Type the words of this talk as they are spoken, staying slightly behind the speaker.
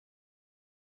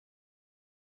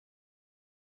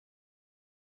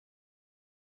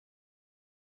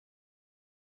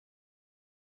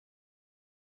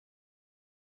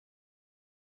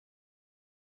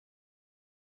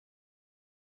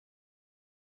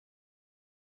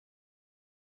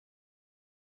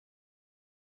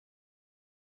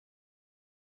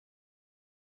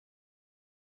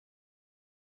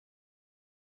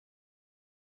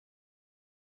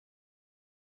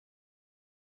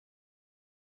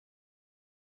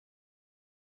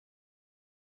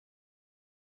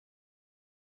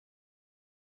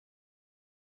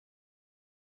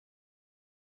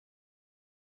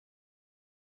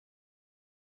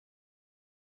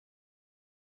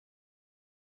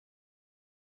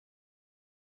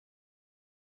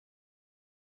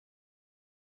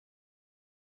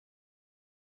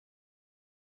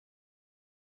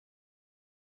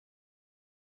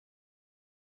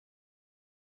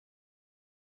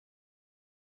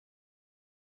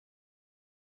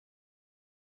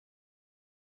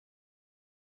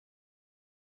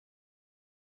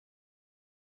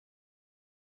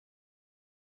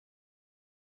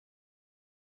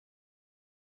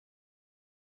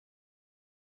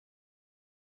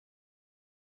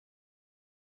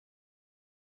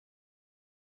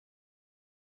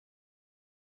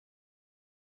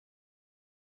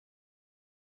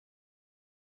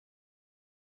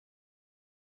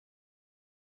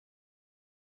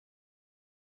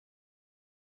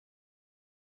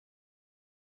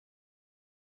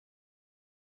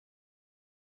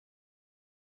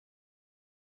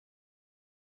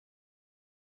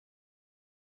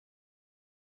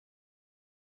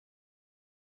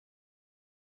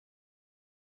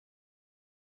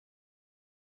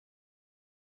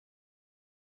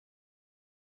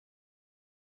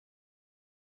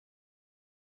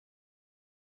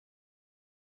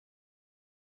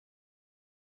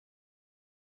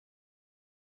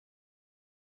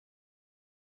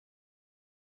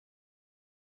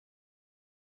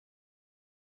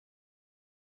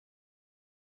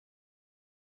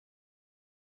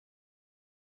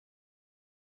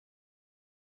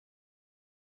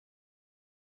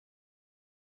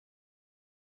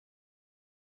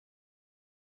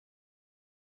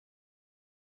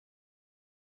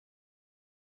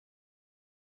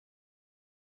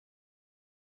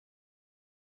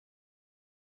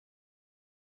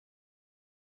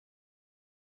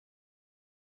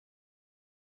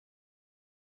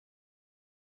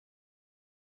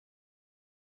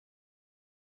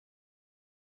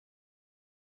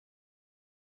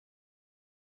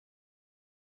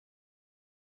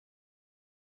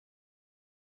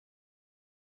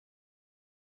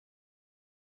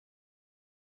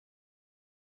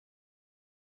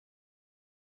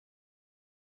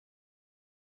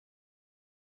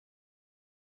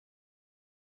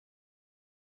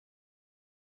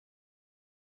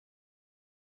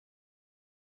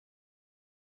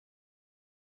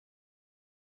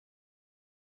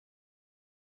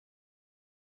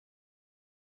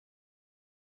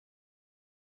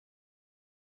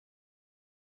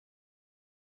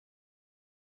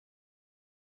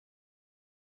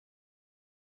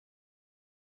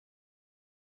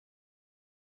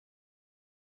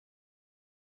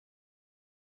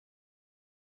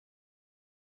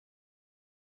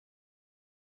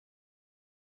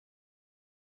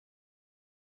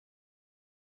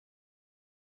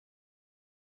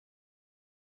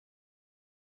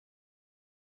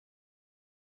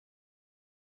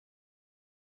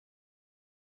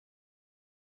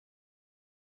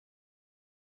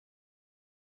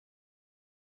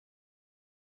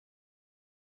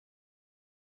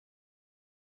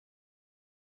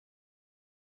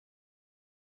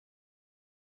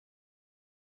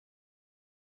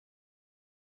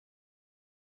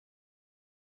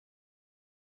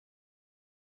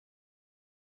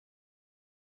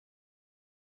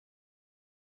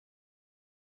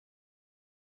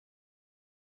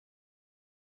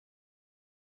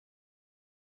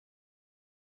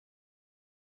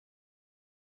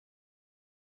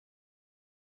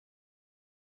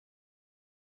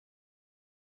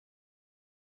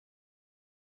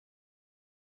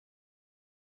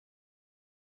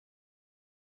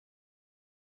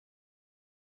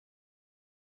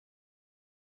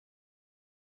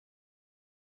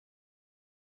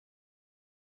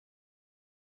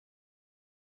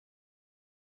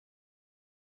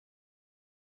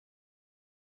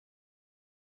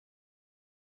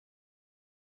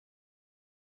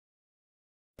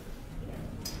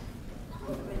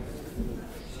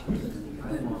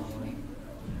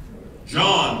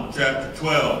John chapter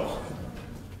 12.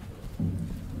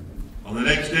 On the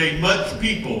next day, much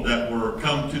people that were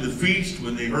come to the feast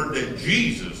when they heard that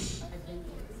Jesus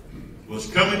was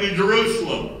coming to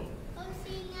Jerusalem,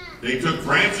 they took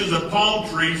branches of palm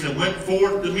trees and went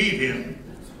forth to meet him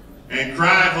and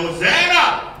cried,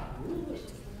 Hosanna!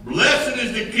 Blessed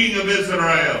is the King of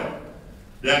Israel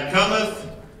that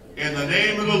cometh in the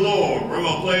name of the Lord. We're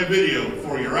going to play a video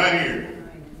for you right here.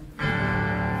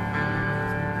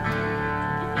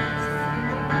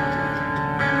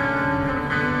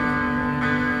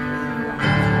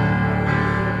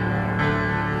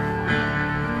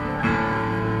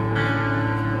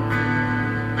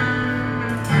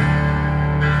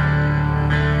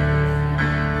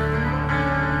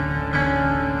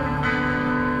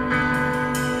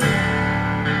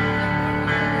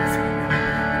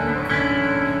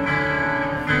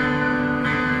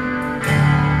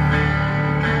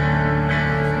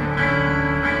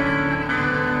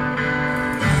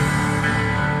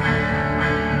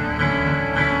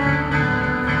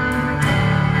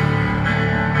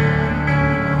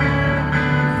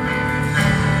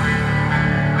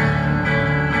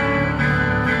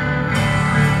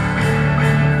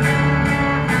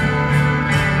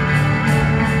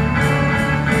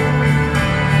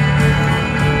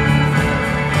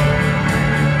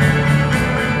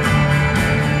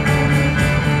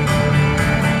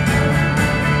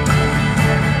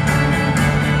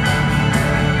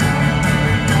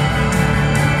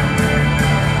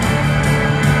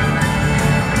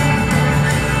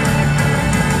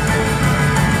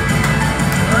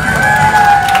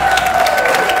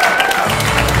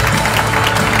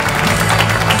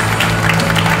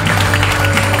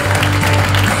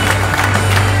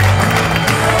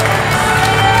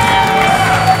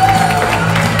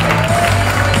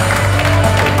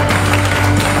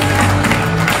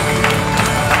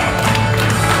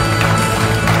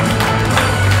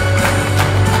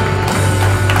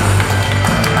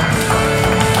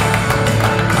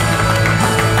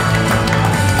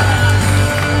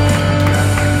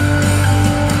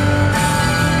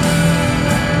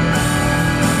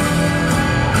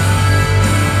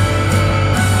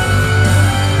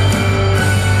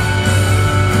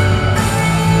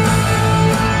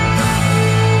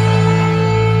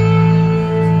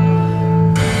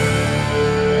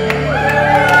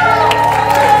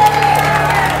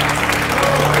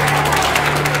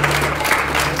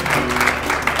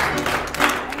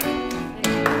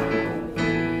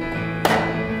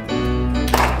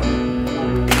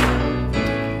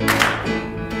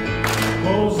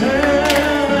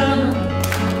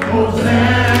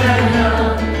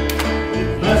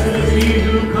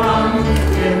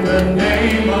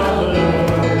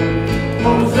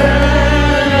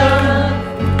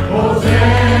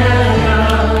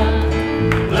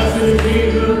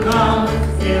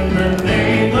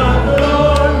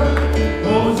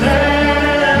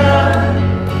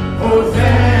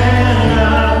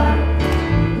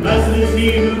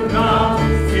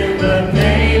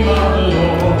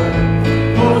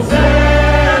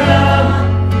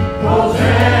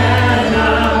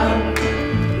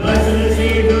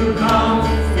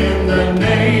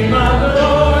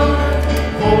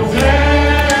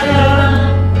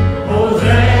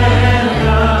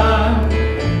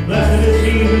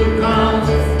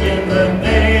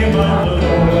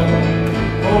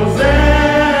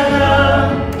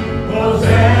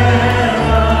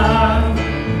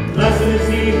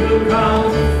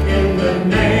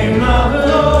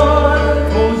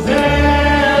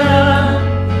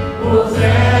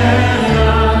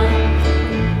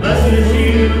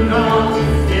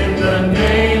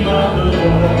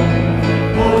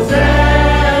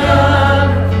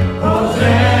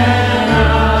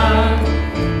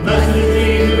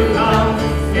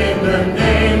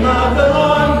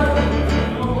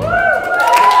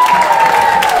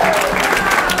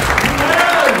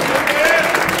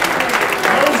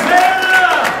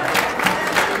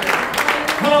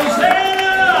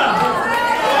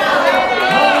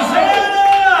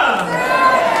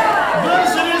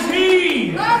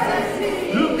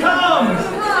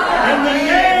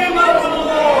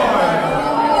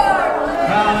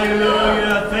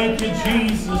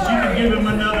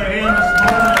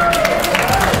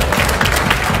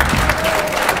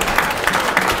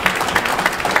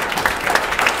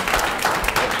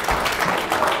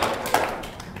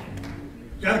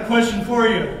 Question for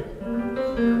you.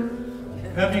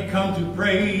 Have you come to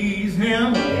praise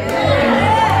Him?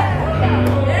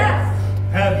 Yes.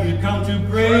 Have you come to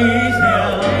praise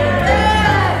Him?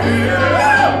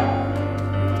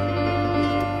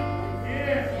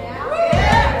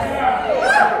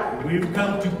 We've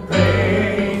come to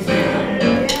praise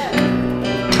Him.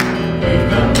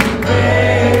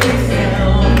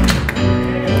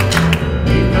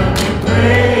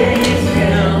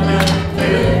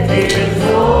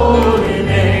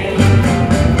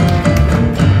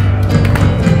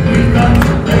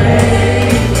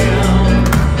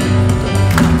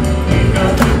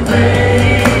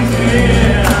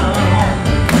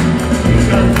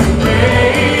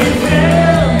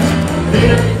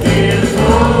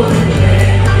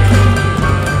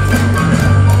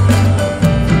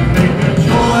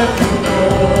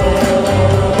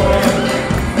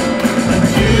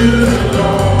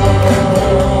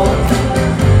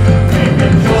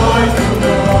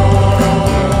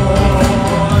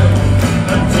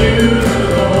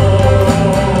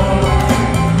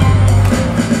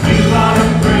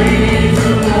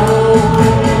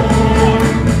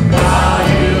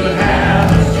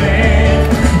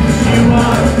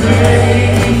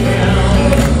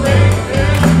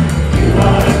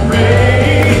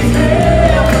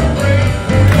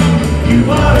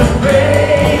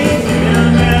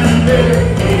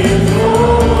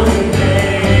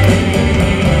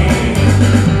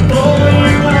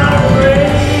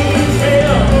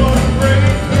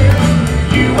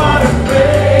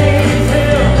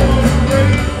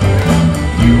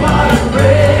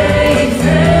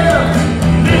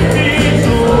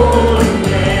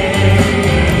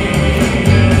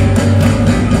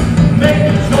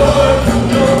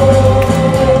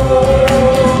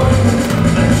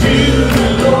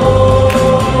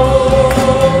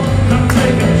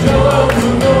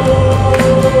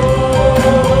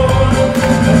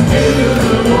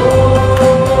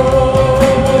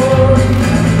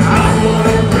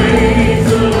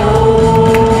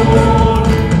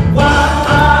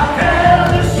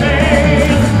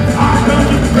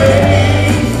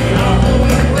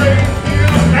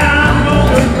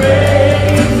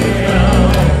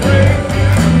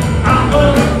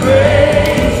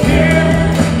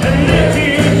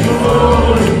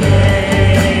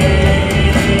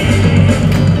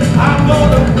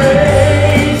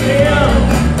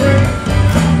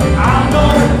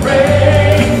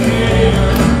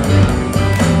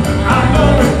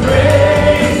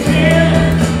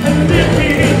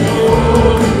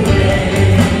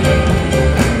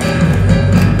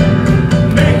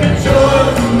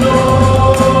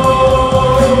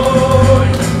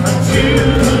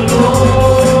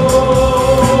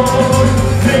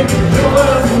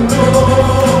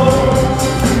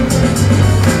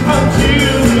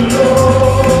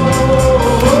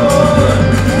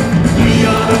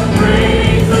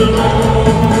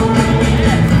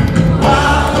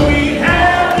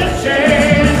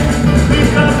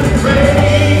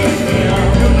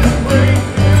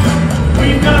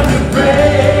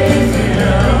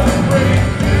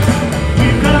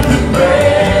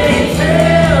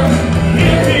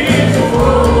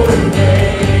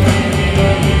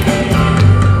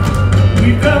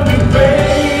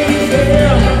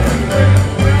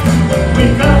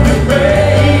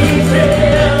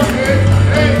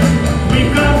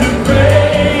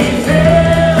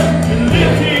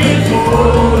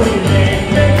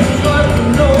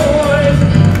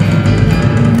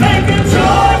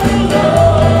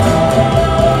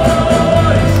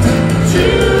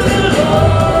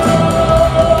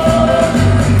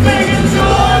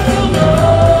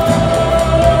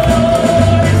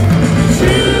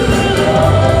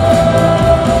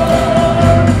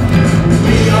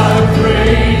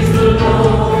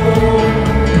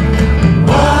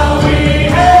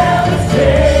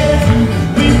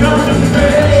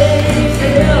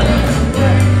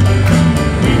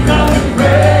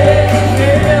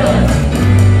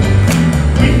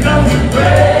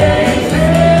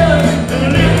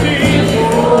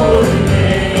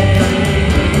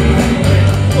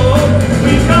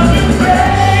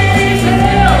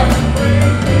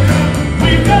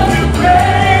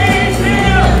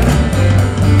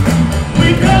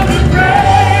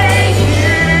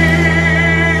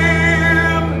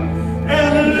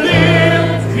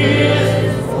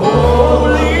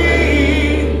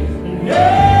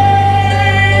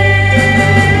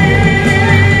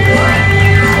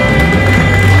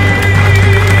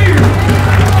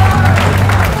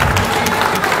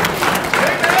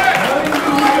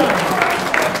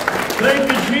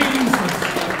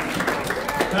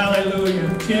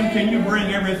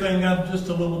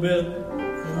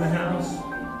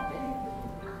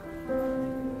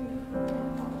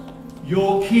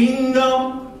 Your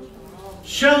kingdom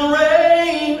shall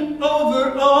reign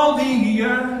over all the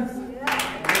earth.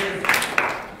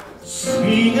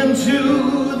 Sing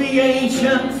unto the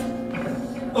Ancient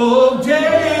of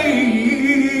Days,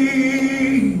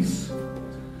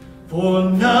 for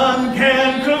none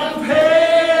can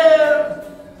compare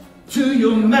to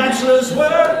your matchless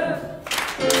worth.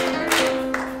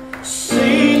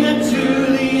 Sing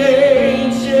unto the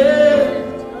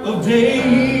Ancient of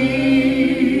Days.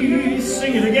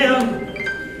 Sing it again.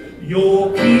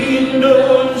 Your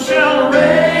kingdom shall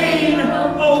reign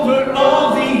over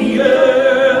all the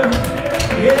earth.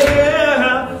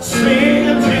 Yeah, sing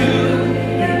unto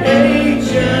the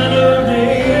Ancient of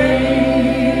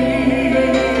Days,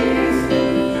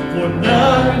 for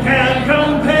none can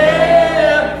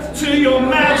compare to your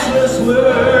matchless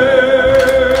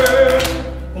word.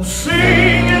 Oh,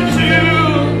 sing unto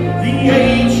the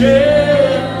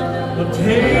Ancient of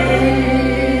Days.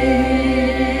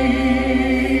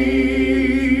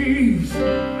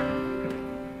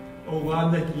 Oh, I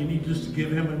think you need just to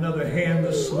give him another hand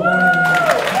this morning.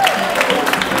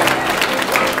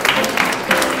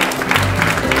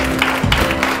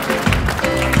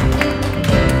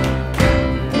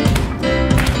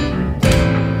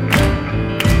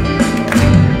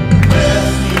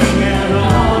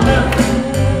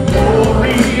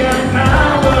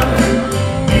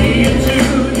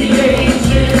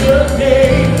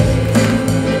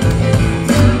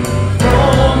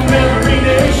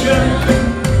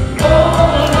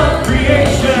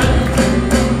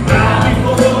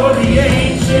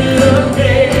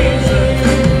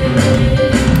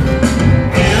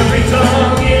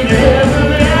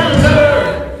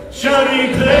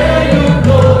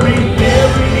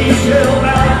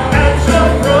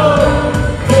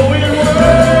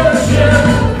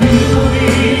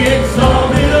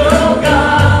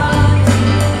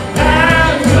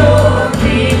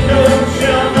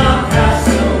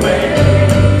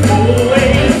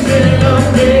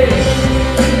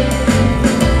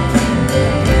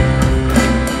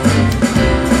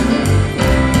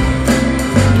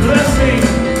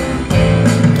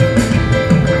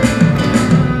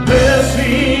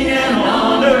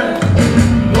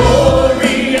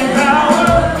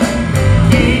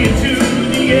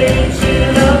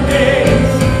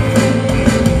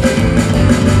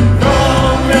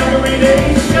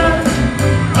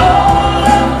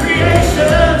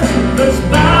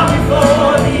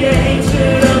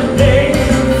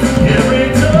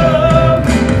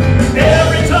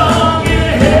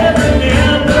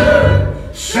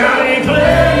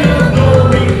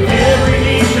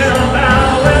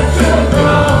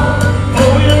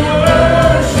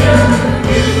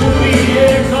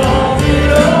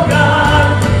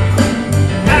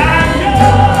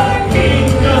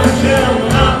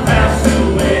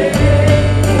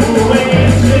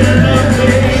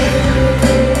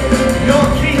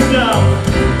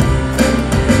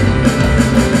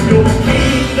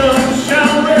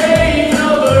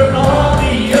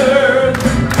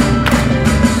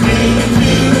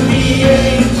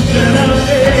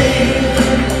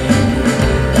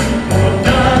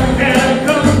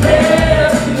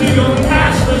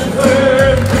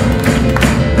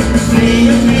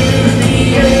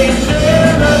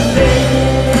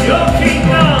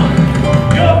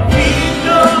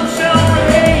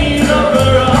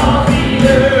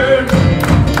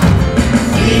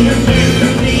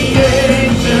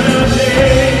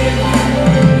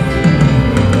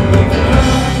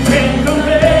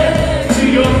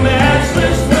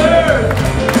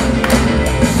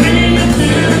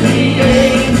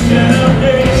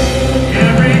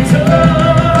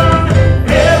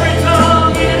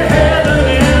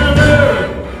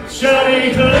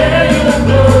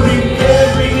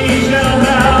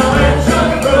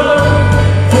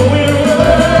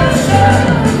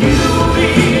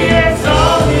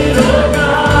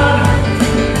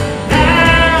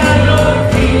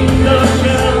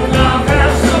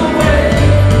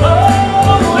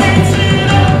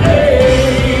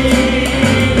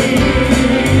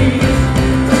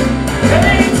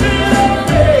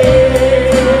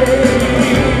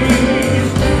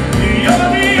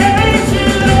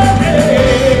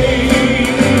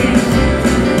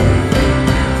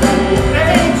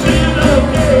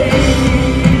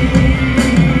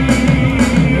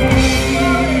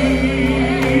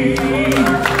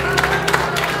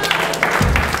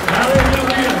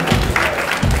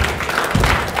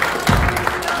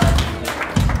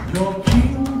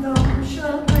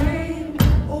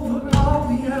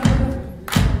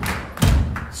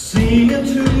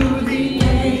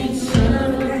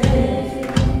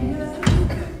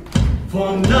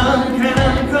 For none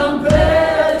can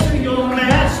compare to your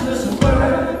matchless worth.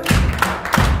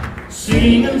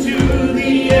 Sing unto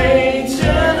the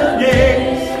Ancient of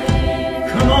Days.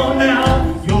 Come on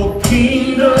now, your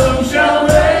kingdom shall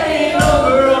reign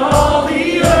over all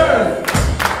the earth.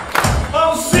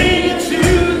 Oh, sing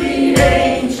unto the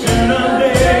Ancient of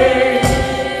Days.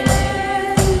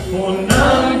 For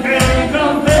none can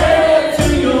compare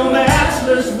to your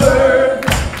matchless word.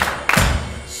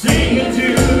 Sing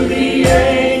unto the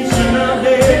Ancient of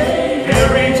Days.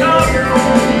 Every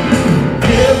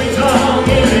tongue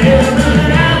in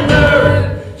heaven and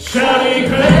earth shall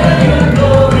declare your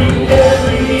glory.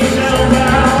 Every knee shall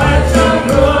bow at your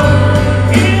throne.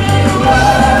 In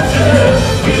worship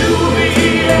you will be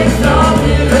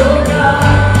exalted, O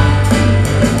God.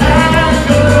 And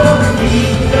your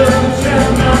kingdom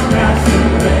shall not pass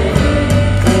away.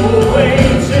 O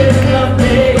Ancient of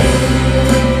Days.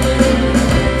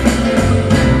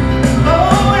 O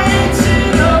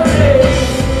Ancient of Days.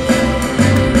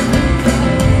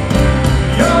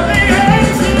 You're the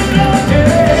Ancient of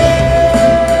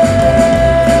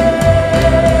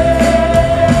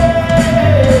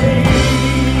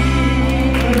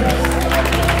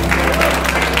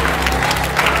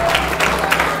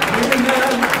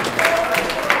Amen.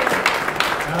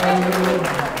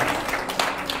 Hallelujah.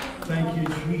 Thank you,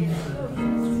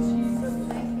 Jesus.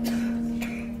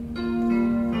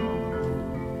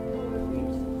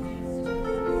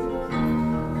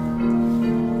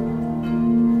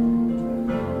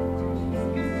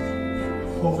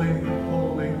 Holy,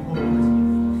 holy,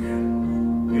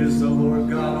 holy is the Lord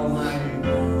God Almighty.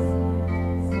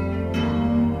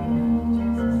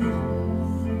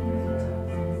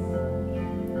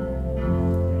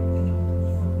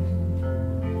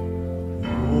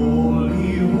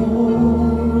 Holy,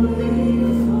 holy,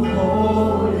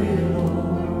 holy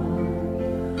Lord,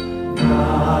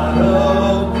 God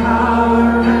of power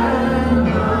and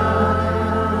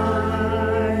might.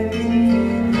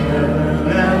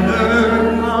 Heaven and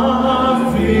earth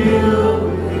are filled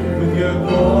with your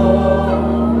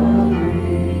glory.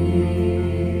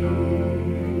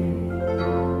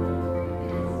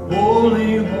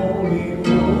 Holy, holy,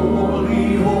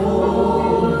 holy,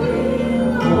 holy,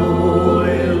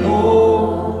 holy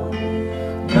Lord,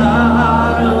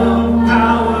 God of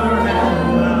power and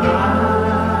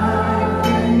might.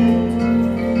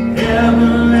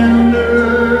 Heaven and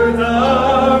earth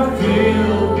are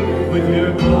filled with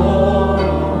your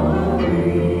glory.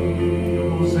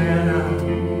 Hosanna.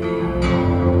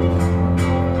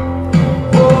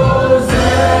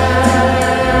 Hosanna.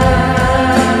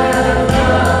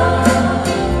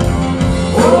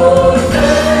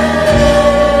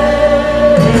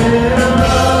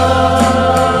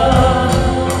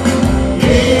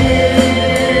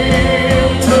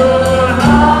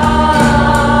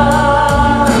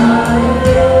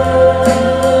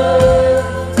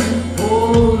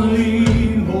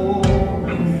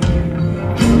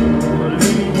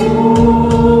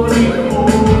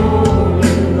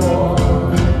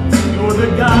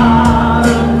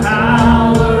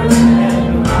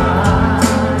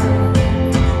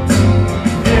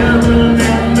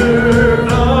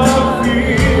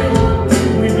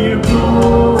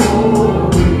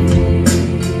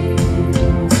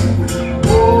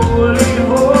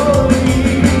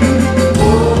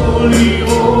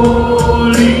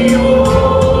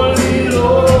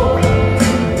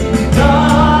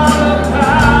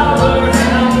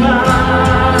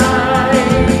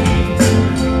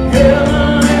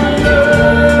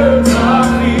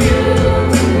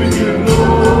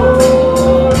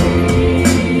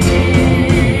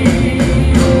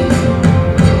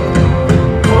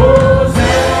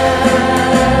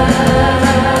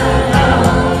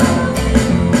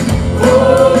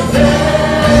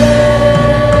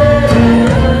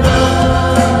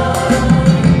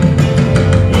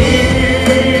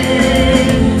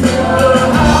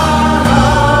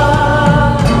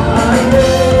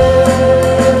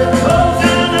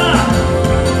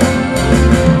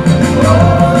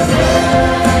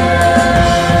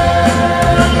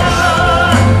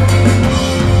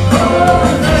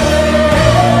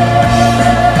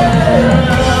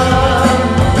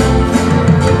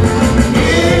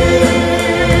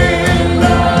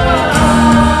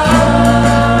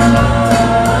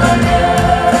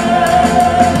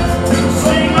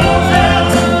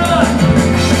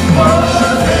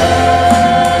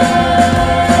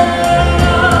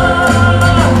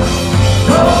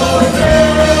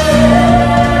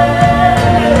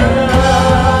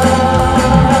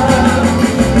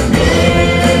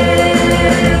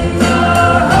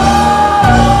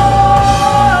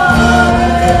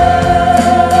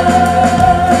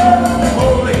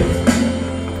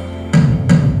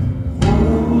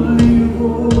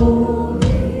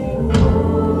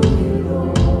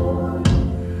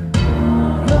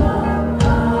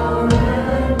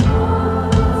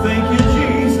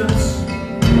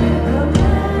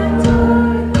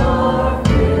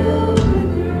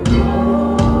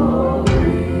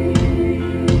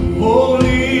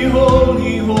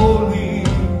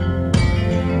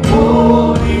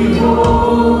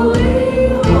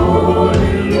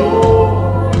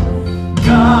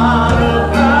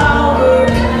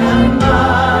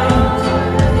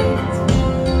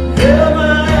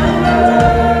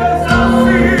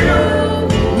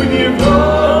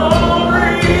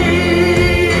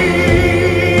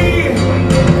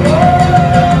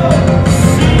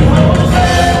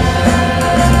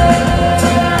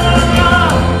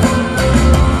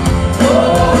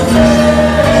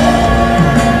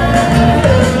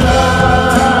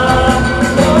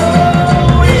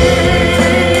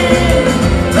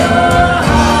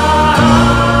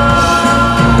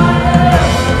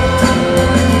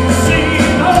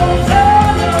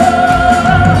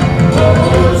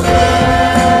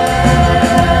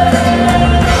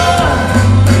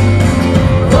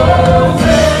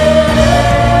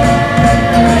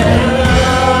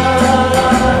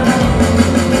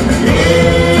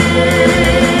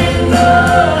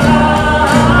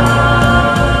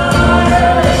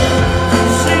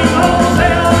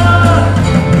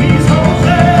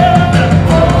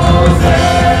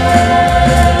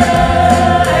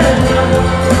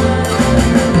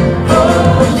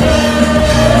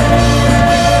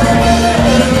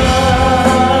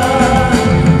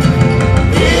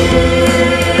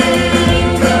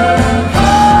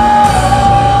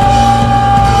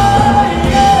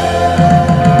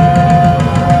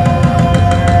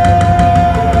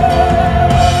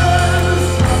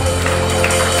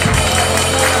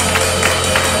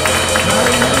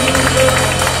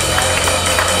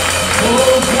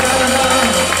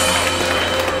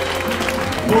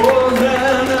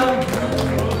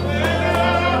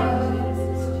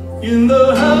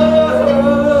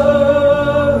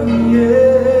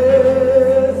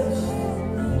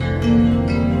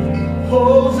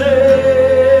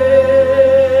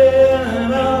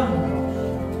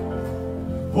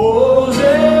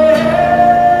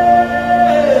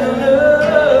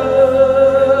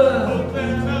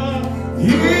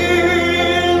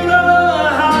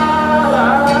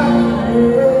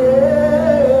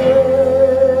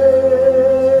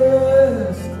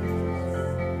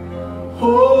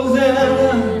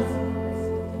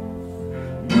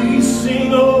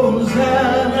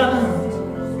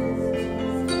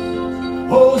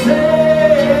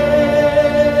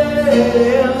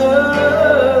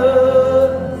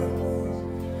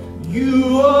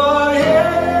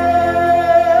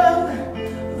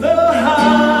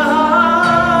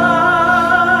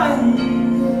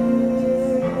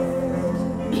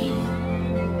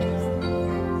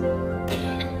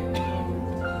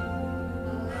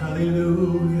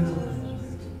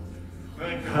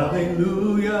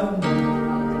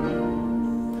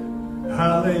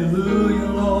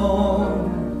 Hallelujah,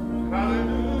 Lord.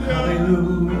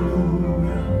 Hallelujah.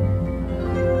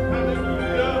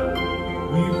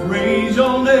 We praise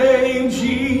your name,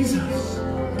 Jesus.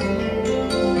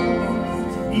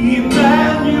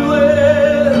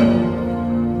 Emmanuel,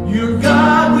 you're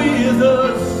God with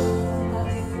us.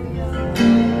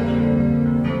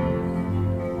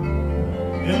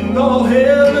 And all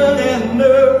heaven and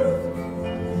earth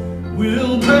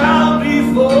will bow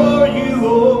before you,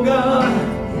 oh God.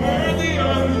 Worthy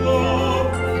are you, Lord.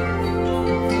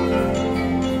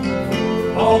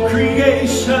 All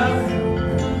creation,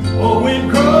 oh, it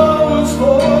groans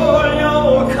for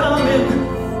your coming.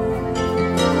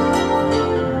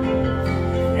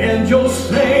 And your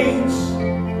saints,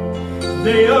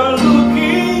 they are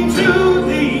looking to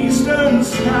the eastern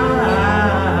sky.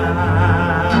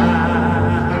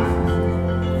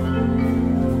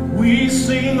 We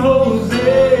sing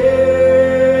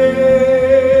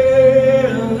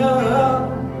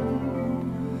Hosanna,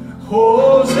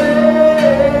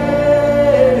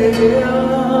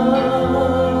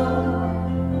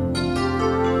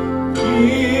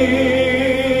 Hosanna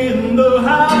in the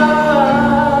highest.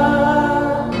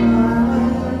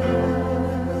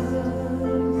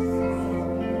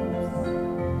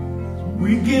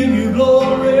 We give you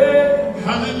glory.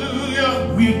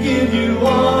 Hallelujah. We give you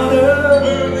honor.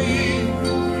 Worthy,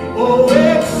 Oh,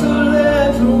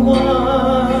 excellent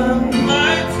one,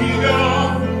 mighty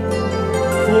God.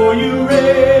 for you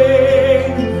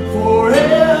reign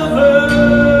forever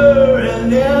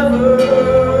and ever.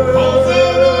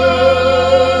 Hosanna.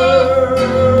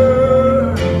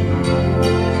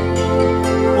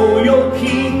 Oh, your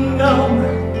kingdom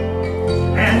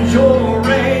and your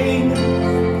reign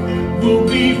will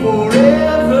be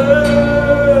forever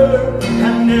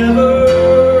and ever.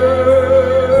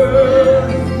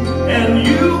 And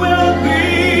you will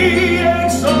be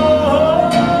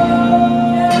exalted.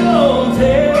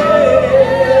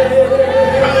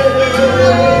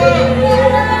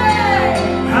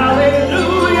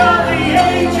 Hallelujah, the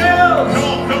angels,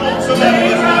 Come on, they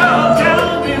somebody. bow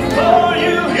down before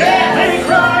you. Yes. They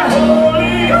cry,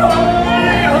 holy,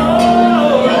 holy,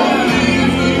 holy.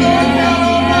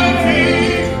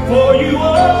 For you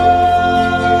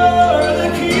are the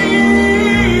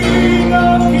King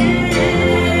of kings.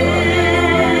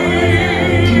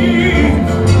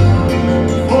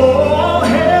 Oh,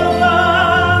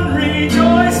 heaven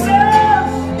rejoices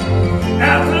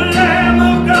at the Lamb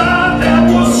of God that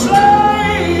was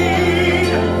slain,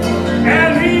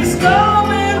 and he's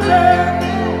coming back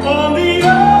on the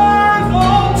earth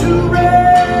for to reign.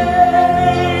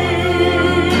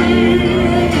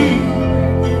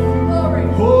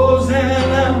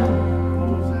 Hosanna,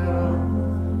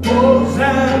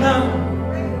 Hosanna,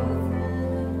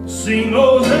 sing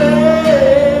Hosanna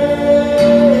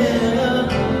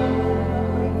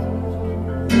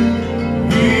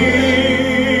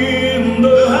in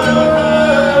the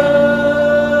highest.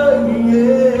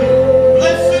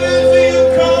 Blessed is he who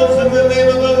comes in the name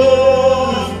of the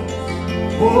Lord.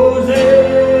 Hosanna,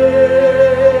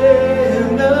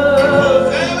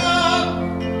 Hosanna.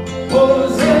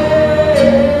 Hosanna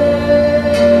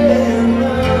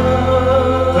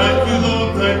Thank you, Lord.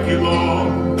 Thank you, Lord.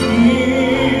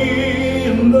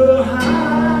 in the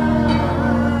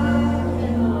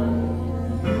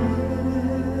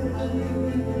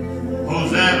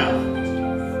Hosanna.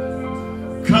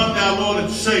 Come now, Lord,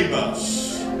 and save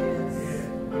us.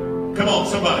 Come on,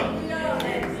 somebody.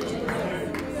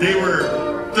 They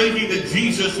were thinking that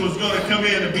Jesus was going to come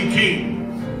in and be king.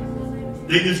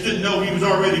 They just didn't know he was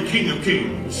already King of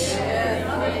Kings.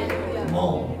 Come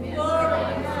on.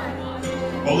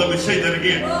 Oh, let me say that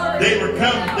again. They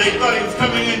thought he was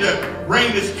coming in to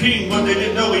reign as king, but they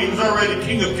didn't know he was already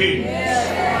King of Kings.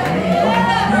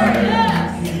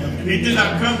 He did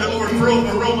not come to overthrow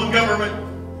the Roman government.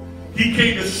 He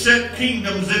came to set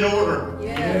kingdoms in order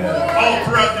all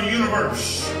throughout the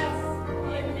universe.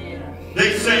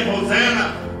 They sang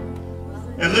Hosanna.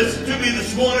 And listen to me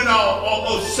this morning, all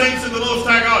those saints of the Most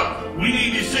High God. We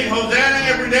need to sing Hosanna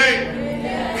every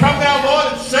day. Come now,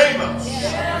 Lord, and save us.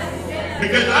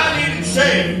 Because I need it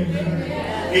saved.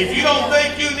 If you don't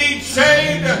think you need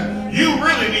saved, you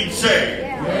really need saved.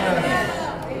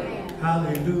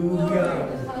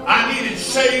 Hallelujah. I needed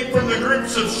saved from the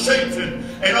grips of Satan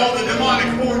and all the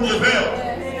demonic hordes of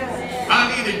hell.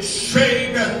 I needed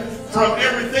saved from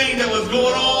everything that was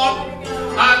going on.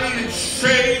 I needed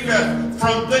saved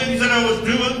from things that I was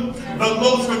doing. But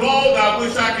most of all, I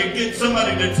wish I could get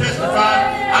somebody to testify.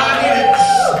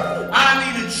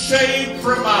 I needed saved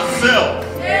from myself.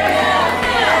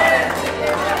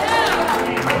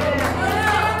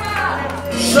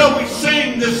 So we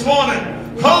sing this morning,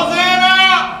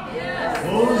 Hosanna!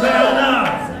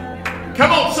 Hosanna!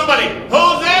 Come on, somebody.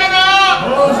 Hosanna!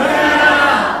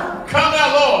 Hosanna! Come thou,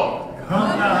 Lord. Come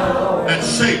thou, Lord. And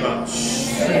save us.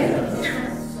 Save us.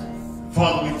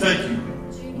 Father, we thank you.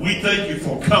 We thank you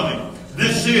for coming.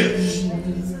 This is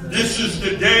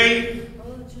the day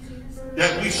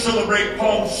that we celebrate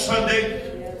Palm Sunday.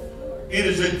 It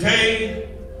is a day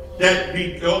that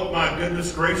oh my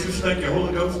goodness gracious, thank you,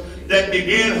 Holy Ghost, that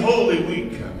began Holy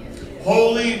Week.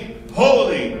 Holy,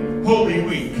 holy, holy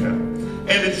week. And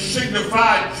it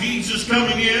signified Jesus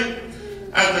coming in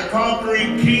as a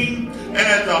conquering king and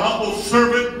as a humble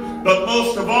servant. But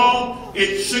most of all,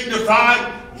 it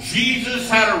signified Jesus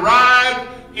had arrived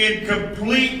in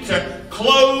complete,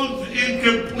 clothed in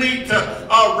complete,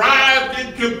 arrived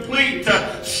in complete,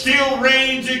 still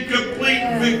reigns in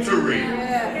complete victory.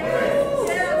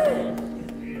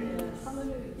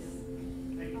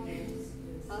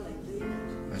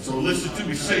 And so listen to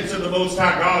me, saints of the Most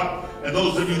High God, and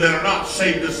those of you that are not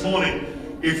saved this morning,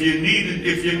 if you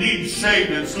need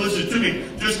saving, listen to me,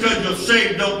 just because you're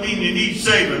saved don't mean you need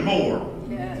saving more.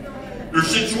 There's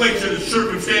situations and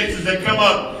circumstances that come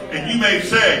up, and you may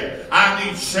say, I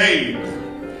need saved.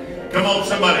 Come on,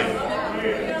 somebody.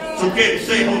 It's okay to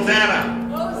say Hosanna.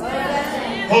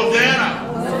 Hosanna.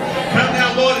 Come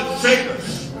now, Lord, and save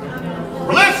us.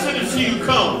 Blessed is he who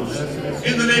comes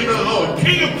in the name of the Lord.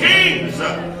 King of kings,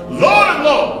 Lord of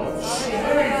lords.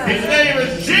 His name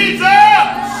is Jesus.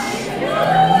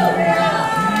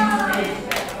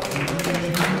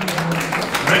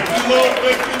 Thank you, Lord.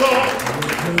 Thank you, Lord.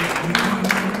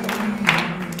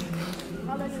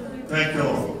 Thank you,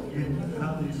 Lord.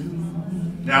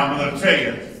 Now I'm going to tell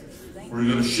you, we're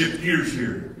going to shift gears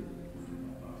here.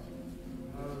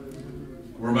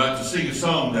 We're about to sing a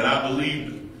song that I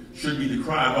believe should be the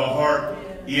cry of our heart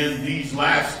in these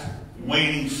last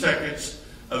waning seconds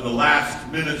of the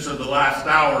last minutes of the last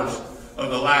hours of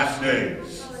the last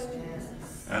days.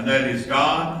 And that is,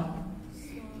 God,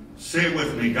 say it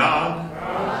with me, God,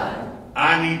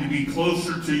 I need to be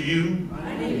closer to you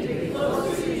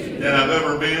than I've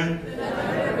ever been.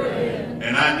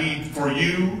 And I need for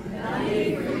you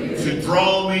to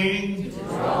draw me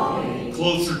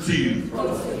closer to you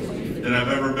than I've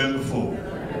ever been before.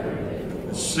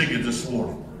 Let's sing it this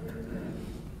morning.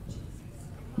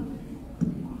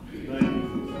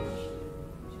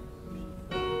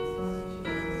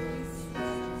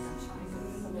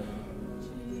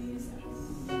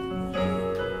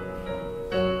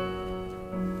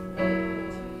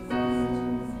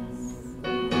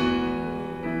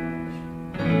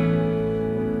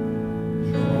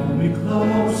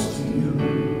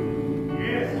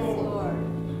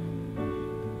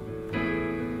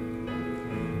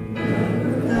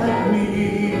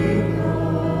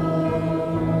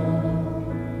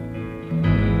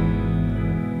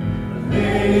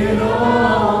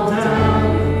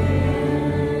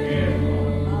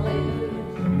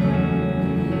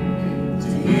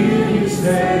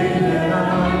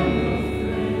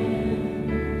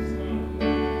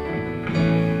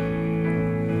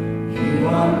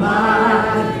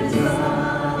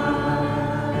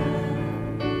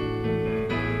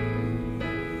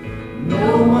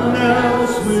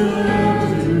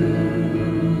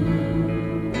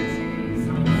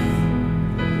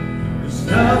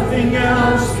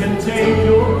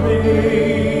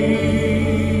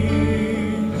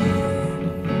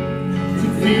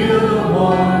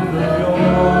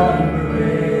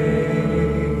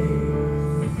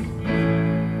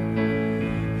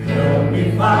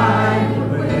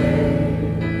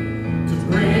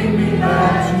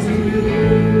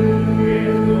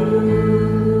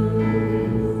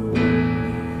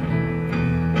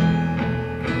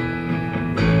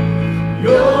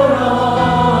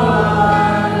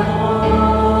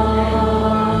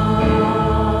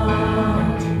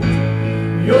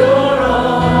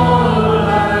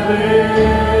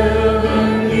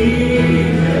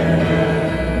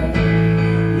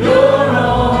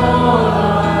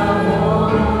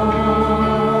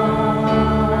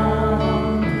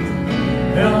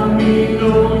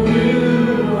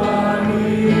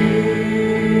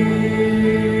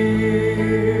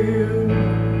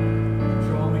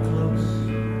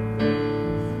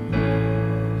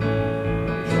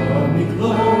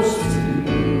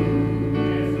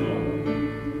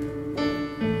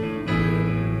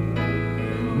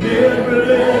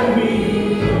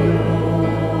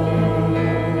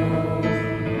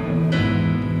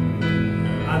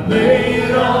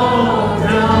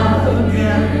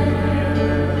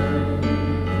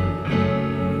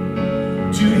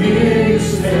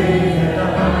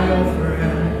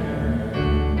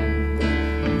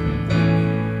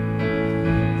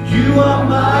 You are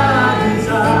my my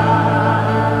desire.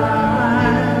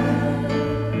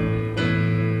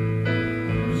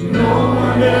 No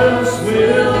one else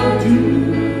will do,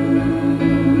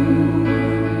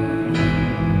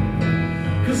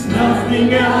 'cause nothing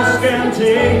else can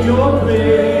take your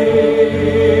place.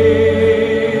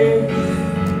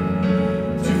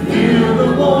 To feel the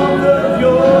warmth of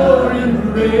your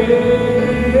embrace,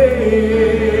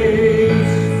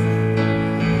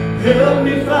 help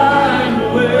me find a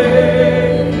way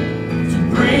to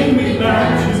bring me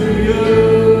back to you.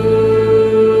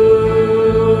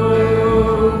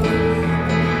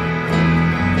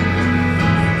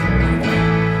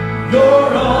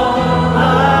 You're all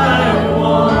I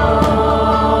want.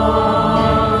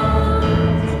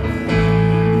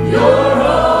 You're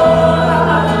all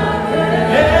I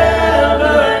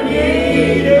ever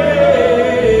needed.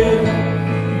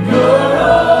 You're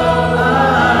all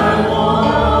I want.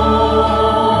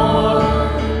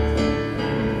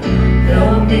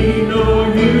 Help me know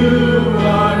you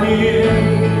are near.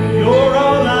 You're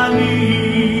all I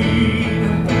need.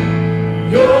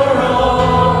 You're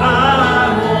all I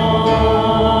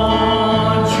want,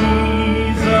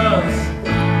 Jesus.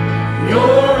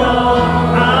 You're all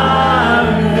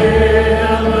I've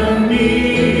ever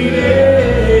needed.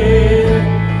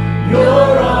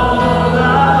 You're all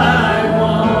I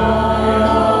want.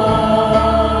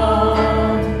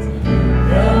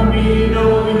 Help me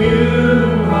know you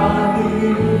are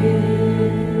near.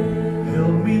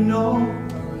 Help me know.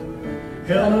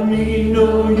 Help me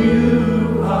know you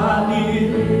are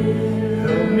near.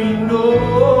 Help me know.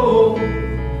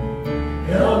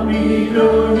 Help me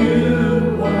know you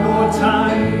one more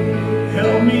time.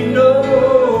 Help me know.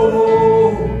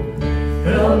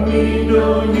 Help me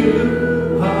know you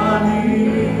are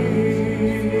near.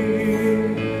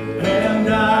 And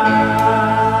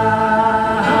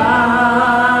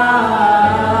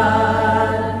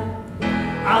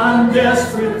I'm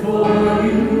desperate for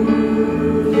you.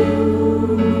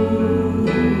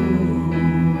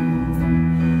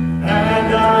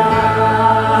 And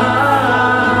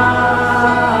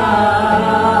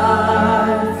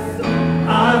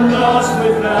I'm lost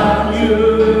without you.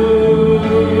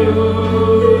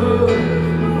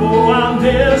 Oh, I'm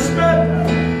desperate,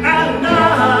 and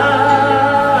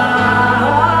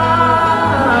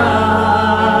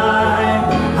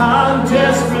I'm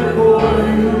desperate for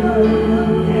you.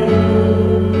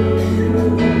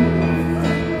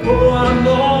 Oh, I'm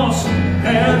lost,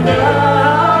 and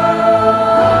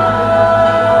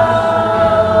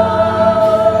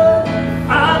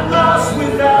I'm lost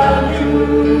without you.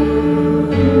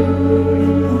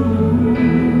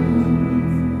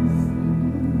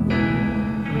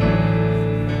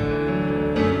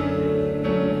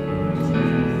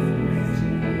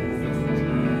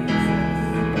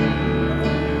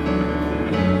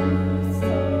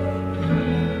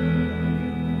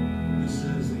 This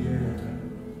is the air.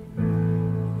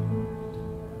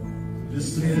 This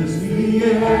is the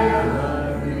air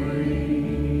I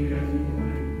breathe.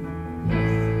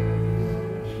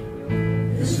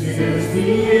 This is the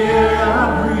air I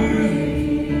breathe.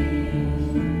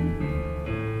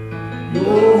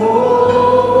 Your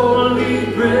holy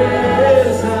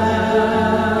presence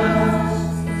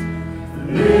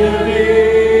living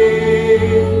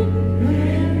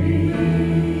in me.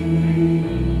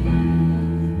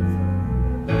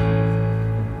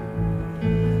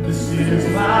 This is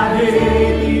my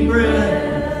daily bread.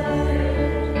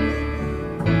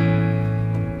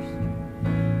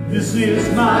 This is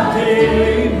my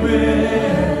daily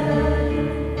bread.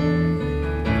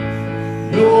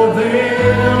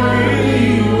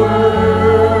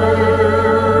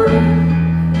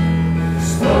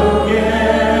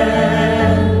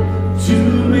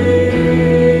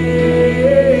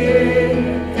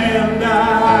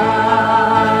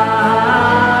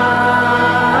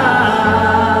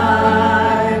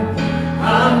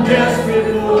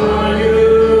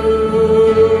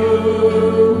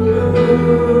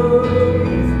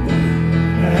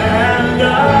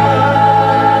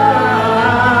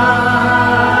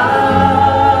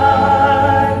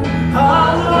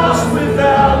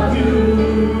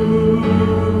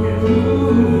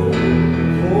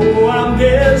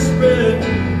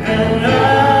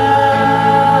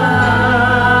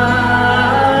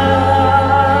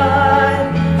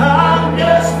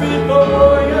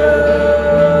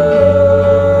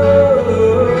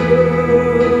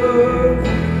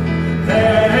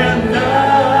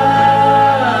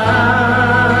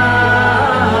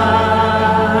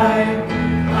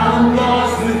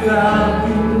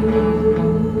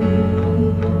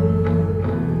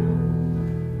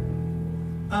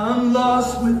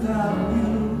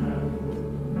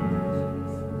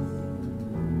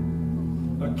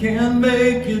 I can't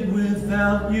make it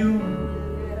without you.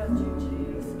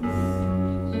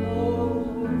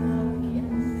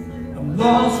 I'm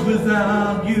lost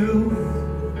without you.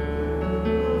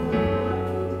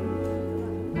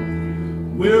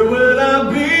 Where would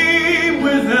I be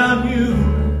without you?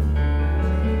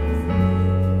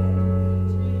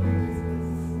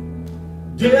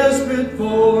 Desperate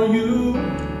for you.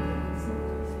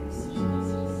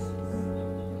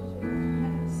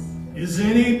 Is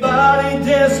anybody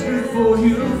desperate for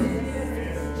you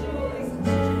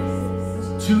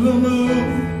to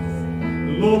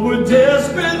move? Lord, we're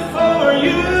desperate for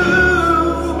you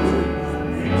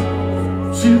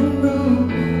to move.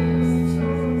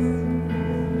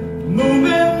 Move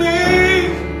in me,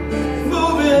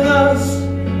 move in us,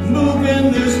 move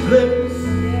in this place.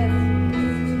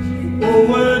 Oh,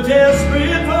 we're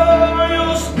desperate for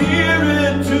your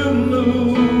spirit to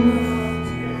move.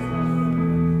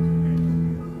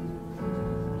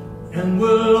 And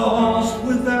we're lost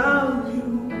without you.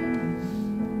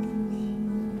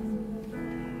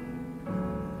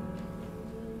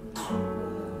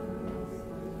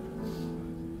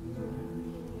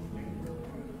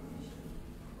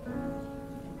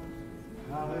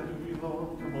 Hallelujah,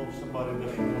 Lord. Come on, somebody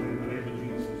this morning in the name of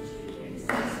Jesus.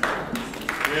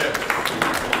 Yes.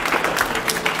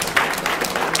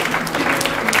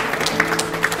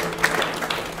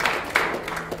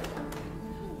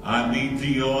 I need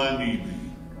thee, oh, I need thee.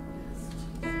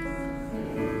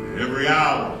 Every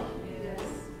hour,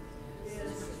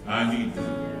 I need thee.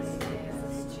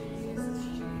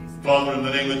 Father, in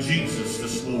the name of Jesus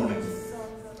this morning,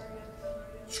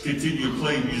 let's continue to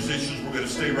play, musicians. We're going to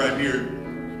stay right here.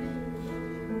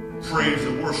 Praise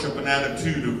and worship, an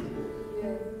attitude of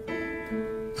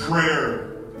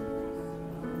prayer.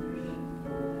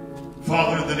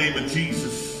 Father, in the name of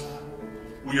Jesus,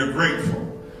 we are grateful.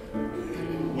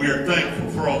 We are thankful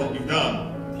for all that you've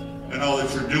done and all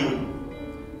that you're doing.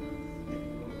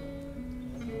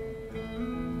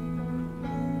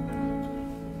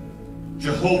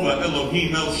 Jehovah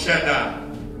Elohim El Shaddai,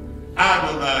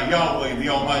 Adonai Yahweh, the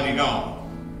Almighty God.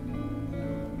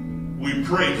 We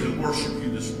praise and worship you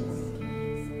this morning.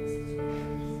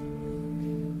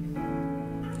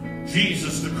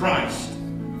 Jesus the Christ,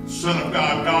 Son of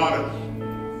God,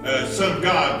 Son of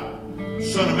God,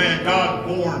 Son of Man, God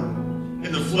born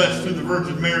in the flesh through the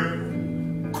Virgin Mary,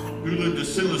 who lived a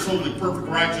sinless, holy, perfect,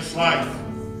 righteous life,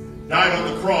 died on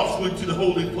the cross, went to the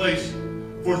holy place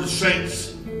for the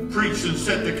saints, preached and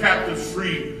set the captives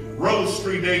free, rose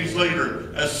 3 days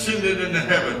later, ascended into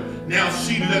heaven, now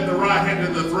seated at the right hand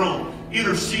of the throne,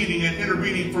 interceding and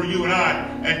intervening for you and I,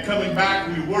 and coming back,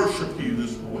 we worship you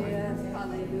this morning. Yes,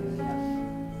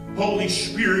 hallelujah. Holy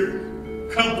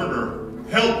Spirit, Comforter,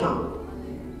 Helper,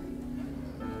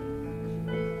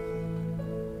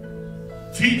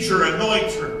 Teacher,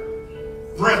 Anointer,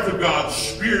 Breath of God,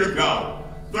 Spirit of God,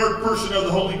 third person of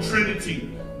the Holy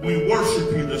Trinity, we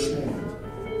worship you this morning.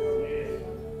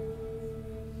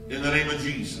 In the name of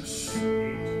Jesus.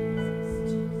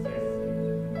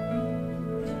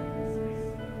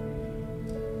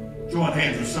 Join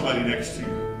hands with somebody next to you.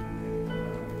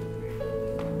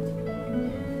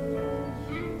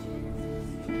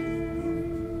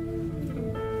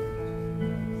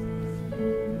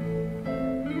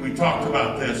 We talked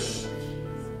about this.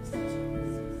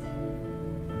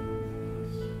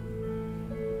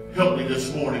 Help me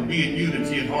this morning. Be in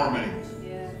unity and harmony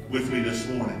with me this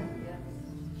morning.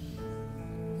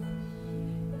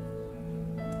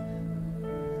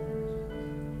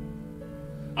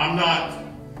 I'm not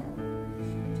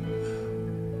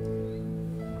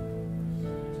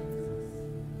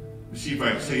let's see if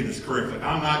I can say this correctly.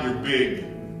 I'm not your big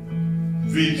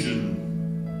vision.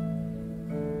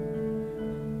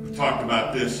 We talked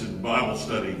about this in Bible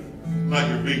study. I'm not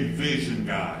your big vision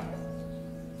guy.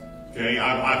 Okay,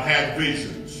 I've had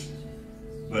visions,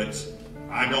 but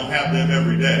I don't have them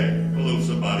every day. Hello,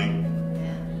 somebody.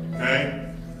 Okay?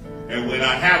 And when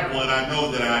I have one, I know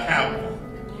that I have one.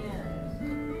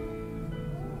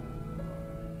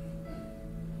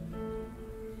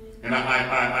 And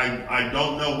I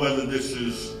don't know whether this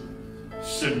is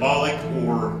symbolic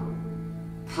or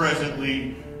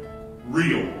presently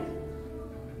real.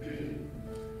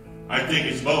 I think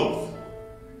it's both.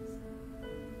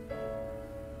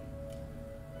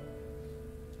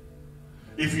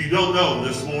 If you don't know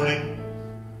this morning,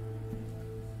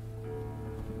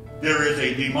 there is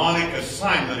a demonic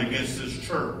assignment against this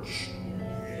church.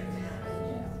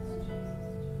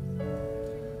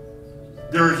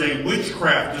 There is a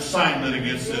witchcraft assignment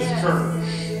against this church.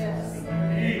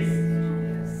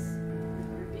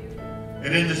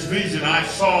 And in this vision, I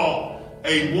saw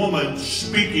a woman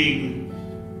speaking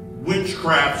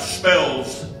witchcraft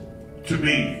spells to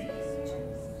be.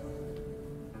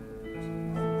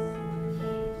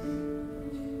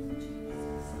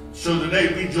 So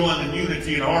today we join in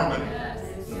unity and harmony.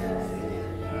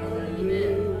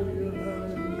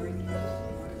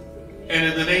 And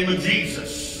in the name of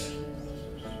Jesus,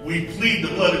 we plead the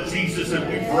blood of Jesus and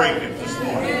we break it this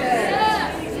morning.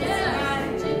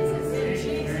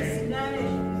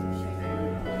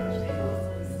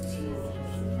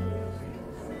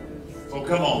 Oh,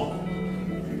 come on.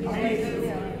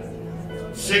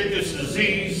 Sickness,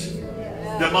 disease,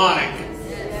 demonic.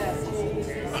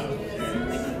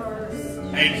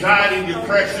 Anxiety,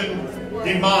 depression,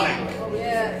 demonic.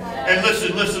 And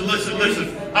listen.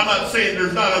 I'm not saying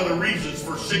there's not other reasons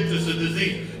for sickness and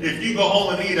disease. If you go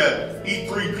home and eat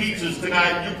 3 pizzas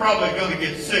tonight, you're probably going to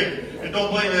get sick. And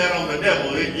don't blame that on the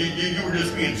devil. You were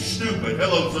just being stupid.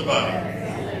 Hello, somebody.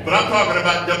 But I'm talking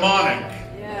about demonic.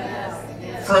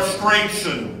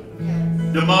 Frustration.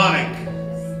 Demonic.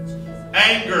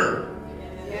 Anger.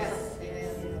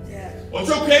 Well,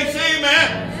 it's okay, say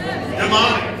amen.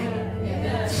 Demonic.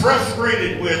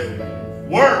 Frustrated with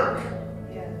work.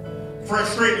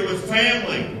 Frustrated with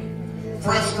family.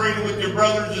 Frustrated with your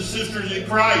brothers and sisters in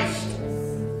Christ. You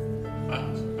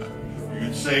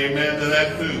can say amen to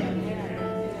that too.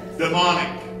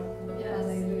 Demonic.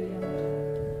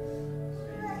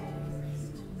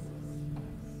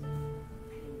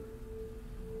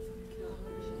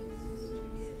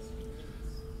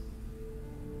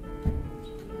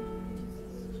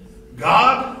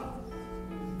 God,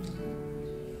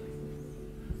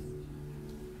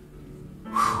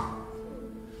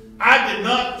 I did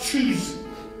not choose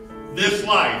this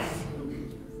life.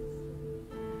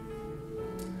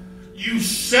 You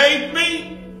saved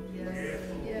me.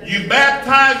 You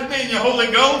baptized me in the Holy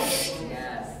Ghost.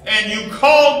 And you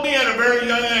called me at a very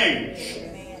young age.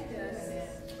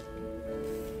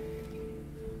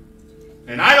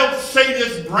 And I don't say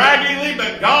this braggingly,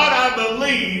 but God, I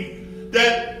believe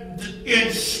that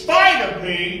in spite of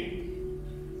me,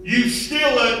 you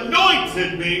still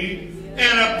anointed me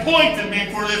and appointed me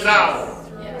for this hour.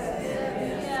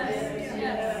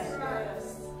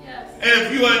 And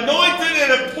if you anointed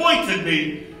and appointed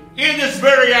me in this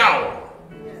very hour,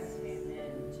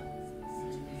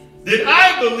 then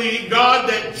I believe, God,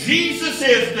 that Jesus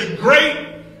is the great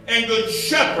and good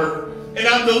shepherd, and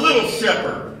I'm the little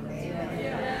shepherd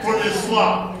for this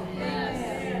flock.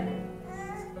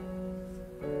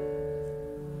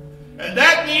 And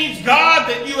that means, God,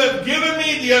 that you have given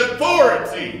me the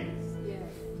authority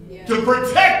to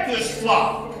protect this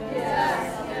flock.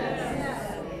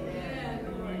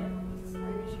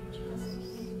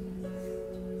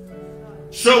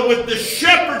 So with the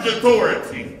shepherd's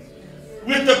authority,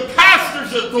 with the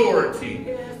pastor's authority,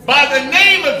 by the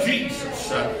name of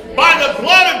Jesus, by the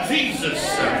blood of Jesus,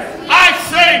 I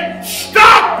say,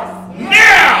 stop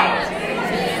now!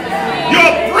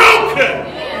 You're broken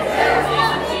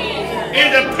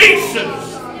into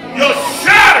pieces. You're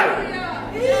shattered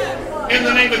in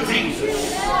the name of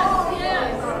Jesus.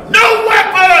 No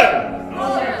weapon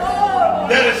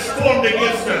that is formed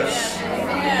against us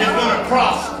is going to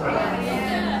prosper.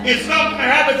 It's not going to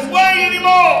have its way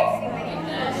anymore.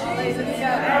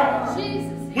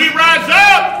 We rise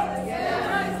up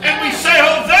and we say,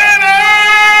 Hosanna!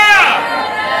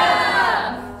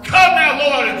 Come now,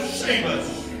 Lord, and save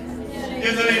us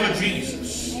in the name of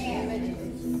Jesus.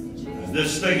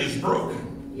 This thing is broken.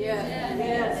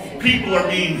 People are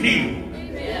being healed.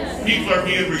 People are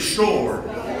being restored.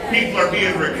 People are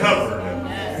being recovered.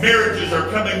 Marriages are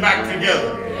coming back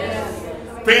together.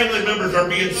 Family members are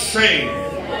being saved.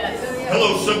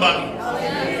 Hello, somebody.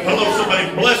 Hello, somebody.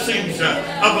 Blessings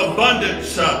of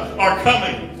abundance are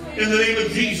coming in the name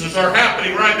of Jesus, are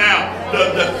happening right now.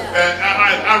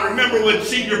 I remember when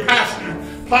Senior Pastor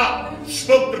Pop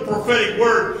spoke the prophetic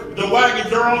word. The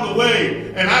wagons are on the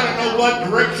way, and I don't know what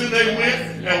direction they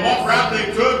went and what route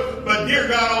they took, but dear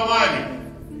God Almighty,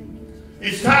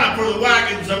 it's time for the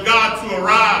wagons of God to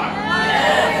arrive.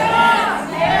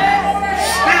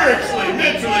 Spiritually,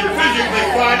 mentally, physically,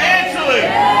 financially.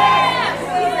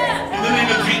 In the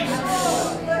name of Jesus.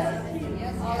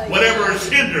 Whatever is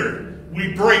hindered,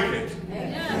 we break it.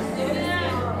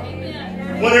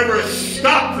 Whatever has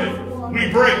stopped it, we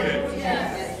break it.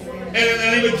 And in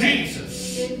the name of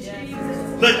Jesus,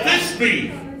 let this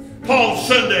be Palm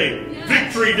Sunday,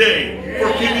 Victory Day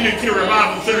for Community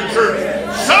Revival Center Church.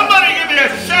 Somebody give me a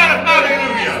shout of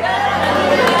hallelujah.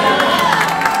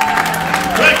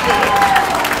 Thank you, Lord.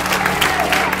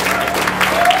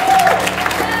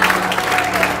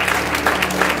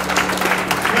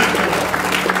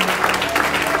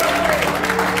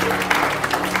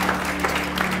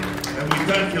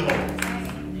 thank you, Lord.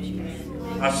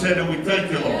 I said, and we thank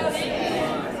you, Lord.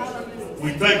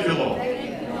 We thank you, Lord.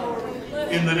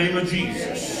 In the name of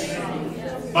Jesus.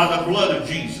 By the blood of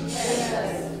Jesus.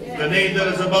 The name that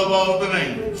is above all the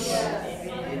names.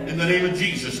 In the name of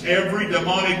Jesus. Every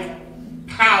demonic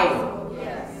power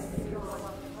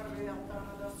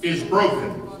is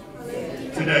broken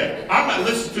today. I'm not,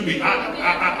 listen to me.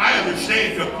 I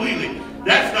understand completely.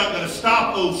 That's not going to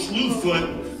stop old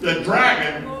Slewfoot, the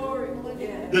dragon,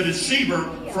 the deceiver,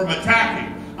 from attacking.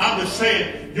 I'm just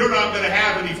saying, you're not going to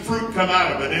have any fruit come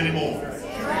out of it anymore.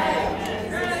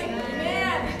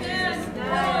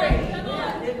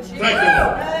 Thank you,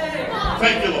 Lord.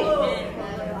 Thank you,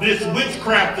 Lord. This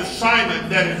witchcraft assignment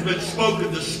that has been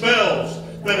spoken, the spells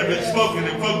that have been spoken,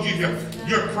 and folks,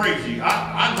 you're crazy.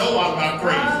 I know I'm not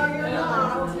crazy.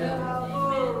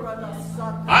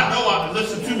 I know I'm,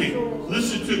 listen to me.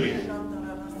 Listen to me.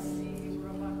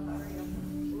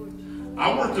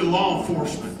 I worked in law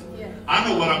enforcement. I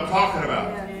know what I'm talking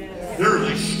about. There is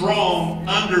a strong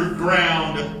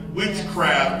underground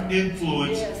witchcraft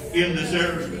influence in this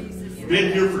area.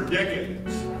 Been here for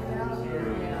decades.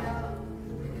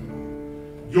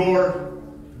 Your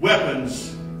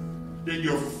weapons that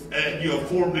you have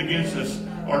formed against us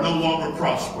are no longer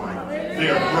prospering. They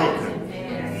are broken.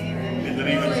 In the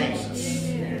name of Jesus.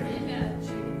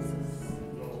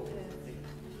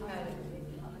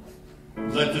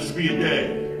 Let this be a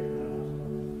day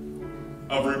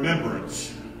of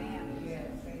remembrance.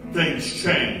 Things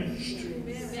changed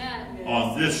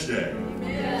on this day.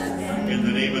 In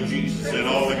the name of Jesus. And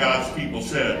all the God's people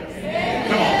said,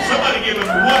 come on, somebody give him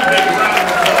one big round of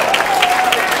applause.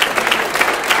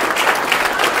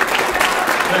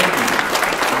 Thank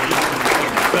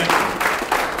you.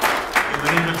 In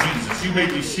the name of Jesus. You may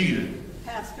be seated.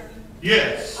 Pastor,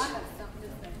 Yes. I have something to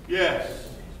say. Yes.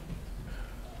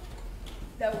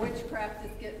 The witchcraft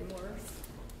is getting worse.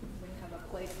 We have a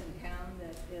place in town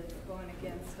that is going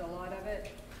against a lot of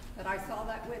it. But I saw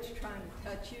that witch trying to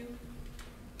touch you.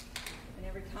 And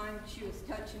every time she was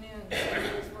touching you and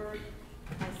saying those words,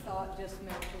 I saw it just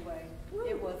melt away.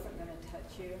 It wasn't going to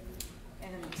touch you.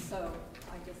 And so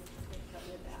I just think I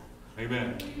did that.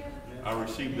 Amen. I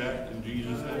received that in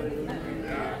Jesus' name.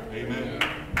 Amen.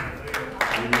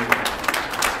 Amen.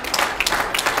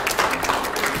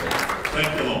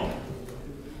 Thank you, Lord.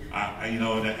 You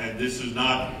know, and this is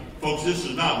not, folks, this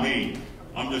is not me.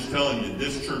 I'm just telling you,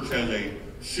 this church has a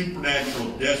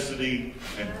supernatural destiny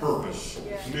and purpose,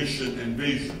 mission and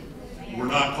vision. We're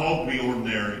not called to be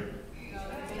ordinary.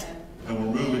 And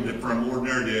we're moving from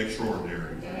ordinary to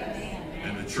extraordinary.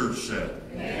 And the church said,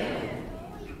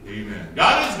 amen.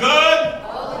 God is good,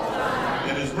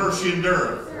 and his mercy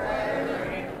endureth.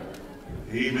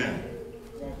 Amen.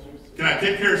 Can I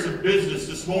take care of some business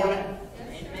this morning?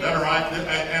 Is that all right?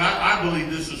 And I believe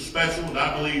this is special, and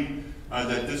I believe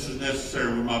that this is necessary.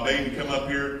 When my baby come up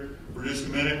here for just a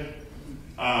minute,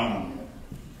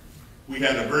 we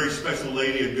had a very special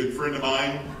lady, a good friend of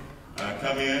mine,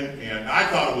 come in, and I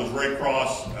thought it was Red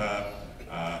Cross.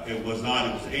 It was not.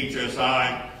 It was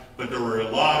HSI, but there were a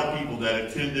lot of people that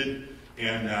attended,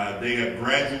 and they have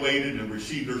graduated and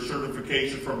received their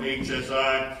certification from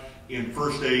HSI in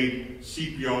first aid,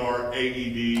 CPR,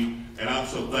 AED, and I'm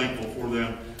so thankful for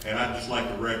them, and I'd just like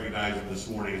to recognize them this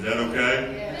morning. Is that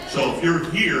okay? Yeah. So if you're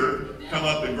here, come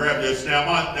up and grab this.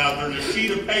 Now there's a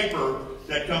sheet of paper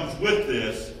that comes with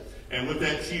this, and with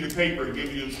that sheet of paper, it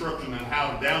gives you instruction on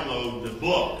how to download the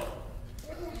book.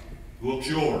 The book's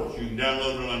yours. You can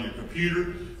download it on your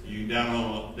computer, you can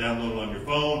download it on your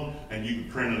phone, and you can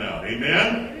print it out.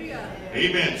 Amen?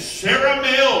 Amen. Sarah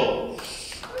Mills.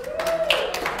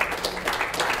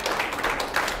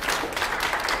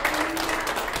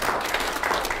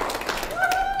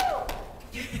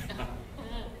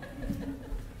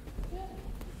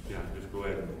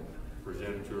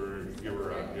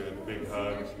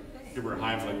 Give her a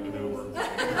Heimlich maneuver.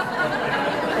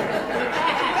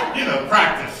 You know,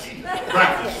 practice.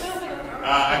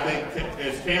 I think,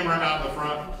 is Tamara out in the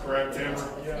front? Correct, Tamara?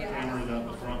 Yeah. Tamara's out in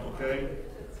the front, okay.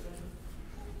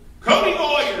 Cody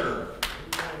Boyer.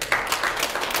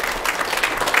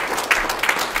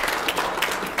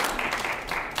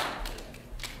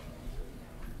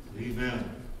 Amen.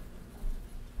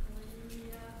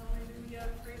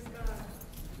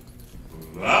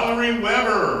 Valerie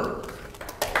Weber.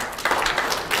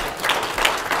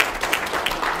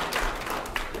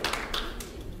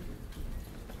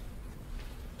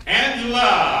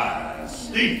 Angela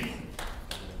Steve.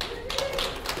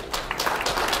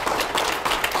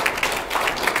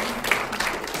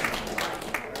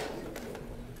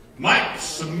 Mike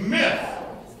Smith.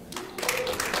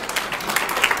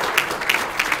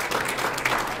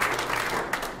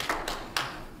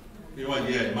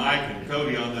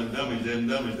 Cody on them dummies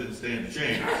didn't stand a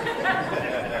chance.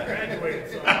 Graduated,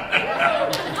 so.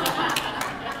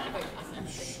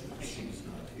 She's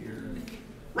not here.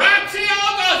 Roxy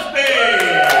Augustby!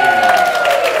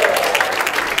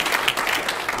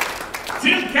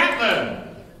 Tim Catlin.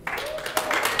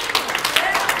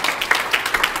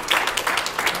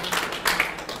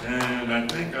 And I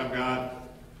think I've got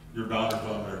your daughters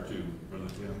on there too, Brother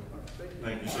Tim.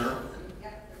 Thank you, sir.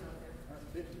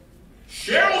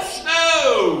 Cheryl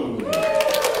Snow.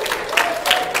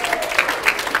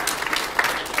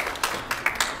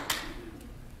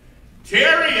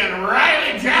 Terry and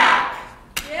Riley Jack.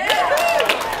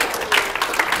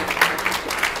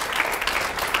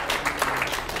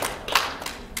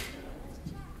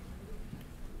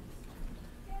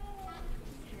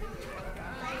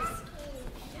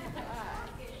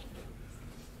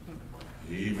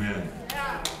 Amen.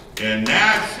 And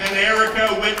Nash and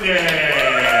Erica Whitney.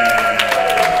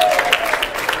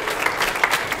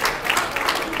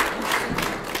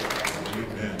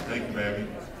 Amen. Thank you, baby.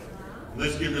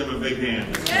 Let's give them a big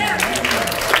hand.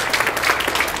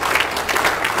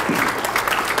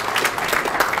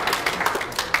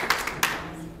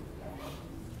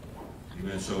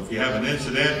 Amen. So if you have an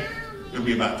incident, there'll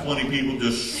be about 20 people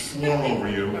just swarm over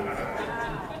you.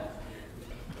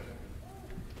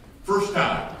 First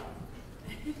time.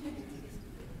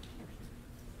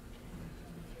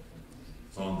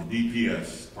 It's on the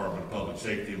DPS, Department of Public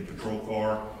Safety and Patrol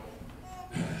car.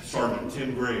 Sergeant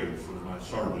Tim Gray for my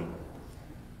sergeant.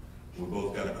 We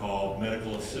both got a call,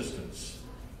 medical assistance.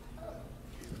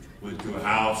 Went to a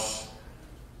house.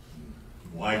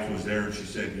 Wife was there and she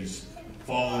said he's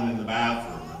fallen in the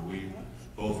bathroom. And we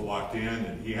both walked in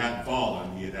and he hadn't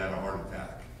fallen, he had had a heart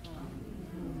attack.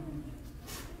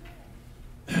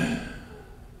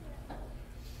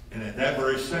 And at that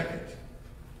very second,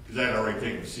 because I had already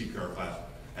taken the CPR class,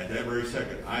 at that very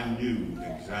second, I knew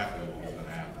exactly what was going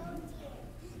to happen.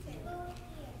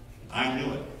 I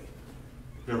knew it.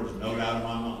 There was no doubt in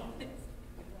my mind.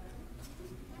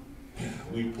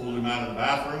 We pulled him out of the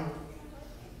bathroom,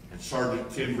 and Sergeant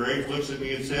Tim Graves looks at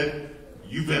me and said,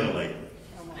 "You ventilate."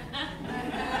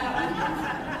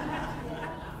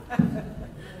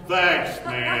 Thanks,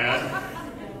 man.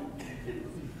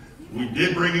 We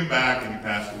did bring him back, and he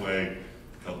passed away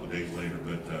a couple of days later,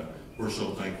 but we're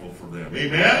so thankful for them.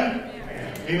 Amen?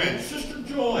 Amen. Amen. Sister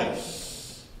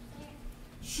Joyce.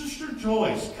 Sister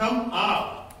Joyce, come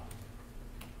up.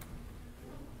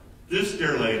 This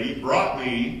dear lady brought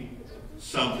me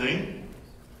something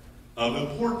of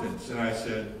importance, and I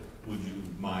said, "Would you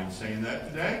mind saying that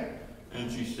today?"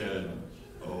 And she said,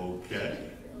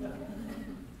 "Okay."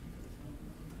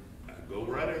 Go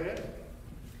right ahead.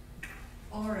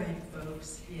 All right,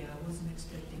 folks. Yeah, I wasn't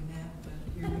expecting that, but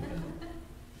here we go.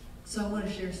 So I want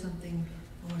to share something.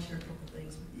 I want to share a couple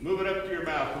things. Move it up to your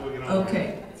mouth so we can all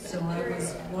Okay, so I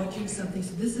was watching something.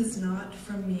 So this is not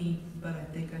from me, but I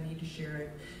think I need to share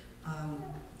it.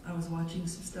 I was watching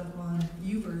some stuff on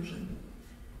YouVersion,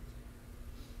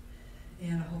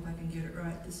 and I hope I can get it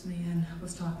right. This man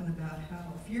was talking about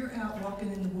how if you're out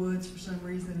walking in the woods for some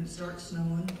reason and it starts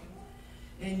snowing,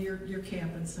 and you're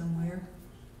camping somewhere,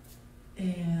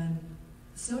 and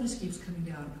the snow just keeps coming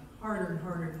down harder and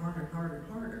harder and harder and harder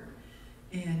and harder,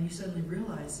 and you suddenly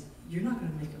realize you're not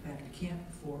going to make it back to camp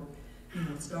before,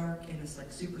 it's dark and it's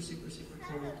like super, super, super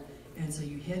cold. And so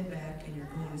you head back and you're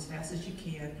going as fast as you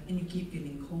can, and you keep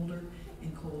getting colder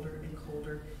and colder and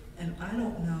colder. And I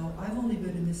don't know, I've only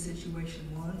been in this situation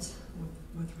once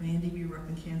with Randy. We were up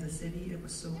in Kansas City. It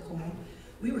was so cold.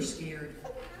 We were scared.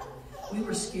 We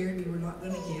were scared we were not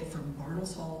going to get from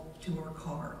Bartles Hall to our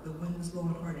car. The wind was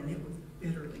blowing hard and it was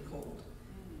bitterly cold.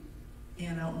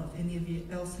 And I don't know if any of you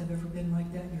else have ever been like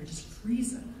that, and you're just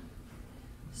freezing.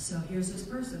 So here's this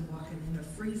person walking in, they're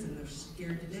freezing, they're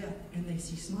scared to death, and they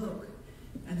see smoke,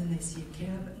 and then they see a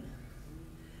cabin.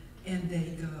 And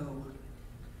they go,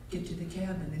 get to the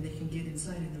cabin, and they can get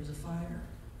inside, and there's a fire.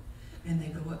 And they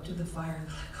go up to the fire, and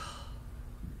they're like, oh.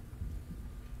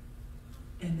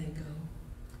 And they go,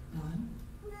 1,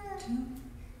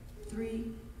 2,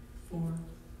 3, 4,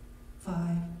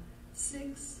 5,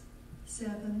 6,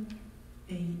 7,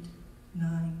 8,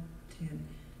 9, 10.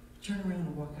 Turn around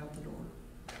and walk out the door.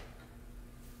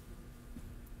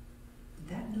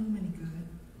 Did that do them any good?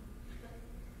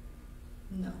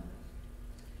 No.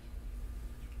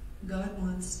 God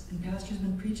wants, and Pastor's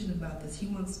been preaching about this, he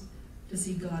wants to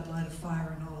see God light a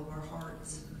fire in all of our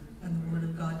hearts. And the Word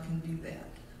of God can do that.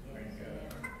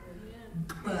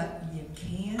 But you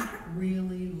can't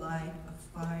really light a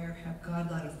fire, have God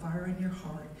light a fire in your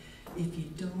heart, if you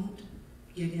don't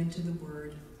get into the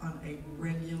Word on a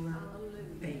regular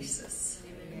basis.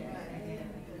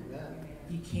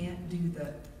 You can't do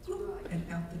the whoop and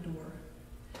out the door.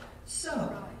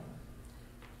 So,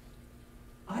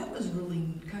 I was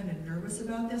really kind of nervous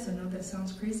about this. I know that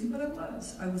sounds crazy, but I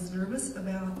was. I was nervous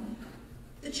about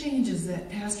the changes that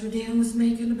Pastor Dan was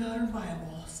making about our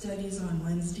Bible studies on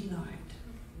Wednesday night.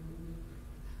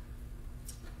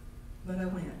 But I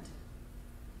went.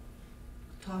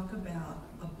 Talk about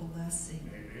a blessing.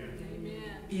 Amen.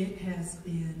 It has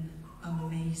been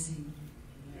amazing.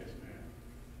 Yes, ma'am.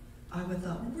 I would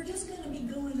thought, well, we're just going to be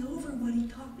going over what he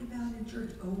talked about in church.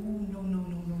 Oh, no, no,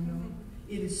 no, no, no.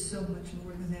 It is so much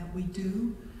more than that. We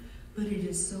do, but it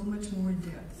is so much more in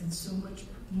depth and so much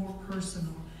more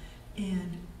personal.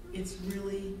 And it's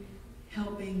really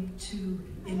helping to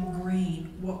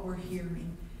ingrain what we're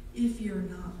hearing. If you're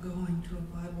not going to a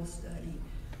Bible study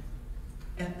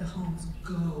at the homes,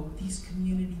 go. These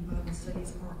community Bible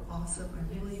studies are awesome. I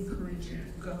really encourage you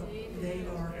to go.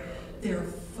 They're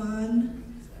fun.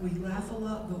 We laugh a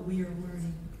lot, but we are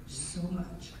learning so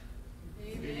much.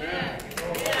 Amen.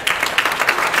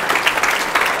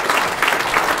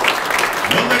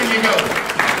 Well, there you go.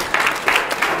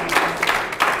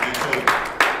 And so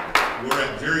we're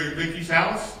at Jerry and Vicky's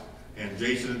house and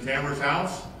Jason and Tamara's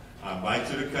house. I invite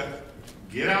you to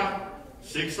get out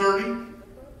 6:30.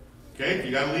 Okay, if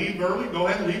you got to leave early, go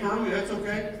ahead and leave early. That's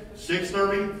okay.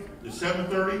 6:30 to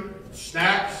 7:30.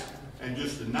 Snacks and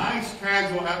just a nice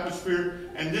casual atmosphere.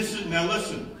 And this is, now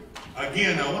listen,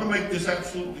 again, I want to make this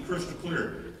absolutely crystal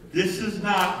clear. This is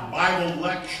not Bible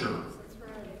lecture.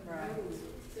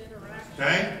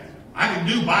 Okay? I can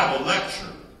do Bible lecture.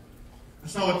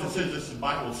 That's not what this is. This is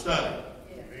Bible study.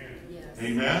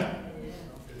 Amen?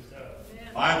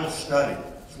 Bible study.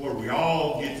 It's where we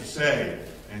all get to say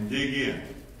and dig in.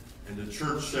 And the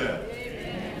church said.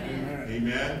 Amen.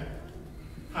 Amen.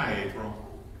 Hi, April.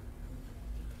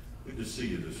 Good to see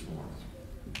you this morning.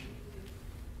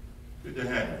 Good to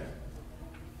have you.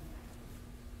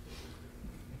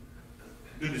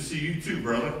 Good to see you too,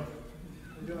 brother. How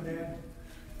you doing, Dad?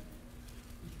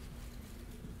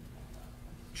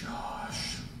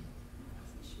 Josh.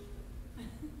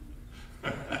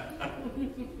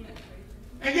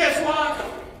 And guess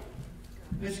what?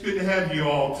 It's good to have you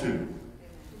all too.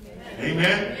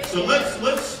 Amen. So let's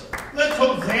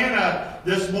Hosanna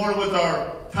this morning with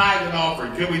our tithe and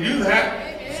offering. Can we do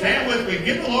that? Stand with me.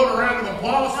 Give the Lord a round of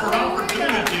applause for an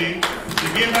opportunity to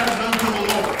give as unto the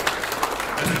Lord.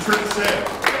 As the church said.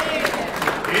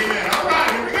 Amen. All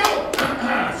right, here we go.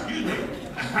 Excuse me.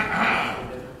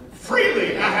 Freely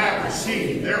I have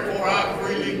received, therefore I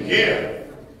freely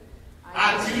give.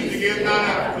 I choose to give not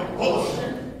out of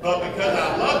compulsion, but because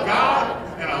I love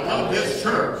God and I love this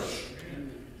church.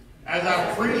 As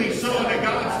I freely sow into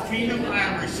God's kingdom, I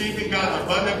am receiving God's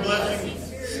abundant blessing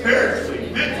spiritually,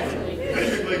 mentally,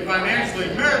 physically, financially,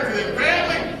 maritally, and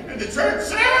family. And the church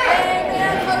said,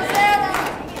 Amen.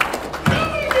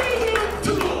 Hallelujah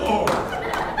to the Lord.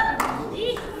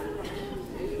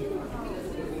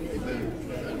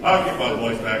 I'll get my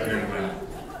voice back here in a minute.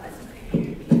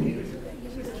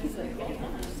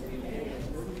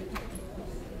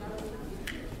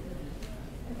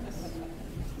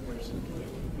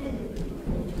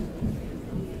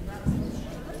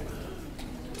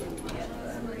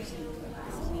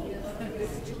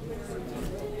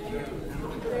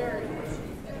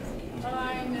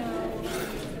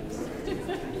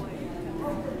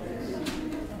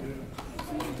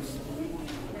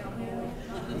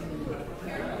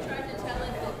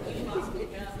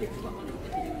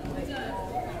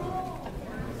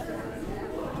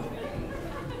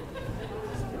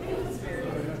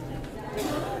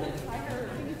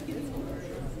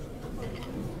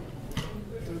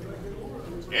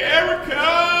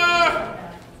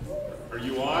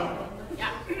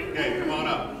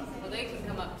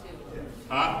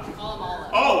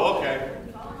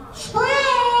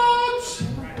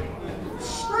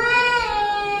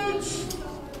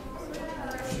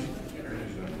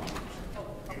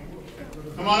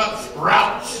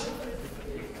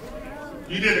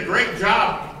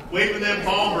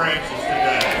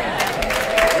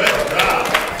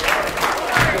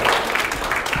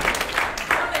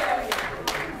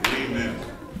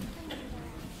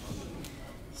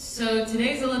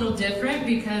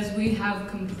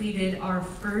 Our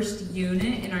first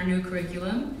unit in our new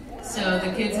curriculum. So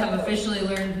the kids have officially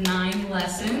learned 9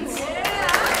 lessons.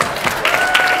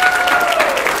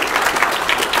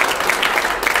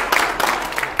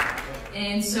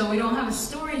 And so we don't have a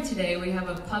story today, we have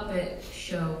a puppet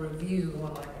show review,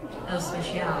 El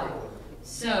Special.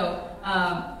 So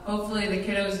hopefully the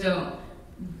kiddos don't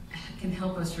can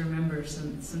help us remember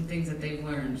some things that they've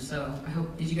learned. So I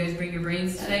hope, did you guys bring your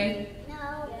brains today? No.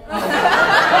 Oh.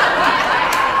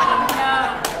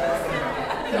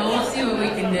 Well, we'll see what we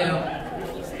can do.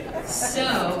 So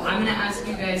I'm going to ask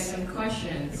you guys some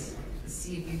questions.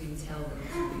 See if you can tell them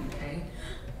to me, okay?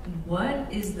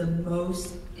 What is the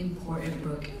most important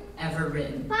book ever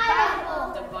written?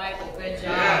 Bible. The Bible. Good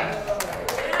job.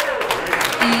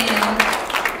 And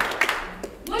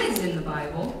what is in the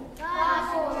Bible?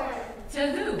 God's word.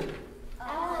 To who?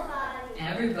 Everybody.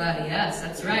 Everybody, yes,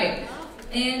 that's right.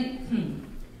 And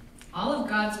all of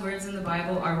God's words in the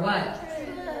Bible are what?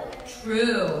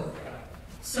 True.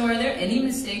 So are there any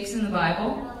mistakes in the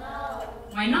Bible? No.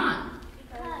 Why not?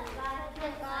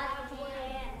 Because God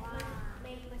can't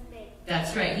make mistakes.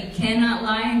 That's right. He cannot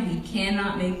lie and he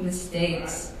cannot make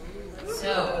mistakes.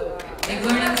 So, they've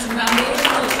learned some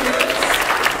foundational truths.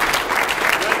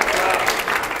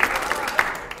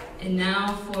 And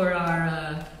now for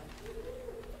our,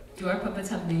 do our puppets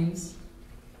have names?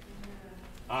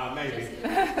 Maybe.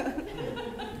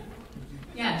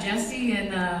 Yeah, Jesse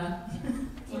and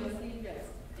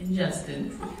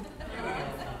Justin.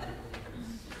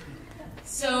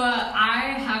 So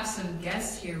I have some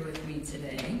guests here with me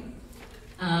today.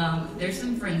 They're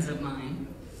some friends of mine,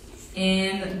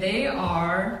 and they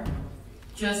are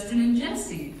Justin and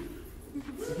Jesse.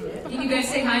 Can you guys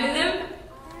say hi to them?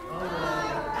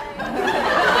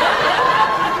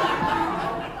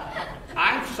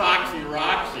 I'm Soxy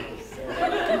Roxy.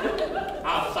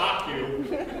 I'll sock you.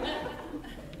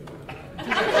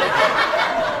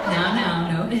 Now,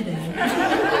 no hitting.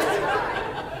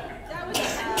 That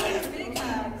was big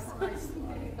hugs.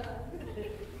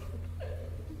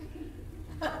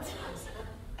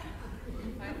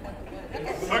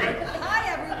 Okay. Hi,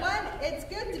 everyone. It's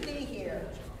good to be here.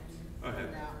 Go ahead.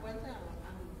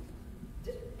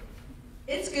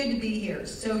 It's good to be here.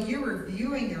 So you're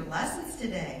reviewing your lessons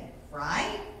today,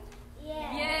 right?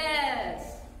 Yeah.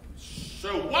 Yes.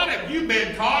 So what have you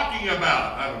been talking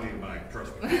about? I don't need a mic,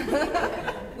 trust me.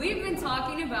 We've been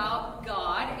talking about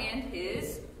God and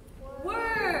His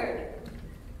Word.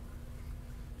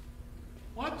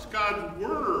 What's God's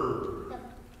word?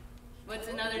 What's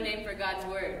another name for God's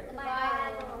Word? The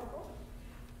Bible.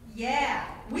 Yeah,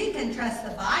 we can trust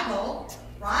the Bible,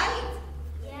 right?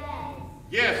 Yes.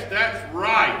 Yes, that's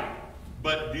right.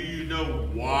 But do you know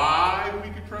why we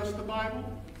can trust the Bible?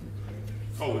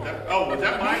 Was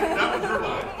that mine? That was your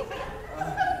line.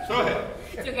 Go ahead.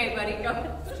 It's okay, buddy. Go.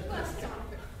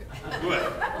 Go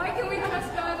ahead. Why can we trust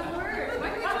God's Word? Why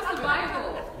can we trust the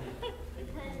Bible?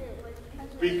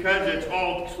 Because it's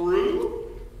all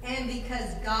true? And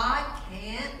because God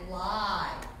can't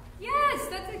lie. Yes,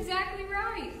 that's exactly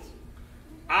right.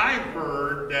 I've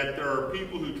heard that there are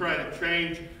people who try to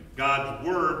change God's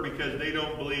word because they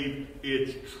don't believe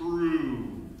it's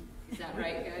true. Is that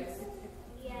right, guys?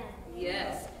 Yes.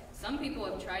 Yes. Some people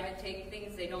have tried to take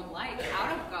things they don't like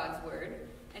out of God's Word,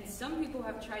 and some people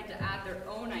have tried to add their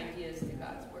own ideas to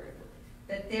God's Word.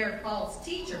 That they're false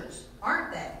teachers,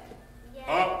 aren't they? Yes.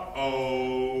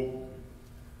 Uh-oh.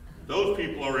 Those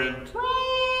people are in trouble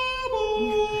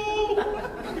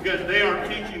because they are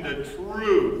teaching the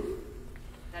truth.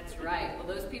 That's right. Will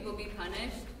those people be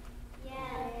punished?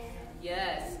 Yes.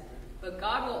 Yes. But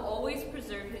God will always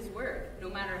preserve His Word. No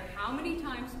matter how many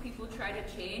times people try to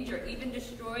change or even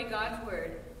destroy God's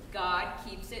Word, God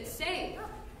keeps it safe.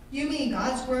 You mean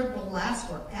God's word will last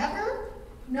forever?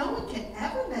 No one can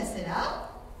ever mess it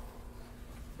up?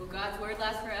 Will God's Word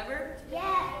last forever?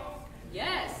 Yes.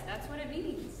 Yes, that's what it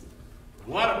means.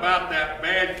 What about that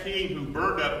bad king who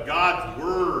burned up God's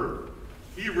word?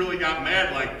 He really got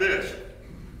mad like this.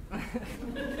 I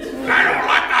don't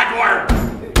like God's word!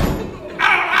 I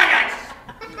don't like it!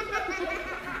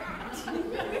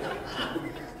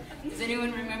 Does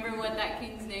anyone remember what that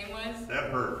king's name was?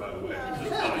 That hurt, by the way.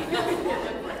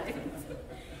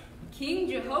 King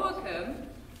Jehoiakim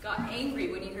got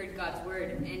angry when he heard God's word.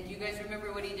 And do you guys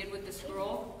remember what he did with the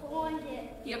scroll? Burned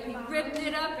it. Yep, he ripped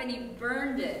it up and he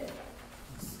burned it.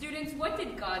 Students, what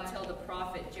did God tell the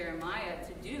prophet Jeremiah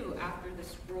to do after the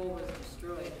scroll was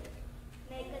destroyed?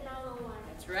 Make another one.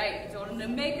 That's right, he told him to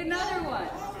make another one.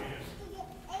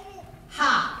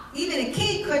 Ha! Even a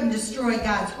king couldn't destroy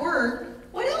God's word.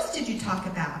 What else did you talk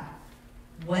about?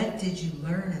 What did you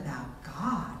learn about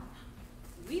God?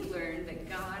 We learned that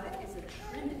God is a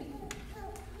trinity.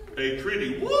 A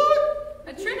Trinity. What?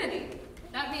 A trinity.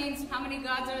 That means how many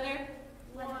gods are there?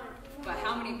 One. But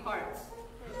how many parts?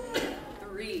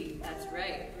 3. That's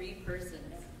right, 3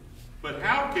 persons. But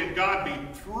how can God be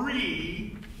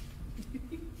three,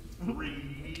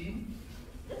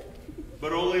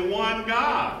 but only one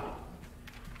God?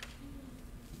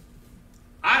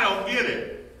 get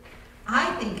it.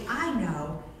 I think I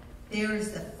know.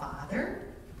 There's the Father,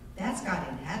 that's God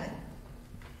in heaven.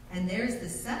 And there's the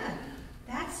Son,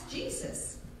 that's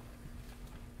Jesus.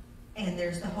 And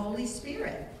there's the Holy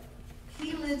Spirit.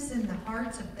 He lives in the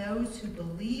hearts of those who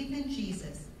believe in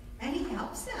Jesus. And he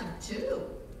helps them too.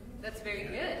 That's very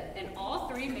good. And all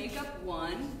three make up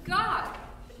one God.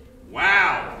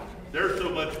 Wow, there's so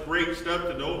much great stuff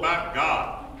to know about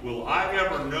God. Will I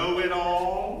ever know it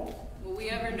all? Will we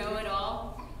ever know it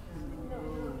all?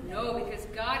 No, because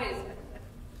God is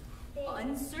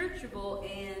unsearchable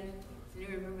and, does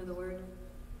anyone remember the word?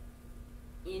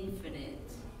 Infinite.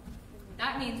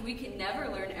 That means we can never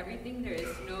learn everything there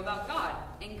is to know about God.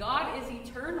 And God is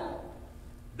eternal.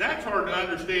 That's hard to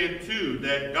understand too,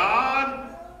 that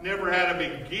God never had a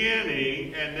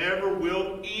beginning and never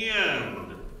will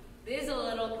end. It is a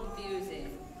little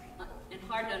confusing and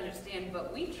hard to understand,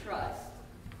 but we trust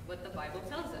what the Bible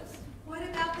tells us. What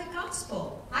about the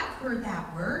gospel? I've heard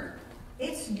that word.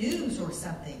 It's news or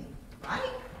something, right?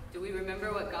 Do we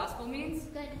remember what gospel means?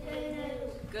 Good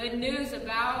news. Good news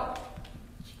about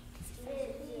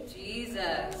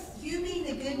Jesus. You mean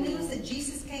the good news that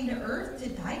Jesus came to earth to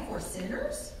die for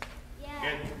sinners?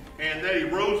 Yeah. And that he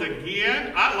rose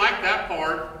again? I like that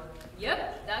part.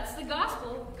 Yep, that's the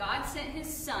gospel. God sent his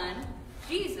son,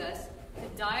 Jesus,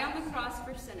 to die on the cross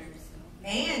for sinners.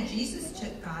 And Jesus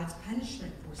took God's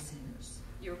punishment for sinners.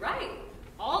 You're right.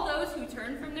 All those who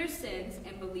turn from their sins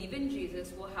and believe in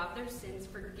Jesus will have their sins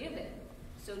forgiven,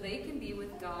 so they can be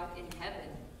with God in heaven.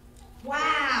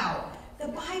 Wow! The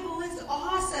Bible is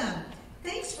awesome!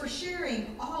 Thanks for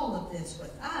sharing all of this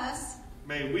with us.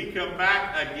 May we come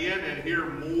back again and hear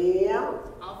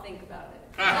more? I'll think about it.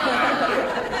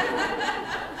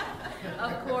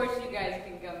 Of course you guys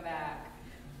can come back.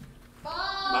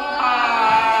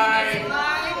 Bye!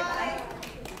 Bye.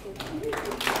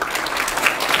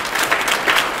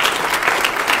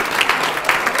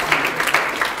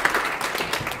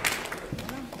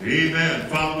 Amen.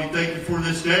 Father, we thank you for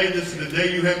this day. This is the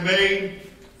day you have made.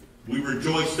 We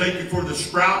rejoice. Thank you for the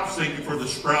Sprouts. Thank you for the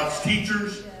Sprouts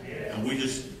teachers. And we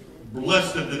just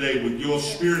bless them today with your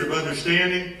spirit of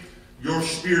understanding, your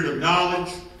spirit of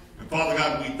knowledge. And Father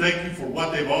God, we thank you for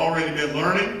what they've already been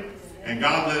learning. And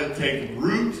God, let it take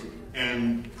root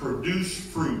and produce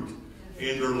fruit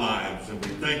in their lives. And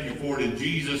we thank you for it in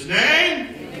Jesus' name.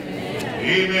 Amen.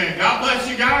 Amen. God bless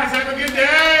you guys. Have a good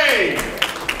day.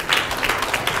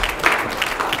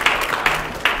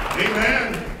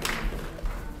 Amen.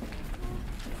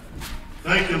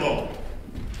 Thank you, Lord.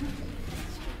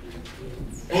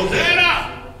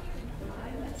 Hosanna!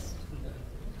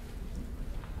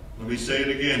 Let me say it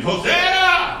again.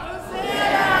 Hosanna!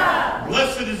 Hosanna!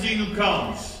 Blessed is he who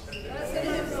comes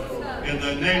in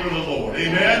the name of the Lord.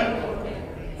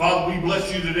 Amen. Father, we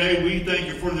bless you today. We thank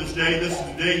you for this day. This is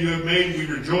the day you have made. We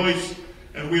rejoice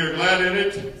and we are glad in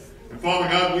it. And Father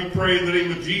God, we pray in the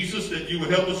name of Jesus that you would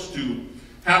help us to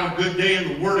have a good day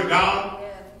in the Word of God.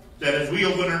 That as we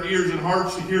open our ears and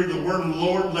hearts to hear the Word of the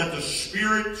Lord, let the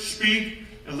Spirit speak.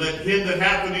 And let him that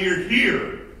hath an ear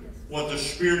hear what the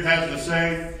Spirit has to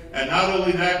say. And not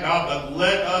only that, God, but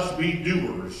let us be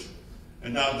doers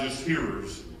and not just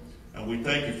hearers. And we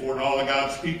thank you for it. All of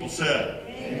God's people said.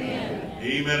 Amen.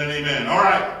 Amen and amen. All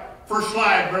right. First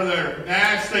slide, Brother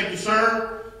Nash. Thank you,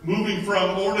 sir. Moving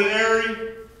from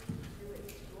ordinary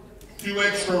to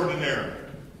extraordinary.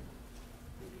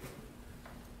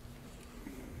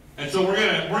 And so we're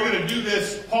gonna do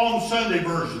this Palm Sunday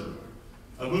version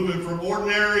of moving from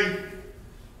ordinary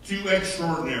to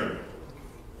extraordinary.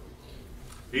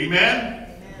 Amen?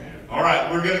 Amen. All right,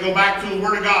 we're going to go back to the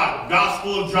Word of God.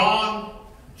 Gospel of John,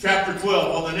 chapter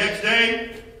 12. On the next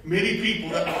day, many people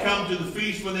that would come to the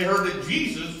feast when they heard that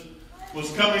Jesus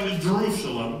was coming to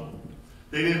Jerusalem,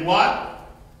 they did what?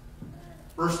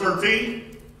 Verse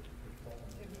 13.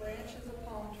 Branches of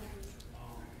palm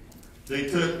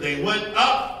trees. They went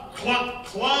up,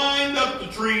 climbed up the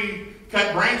tree,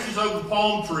 cut branches of the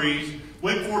palm trees,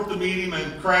 went forth to meet him,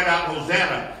 and cried out,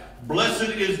 Hosanna! Blessed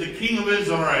is the King of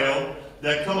Israel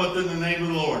that cometh in the name of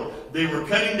the Lord. They were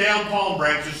cutting down palm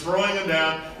branches, throwing them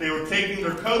down. They were taking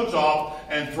their coats off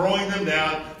and throwing them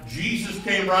down. Jesus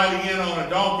came riding in on a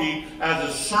donkey as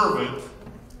a servant.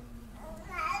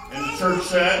 And the church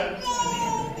said,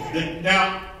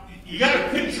 now, you got to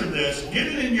picture this. Get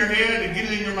it in your head and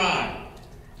get it in your mind.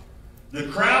 The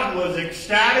crowd was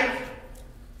ecstatic.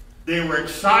 They were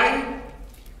excited.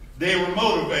 They were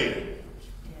motivated.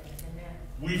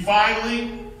 We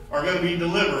finally are going to be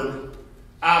delivered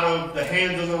out of the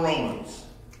hands of the Romans.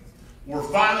 We're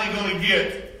finally going to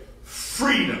get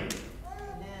freedom.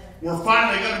 We're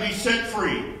finally going to be set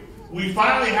free. We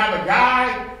finally have a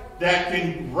guy that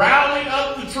can rally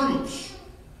up the troops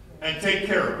and take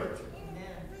care of it.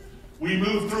 We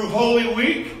move through Holy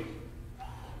Week,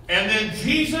 and then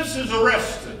Jesus is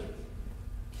arrested.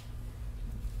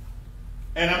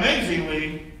 And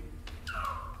amazingly,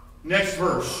 next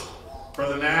verse,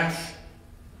 Brother Nash,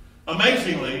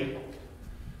 amazingly,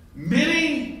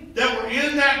 many that were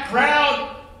in that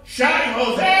crowd shouting,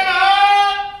 Hosanna,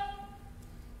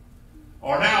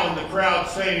 are now in the crowd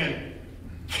saying,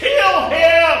 kill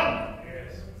him!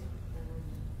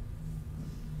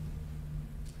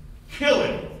 Kill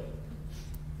him.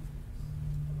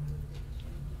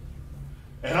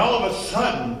 And all of a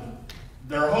sudden,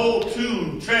 their whole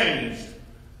tune changed.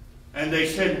 And they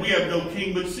said, we have no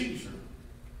king but Caesar.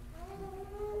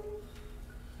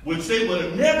 Which they would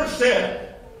have never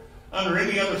said under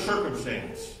any other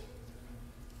circumstance.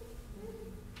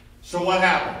 So what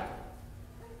happened?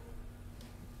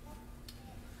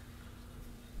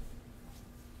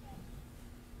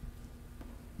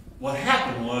 What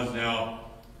happened was, now,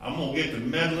 I'm going to get to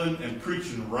meddling and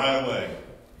preaching right away.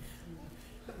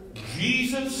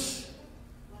 Jesus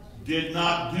did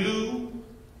not do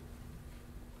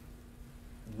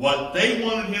what they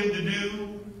wanted him to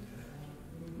do,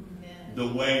 the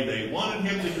way they wanted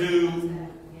him to do,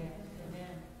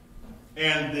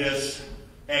 and this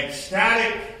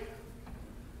ecstatic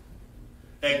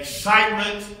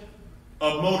excitement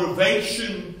of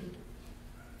motivation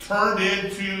turned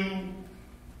into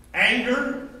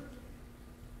anger,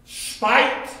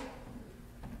 spite,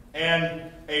 and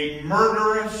a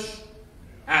murderous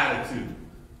attitude.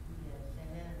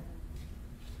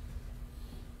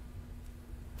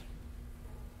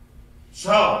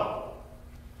 So,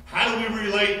 how do we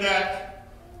relate that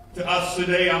to us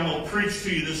today? I'm going to preach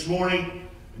to you this morning.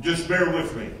 Just bear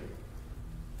with me.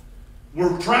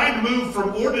 We're trying to move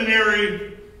from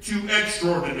ordinary to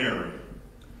extraordinary.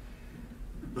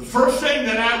 The first thing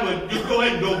that I would, just go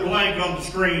ahead and go blank on the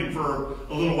screen for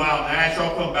a little while, Nash.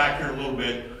 I'll come back here in a little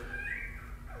bit.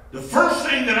 The first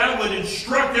thing that I would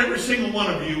instruct every single one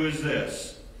of you is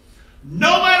this.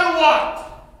 No matter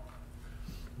what,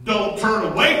 don't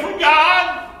turn away from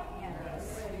God.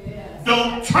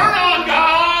 Don't turn on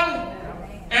God.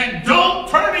 And don't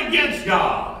turn against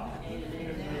God.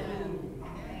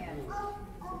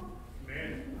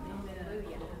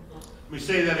 Let me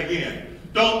say that again.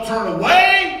 Don't turn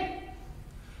away.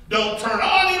 Don't turn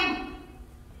on him.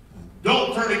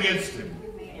 Don't turn against him.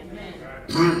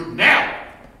 Now,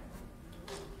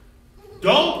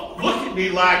 don't look at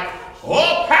me like,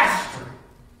 oh, Pastor,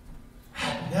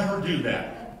 I'd never do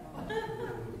that.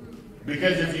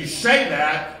 Because if you say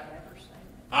that,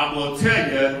 I'm going to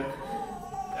tell you,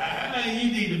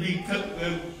 you need to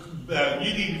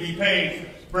be paying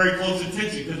very close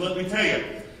attention. Because let me tell you,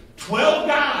 12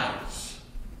 guys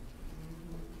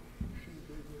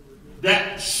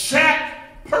that sat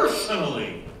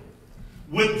personally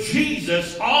with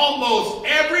Jesus almost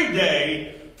every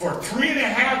day for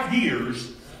 3.5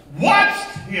 years,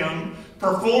 watched him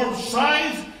perform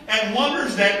signs and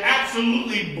wonders that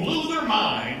absolutely blew their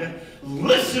mind,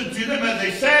 listened to them as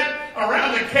they sat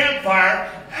around the campfire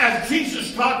as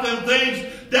Jesus taught them things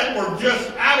that were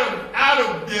just out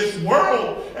of this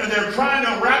world, and they're trying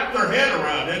to wrap their head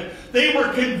around it. They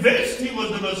were convinced he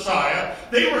was the Messiah.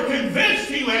 They were convinced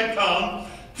he had come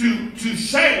to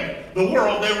save the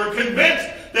world. They were convinced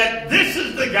that this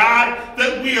is the guy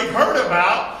that we have heard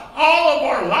about all of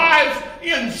our lives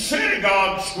in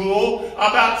synagogue school,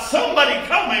 about somebody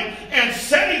coming and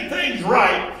setting things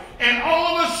right, and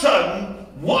all of a sudden,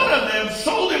 one of them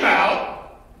sold him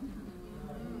out,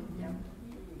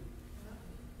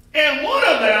 and one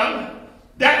of them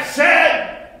that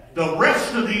said, the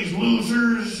rest of these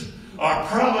losers are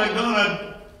probably going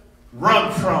to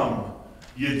run from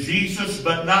you, Jesus,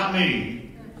 but not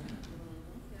me.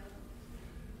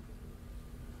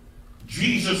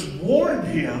 Jesus warned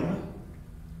him,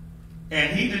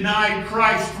 and he denied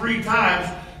Christ 3 times.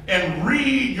 And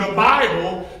read your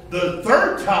Bible, the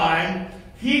 3rd time,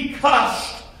 he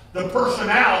cussed the person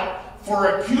out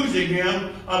for accusing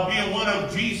him of being one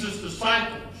of Jesus'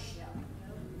 disciples.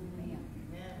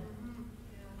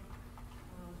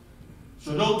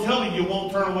 So don't tell me you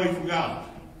won't turn away from God.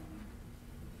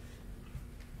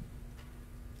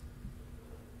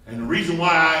 And the reason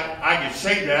why I can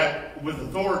say that with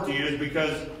authority is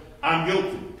because I'm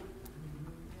guilty.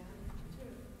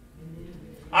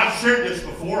 I've shared this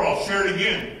before. I'll share it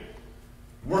again.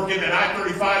 Working at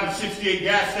I-35 and 68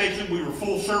 gas station, we were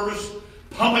full service,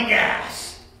 pumping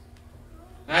gas.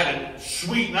 I had a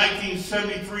sweet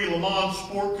 1973 Le Mans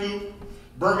Sport Coupe,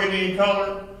 burgundy in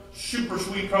color, super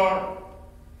sweet car.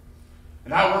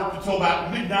 And I worked until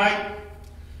about midnight.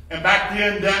 And back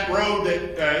then, that road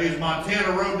that is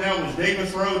Montana Road now was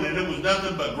Davis Road, and it was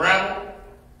nothing but gravel.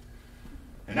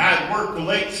 And I had worked the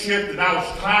late shift, and I was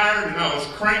tired, and I was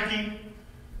cranky,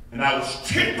 and I was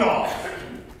ticked off.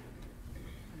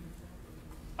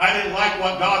 I didn't like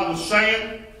what God was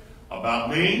saying about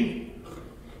me.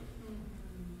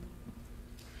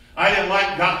 I didn't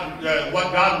like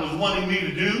what God was wanting me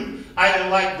to do. I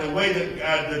didn't like the way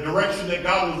that the direction that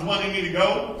God was wanting me to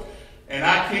go. And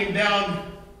I came down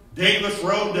Davis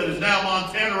Road, that is now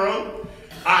Montana Road.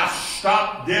 I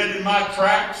stopped dead in my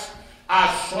tracks.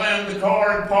 I slammed the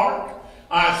car in park.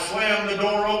 I slammed the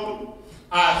door open.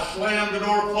 I slammed the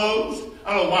door closed.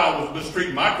 I don't know why I was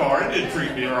mistreating my car. It didn't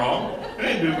treat me wrong. It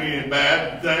didn't do me any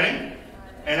bad thing.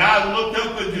 And I looked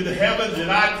up into the heavens and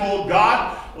I told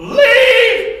God,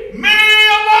 leave me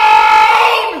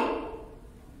alone!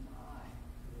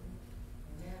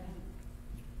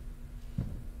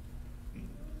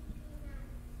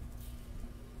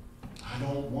 I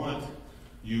don't want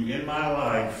you in my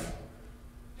life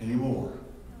anymore.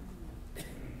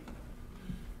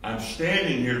 I'm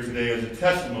standing here today as a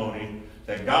testimony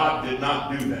that God did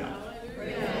not do that.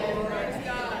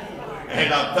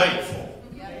 And I'm thankful.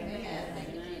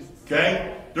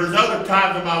 Okay? There's other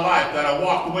times in my life that I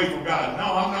walked away from God. No,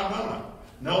 I'm not gonna.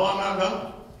 No, I'm not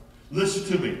gonna. Listen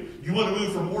to me. You want to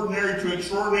move from ordinary to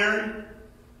extraordinary?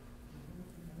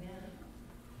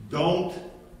 Don't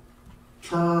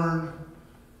turn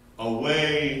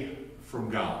away from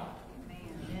God.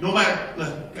 No matter,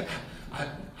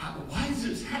 why is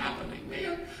this happening,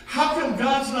 man? How come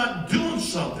God's not doing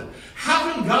something?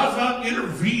 How come God's not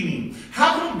intervening?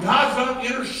 How come God's not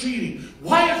interceding?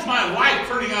 Why is my life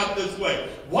turning out this way?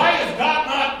 Why is God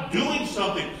not doing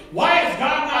something? Why is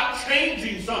God not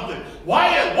changing something? Why?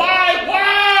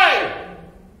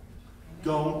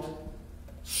 Don't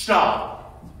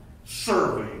stop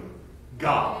serving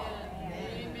God.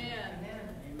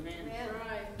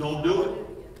 Don't do it.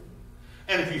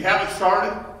 And if you haven't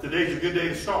started, today's a good day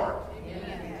to start.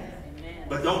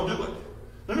 But don't do it.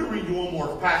 Let me read you one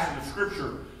more passage of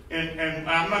Scripture. And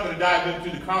I'm not going to dive into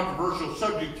the controversial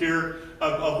subject here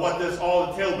of what this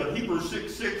all entails, but Hebrews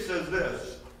 6:6 says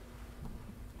this.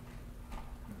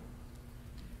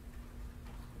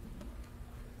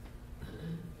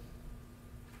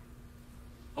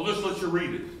 I'll just let you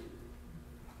read it.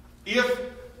 If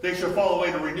they shall fall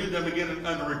away, to renew them again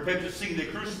unto repentance, seeing they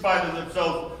crucified to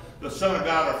themselves the Son of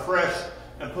God afresh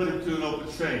and put him to an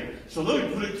open shame. So let me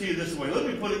put it to you this way. Let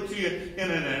me put it to you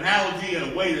in an analogy, in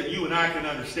a way that you and I can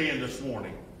understand this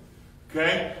morning.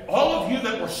 Okay? All of you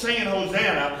that were saying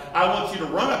Hosanna, I want you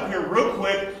to run up here real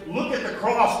quick, look at the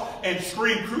cross, and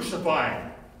scream, crucify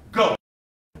him. Go.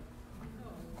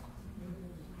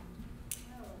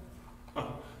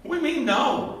 We mean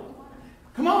no.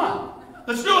 Come on.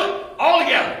 Let's do it. All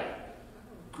together.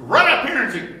 Run up here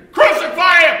and say,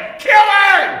 crucify him! Kill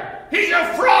him! He's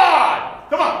a fraud!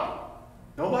 Come on.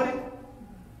 Nobody?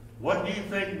 What do you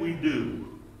think we do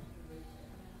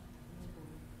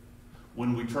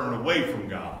when we turn away from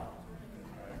God?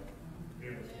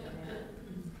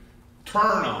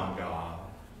 Turn on God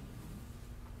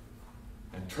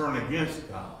and turn against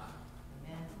God.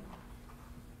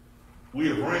 We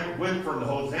have went from the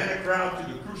Hosanna crowd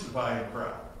to the crucifying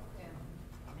crowd.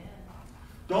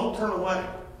 Don't turn away.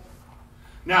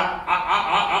 Now,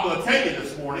 I'm going to tell you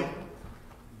this morning,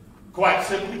 quite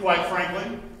simply, quite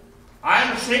frankly, I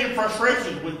understand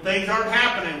frustration when things aren't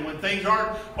happening, when things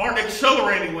aren't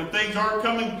accelerating, when things aren't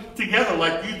coming together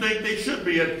like you think they should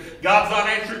be, and God's not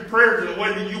answering prayers in the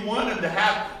way that you want them to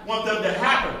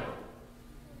happen.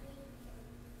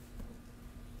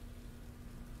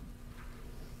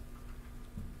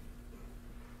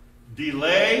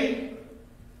 Delay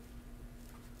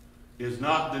is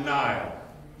not denial.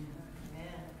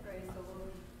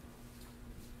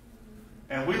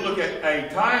 And we look at a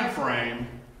time frame,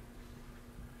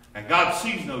 and God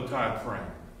sees no time frame.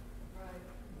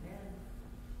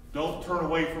 Don't turn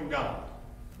away from God.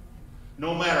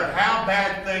 No matter how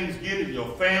bad things get in your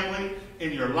family,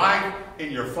 in your life,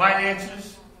 in your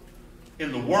finances,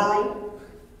 in the world,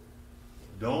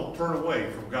 don't turn away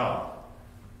from God.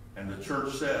 And the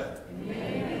church said.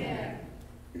 Amen.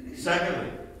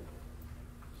 Secondly,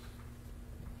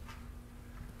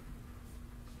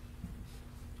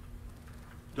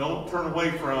 don't turn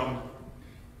away from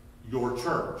your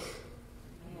church.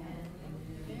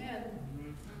 Amen.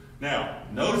 Now,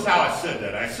 notice how I said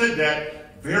that. I said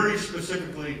that very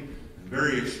specifically and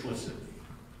very explicitly.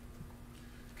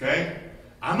 Okay?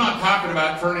 I'm not talking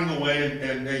about turning away,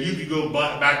 and you can go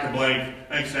back to blank.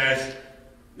 Thanks, Nash.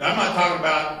 I'm not talking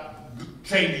about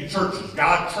changing churches.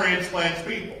 God transplants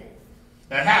people.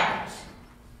 That happens.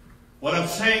 What I'm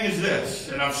saying is this,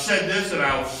 and I've said this and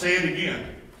I'll say it again.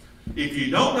 If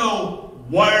you don't know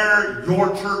where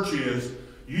your church is,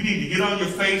 you need to get on your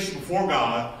face before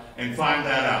God and find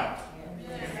that out.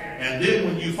 And then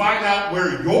when you find out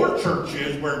where your church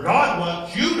is, where God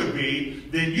wants you to be,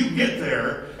 then you get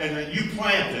there and then you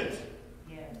plant it.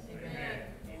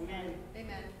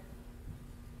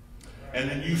 And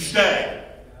then you stay.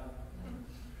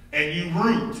 And you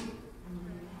root.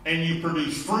 And you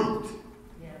produce fruit.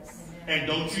 And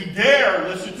don't you dare,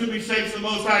 listen to me, saints of the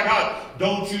Most High God,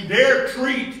 don't you dare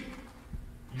treat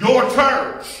your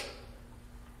church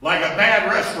like a bad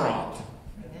restaurant.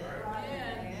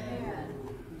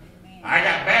 I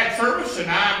got bad service and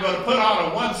I'm going to put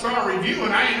out a 1-star review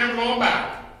and I ain't never going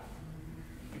back.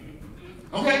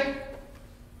 Okay?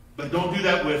 But don't do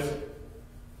that with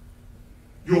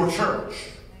your church.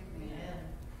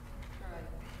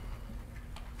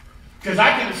 Because I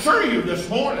can assure you this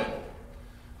morning,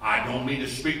 I don't mean to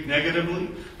speak negatively.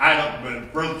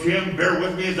 But Brother Tim, bear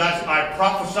with me as I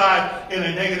prophesy in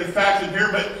a negative fashion here,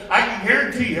 but I can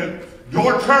guarantee you,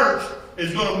 your church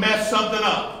is going to mess something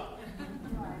up.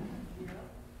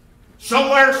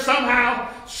 Somewhere,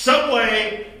 somehow, some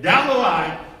way down the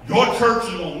line, your church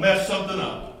is going to mess something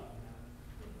up.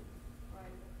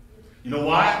 You know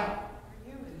why?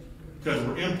 Because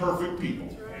we're imperfect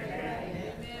people.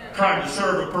 Trying to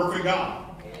serve a perfect God.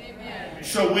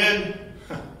 So when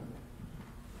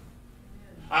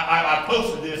I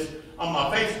posted this on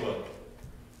my Facebook,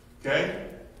 okay?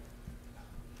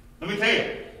 Let me tell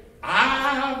you,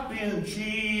 I've been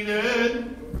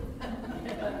cheated,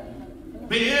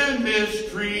 been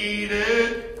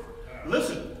mistreated.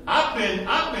 Listen, I've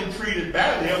been treated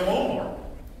badly at Walmart.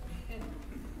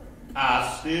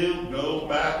 I still go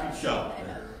back and shop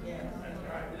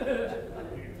there.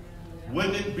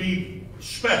 Wouldn't it be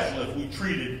special if we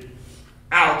treated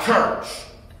our church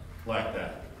like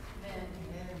that?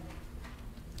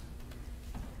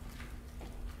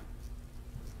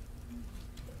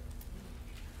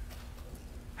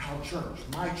 Our church,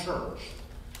 my church.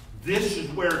 This is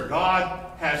where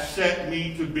God has set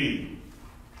me to be.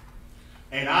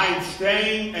 And I am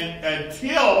staying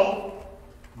until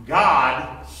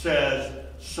God says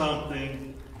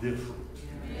something different.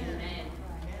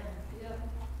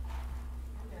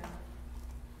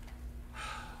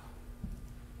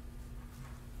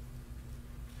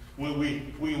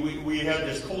 We have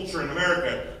this culture in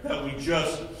America that we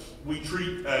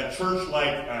treat church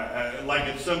like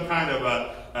it's some kind of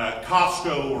a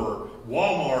Costco or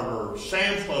Walmart or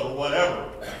Sam's Club or whatever.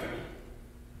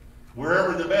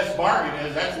 Wherever the best bargain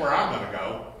is, that's where I'm going to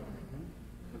go.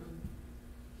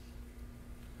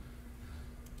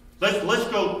 Let's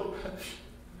go.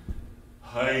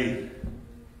 Hey,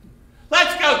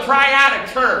 let's go try out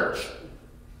a church.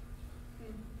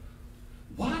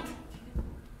 What?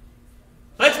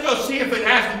 Let's go see if it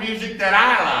has the music that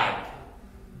I like,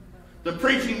 the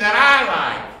preaching that I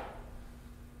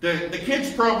like, the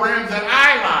kids programs that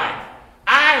I want.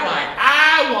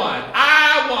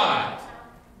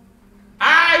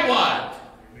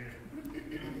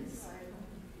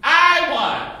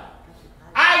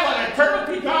 I want a turtle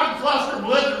pecan cluster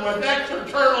blizzard with extra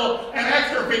turtle and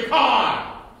extra pecan.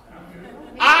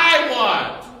 I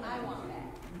want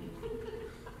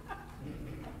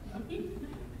that.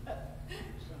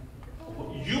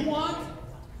 You want?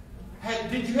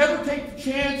 Did you ever take the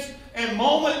chance and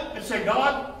moment and say,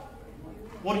 God,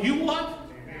 what do you want?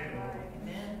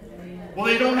 Well,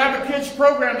 they don't have a kids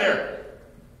program there.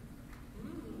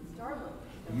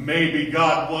 Maybe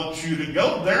God wants you to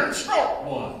go there and start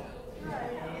one.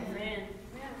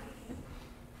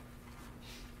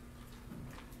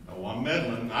 Oh, I'm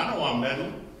meddling. I know I'm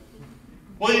meddling.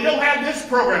 Well, you don't have this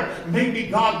program. Maybe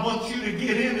God wants you to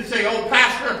get in and say, oh,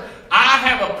 Pastor, I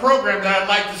have a program that I'd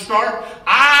like to start.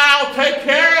 I'll take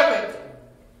care of it.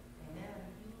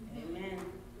 Amen.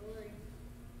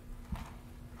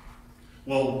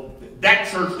 Well, that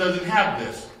church doesn't have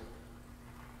this.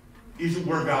 Isn't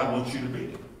where God wants you to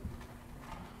be.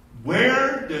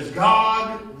 Where did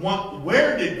God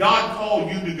call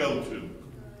you to go to?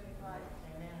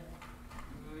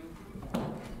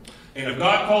 And if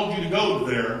God called you to go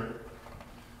there,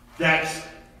 that's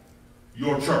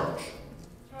your church.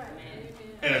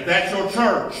 And if that's your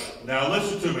church, now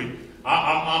listen to me.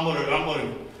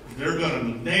 They're gonna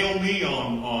nail me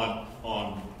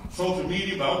on social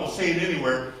media, but I'm gonna say it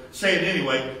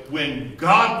anyway. When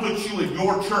God puts you in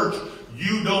your church,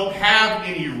 you don't have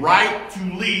any right to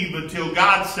leave until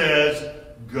God says,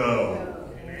 go.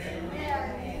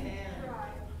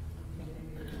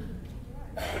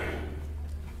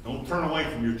 Don't turn away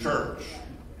from your church.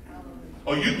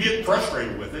 Oh, you get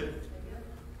frustrated with it.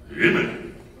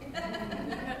 Amen.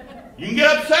 You can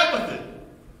get upset with it.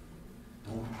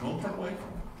 Don't turn away from it.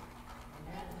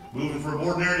 Moving from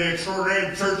ordinary to extraordinary,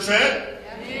 the church said.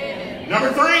 Amen.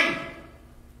 Number 3.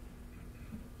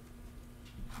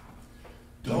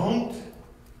 Don't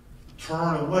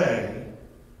turn away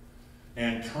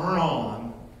and turn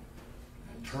on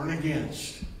and turn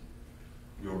against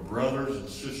your brothers and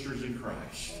sisters in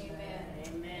Christ.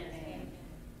 Amen.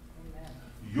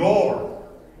 Your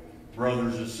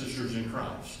brothers and sisters in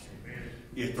Christ.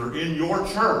 If they're in your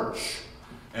church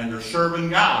and they're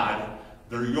serving God,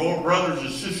 they're your brothers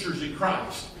and sisters in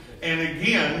Christ. And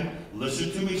again,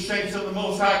 listen to me, saints of the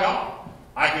Most High God.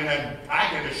 I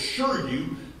can assure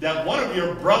you that one of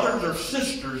your brothers or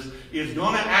sisters is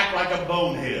going to act like a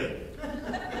bonehead.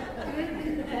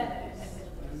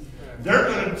 They're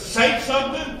going to say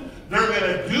something. They're going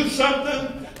to do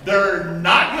something. They're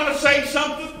not going to say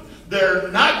something. They're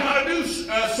not going to do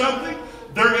something.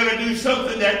 They're going to do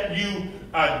something that you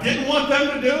didn't want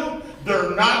them to do.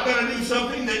 They're not going to do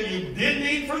something that you did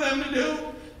need for them to do.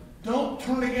 Don't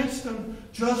turn against them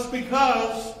just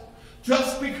because.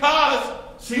 Just because.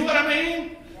 See what I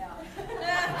mean?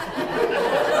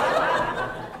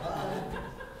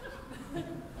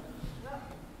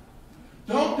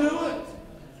 Don't do it.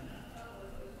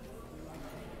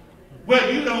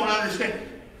 Well, you don't understand.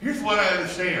 Here's what I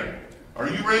understand. Are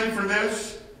you ready for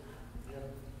this?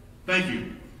 Thank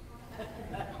you.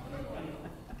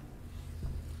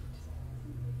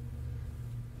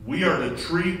 We are to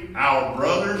treat our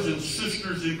brothers and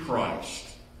sisters in Christ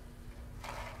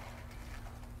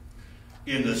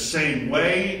in the same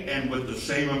way and with the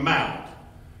same amount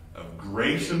of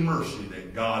grace and mercy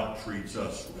that God treats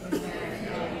us with.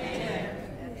 Amen.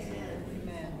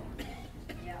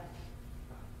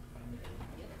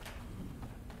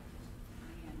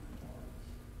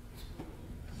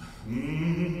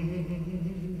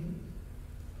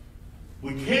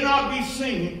 We cannot be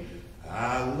singing,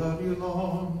 I love you,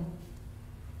 Lord,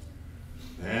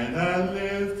 and I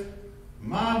lift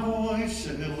my voice,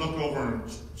 and then look over and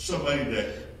somebody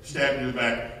that stabbed you in the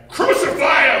back,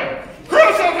 crucify him!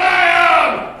 Crucify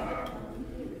him!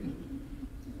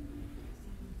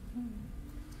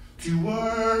 To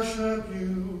worship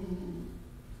you,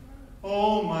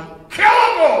 oh my, kill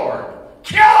him, Lord!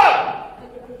 Kill him!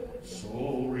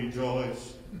 Soul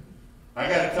rejoice. I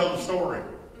got to tell the story.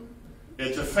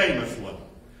 It's a famous one.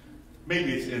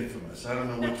 Maybe it's infamous. I don't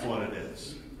know which one it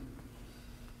is.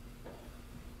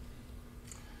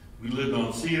 We lived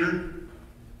on Cedar.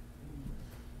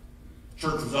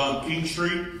 Church was on King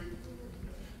Street.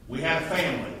 We had a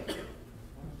family.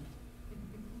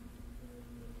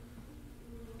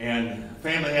 And the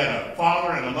family had a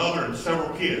father and a mother and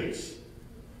several kids.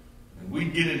 And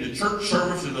we'd get into church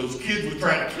service and those kids would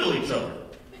try to kill each other.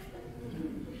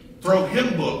 Throw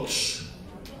hymn books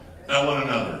at one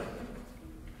another.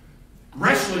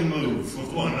 Wrestling moves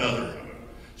with one another.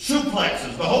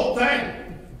 Suplexes, the whole thing.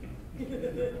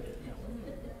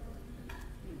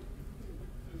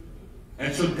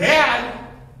 And so Dad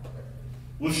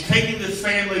was taking this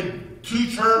family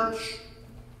to church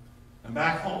and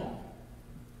back home.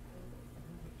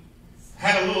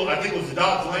 Had a little, I think it was a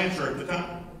Dodge Lancer at the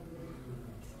time.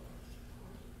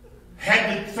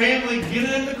 Had the family get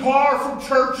in the car from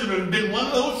church, and it had been one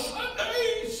of those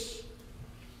Sundays.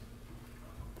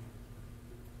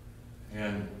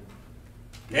 And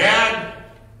Dad,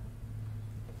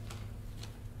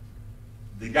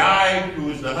 the guy who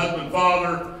was the husband,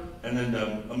 father, and then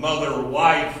a mother or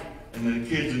wife, and then the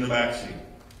kids in the back seat.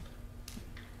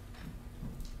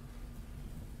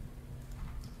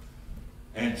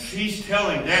 And she's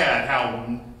telling Dad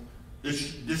how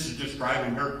this is just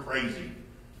driving her crazy.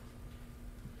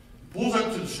 Pulls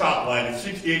up to the stoplight at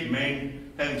 68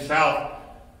 Main, heading south,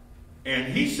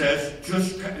 and he says,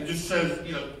 just says,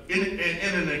 you know, in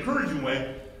an encouraging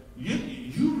way,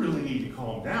 you really need to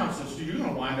calm down, sister. You're going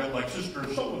to wind up like sister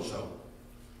so-and-so.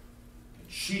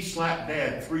 She slapped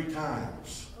Dad 3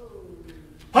 times.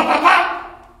 Pop, pop,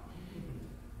 pop!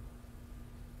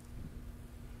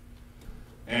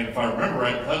 And if I remember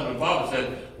right, the husband and father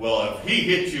said, well, if he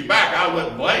hits you back, I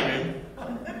wouldn't blame him.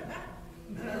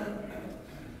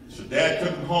 So Dad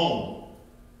took him home.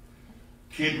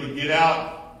 Kid would get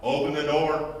out, open the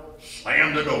door,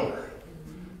 slam the door.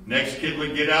 Next kid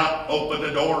would get out, open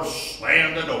the door,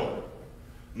 slam the door.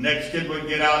 Next kid would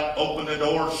get out, open the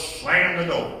door, slam the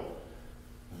door.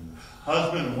 And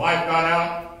husband and wife got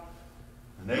out,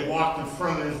 and they walked in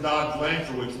front of his Dodge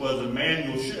Lancer, which was a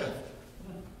manual shift.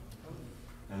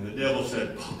 And the devil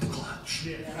said, pump the clutch.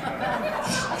 Just pop it.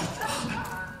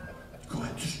 Go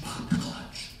ahead, just pop the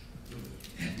clutch.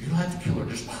 You don't have to kill her,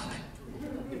 just pop it.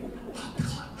 Pop the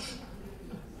clutch.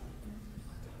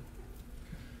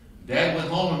 Dad went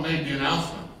home and made the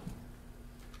announcement.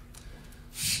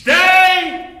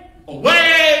 Stay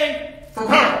away from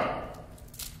her.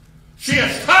 She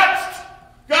has touched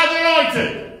God's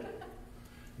anointed.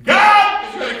 God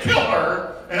is going to kill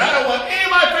her, and I don't want any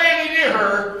of my family near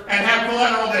her and have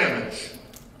collateral damage.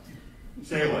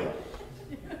 Stay away.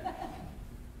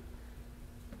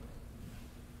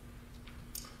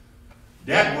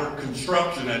 Dad worked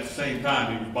construction at the same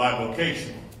time. He was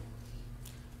bivocational.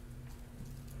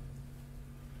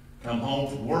 Come home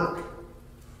from work,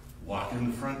 walk in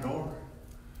the front door.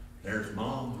 There's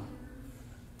Mom.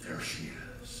 There she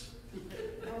is.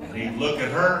 And he'd look at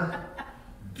her,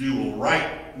 do a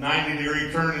right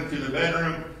 90-degree turn into the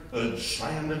bedroom, and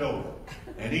slam the door.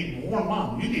 And he'd warn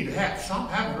Mom, you need to stop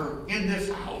having her in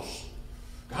this house.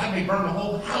 God may burn the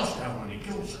whole house down when he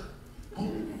kills her.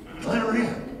 Don't let her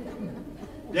in.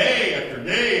 Day after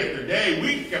day after day,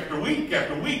 week after week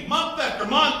after week, month after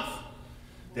month.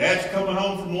 Dad's coming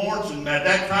home from Lawrence, and at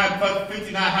that time,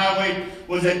 59 Highway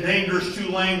was that dangerous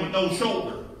 2-lane with no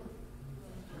shoulder.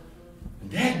 And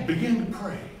Dad began to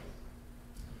pray.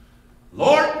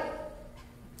 Lord,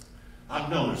 I've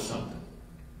noticed something.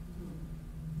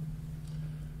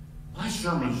 My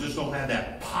sermons just don't have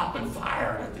that pop and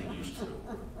fire that they used to.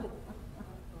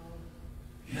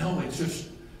 You know, it's just,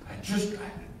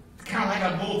 kind of like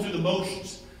I'm going through the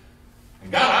motions.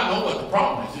 And God, I know what the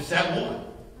problem is. It's that woman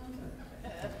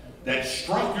that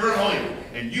struck your anointing,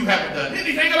 and you haven't done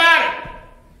anything about it.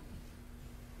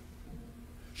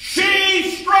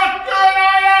 She struck your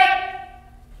anointing!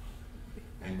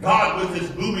 And God, with his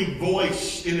booming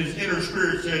voice in his inner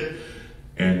spirit, said,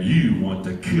 and you want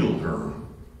to kill her.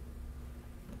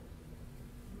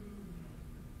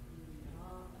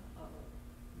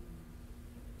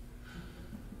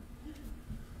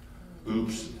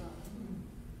 Oops.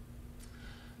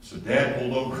 So Dad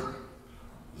pulled over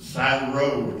the side of the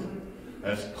road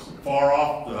as far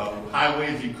off the highway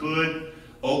as he could,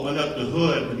 opened up the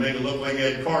hood to make it look like he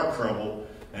had car trouble,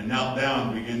 and knelt down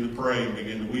and began to pray and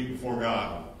began to weep before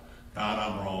God. God,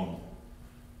 I'm wrong.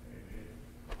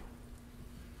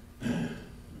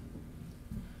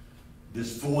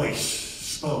 This voice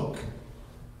spoke.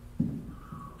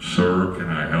 Sir, can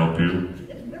I help you?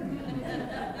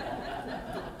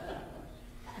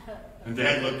 And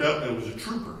Dad looked up, there was a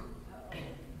trooper.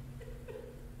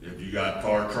 Have you got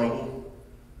car trouble?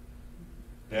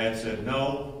 Dad said,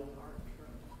 no.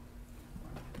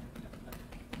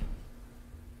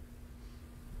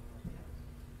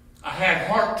 I had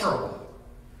heart trouble.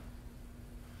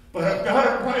 But I've got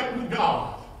it right with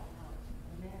God.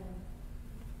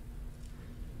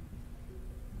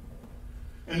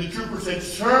 And the trooper said,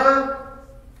 sir,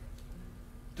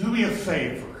 do me a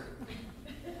favor.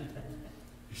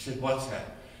 He said, what's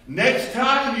that? Next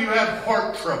time you have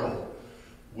heart trouble,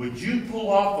 would you pull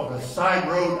off on a side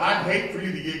road? I'd hate for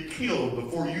you to get killed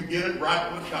before you get it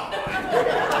right with God.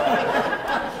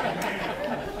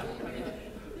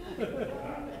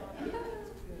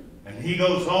 And he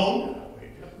goes home,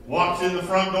 walks in the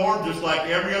front door just like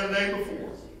every other day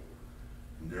before.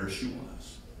 And there she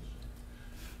was.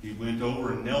 He went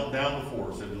over and knelt down before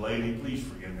her, said, lady, please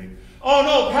forgive me. Oh,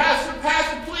 no, Pastor,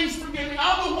 please forgive me.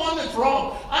 I'm the one that's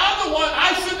wrong. I'm the one.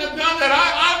 I shouldn't have done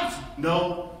that.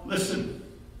 No, listen.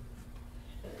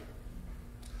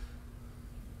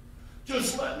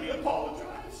 Just let me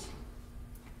apologize.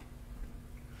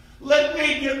 Let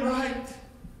me get right.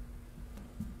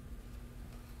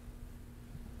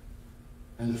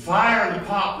 And the fire and the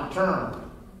pot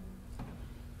returned.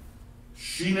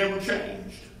 She never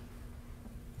changed.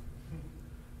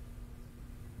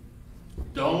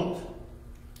 Don't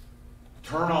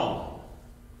turn on,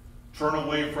 turn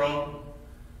away from,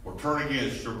 or turn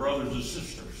against your brothers and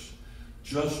sisters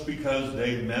just because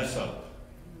they mess up.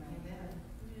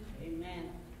 Amen.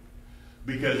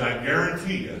 Because I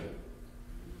guarantee you,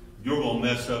 you're going to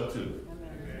mess up too.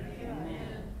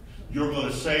 Amen. You're going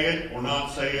to say it or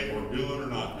not say it or do it or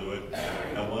not do it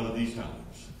at one of these times.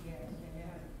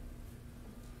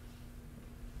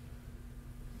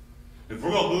 If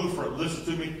we're going to move from, listen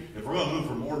to me, if we're going to move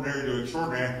from ordinary to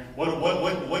extraordinary,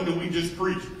 what do we just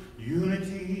preach?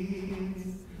 Unity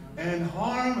and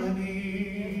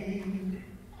harmony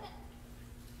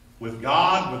with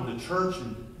God, with the church,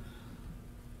 and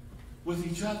with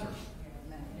each other.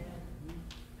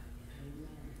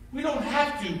 We don't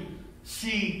have to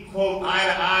see, quote, eye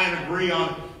to eye and agree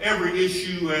on every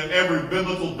issue and every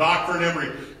biblical doctrine,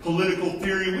 every political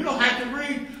theory. We don't have to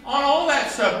agree on all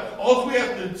that stuff. All we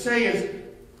have to say is,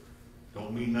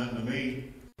 don't mean nothing to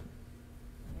me.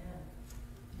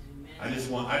 I just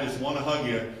want to hug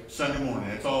you Sunday morning.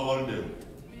 That's all I want to do.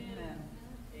 Amen.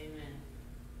 Amen.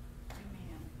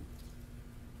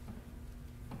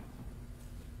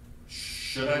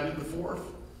 Should I do the fourth?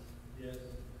 Yes.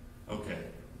 Okay.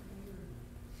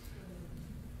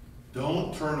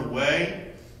 Don't turn away.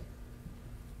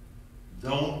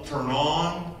 Don't turn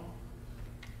on.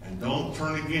 And don't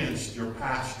turn against your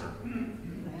pastor.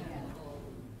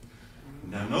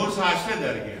 Now notice how I said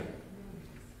that again.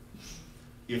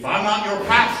 If I'm not your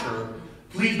pastor,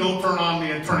 please don't turn on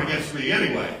me and turn against me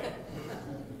anyway.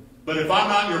 But if I'm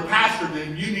not your pastor,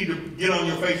 then you need to get on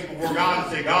your face before God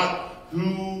and say, God,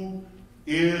 who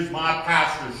is my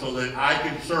pastor so that I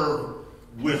can serve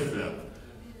with them?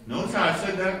 Notice how I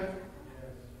said that?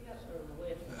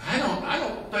 I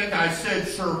don't think I said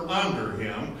serve under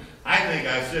him. I think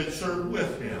I said serve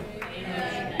with him.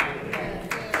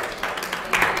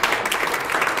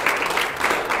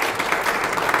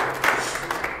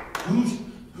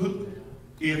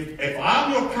 If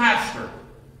I'm your pastor,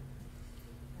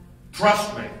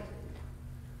 trust me,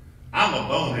 I'm a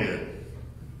bonehead.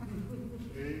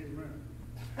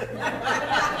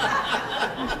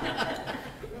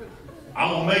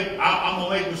 I'm gonna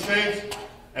make mistakes,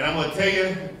 and I'm gonna tell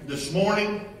you this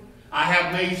morning, I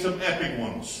have made some epic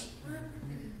ones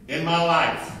in my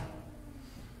life.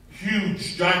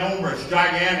 Huge, ginormous,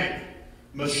 gigantic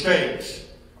mistakes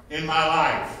in my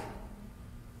life.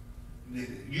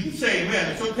 You can say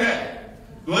amen. It's okay.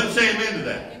 Go ahead and say amen to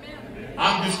that. Amen.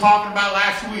 I'm just talking about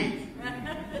last week.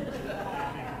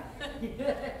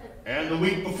 And the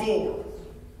week before.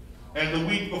 And the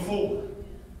week before.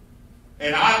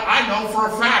 And I know for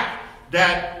a fact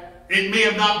that it may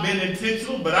have not been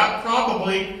intentional, but I've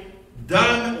probably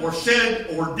done or said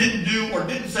or didn't do or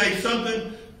didn't say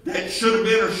something that should have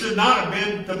been or should not have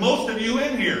been to most of you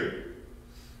in here.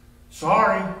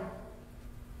 Sorry.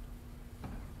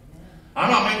 I'm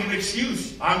not making an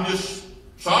excuse. I'm just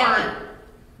sorry.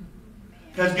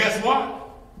 Because guess what?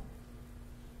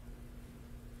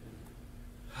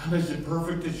 I'm as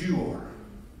imperfect as you are.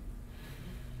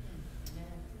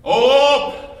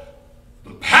 Oh,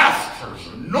 the pastor's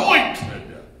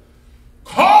anointed,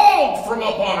 called from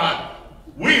upon high.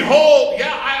 We hold,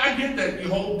 yeah, I get that. You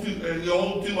hold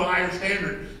to a higher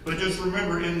standard. But just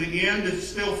remember, in the end, it's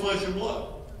still flesh and blood.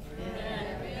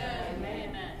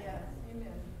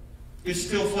 It's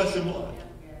still flesh and blood.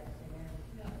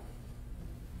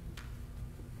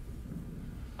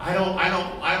 I don't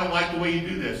like the way you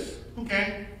do this.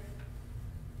 Okay.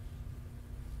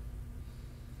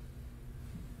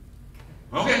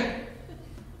 Okay.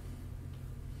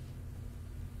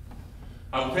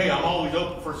 I will tell you, I'm always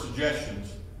open for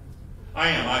suggestions. I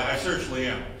am. I seriously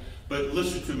am. But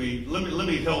listen to me. Let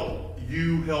me help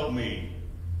you help me.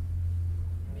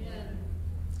 Amen.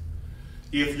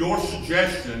 If your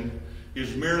suggestion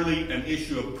is merely an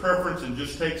issue of preference and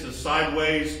just takes us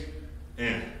sideways,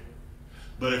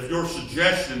 but if your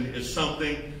suggestion is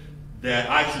something that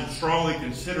I should strongly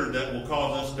consider that will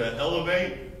cause us to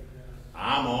elevate,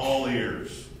 I'm all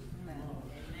ears. Amen.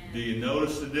 Do you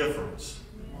notice the difference?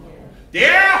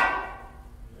 Yeah!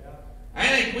 I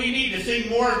think we need to sing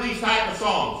more of these type of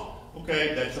songs.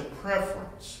 Okay, that's a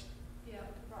preference. Yeah,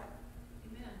 right.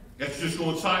 Amen. That's just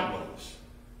going sideways.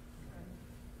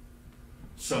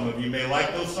 Some of you may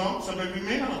like those songs. Some of you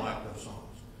may not like those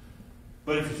songs.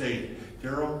 But if you say,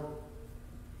 Daryl,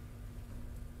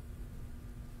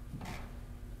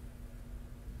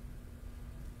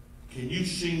 can you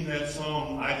sing that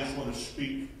song, I Just Want to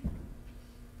Speak?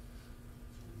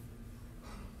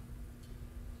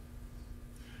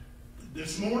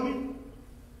 This morning?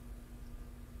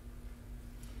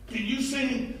 Can you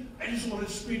sing, I Just Want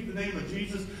to Speak the Name of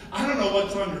Jesus? I don't know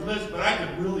what's on your list, but I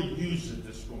could really use it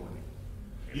this morning.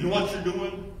 You know what you're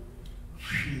doing?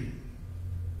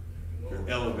 You're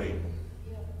elevating.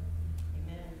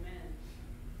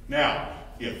 Now,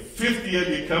 if 50 of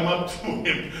you come up to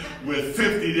him with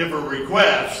 50 different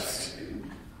requests,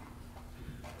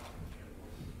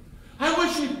 I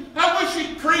wish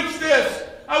you'd preach this.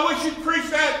 I wish you'd preach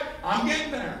that. I'm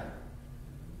getting there.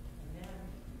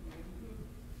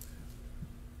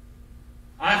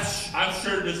 I've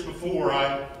shared this before.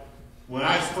 When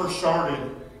I first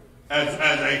started as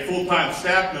a full-time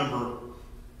staff member,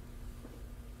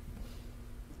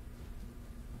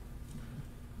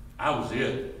 I was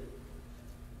it.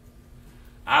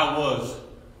 I was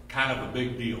kind of a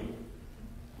big deal.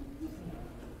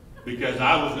 Because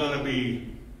I was going to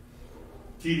be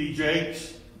T.D.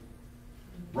 Jakes,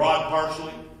 Rod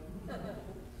Parsley,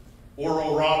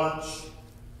 Oral Roberts,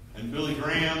 and Billy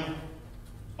Graham,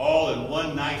 all in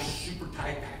one nice, super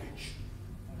tight package.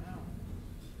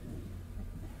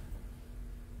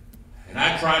 And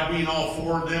I tried being all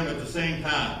four of them at the same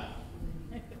time.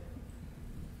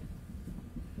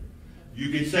 You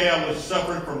could say I was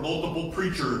suffering from multiple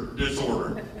preacher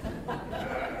disorder.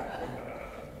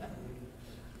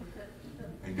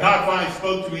 God finally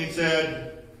spoke to me and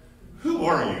said, who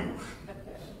are you?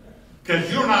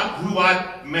 Because you're not who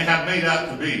I may have made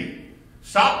out to be.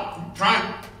 Stop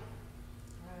trying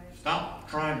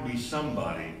to be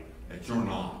somebody that you're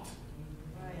not.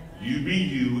 You be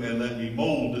you and let me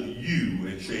mold you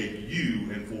and shape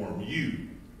you and form you.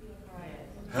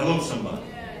 Hello, somebody.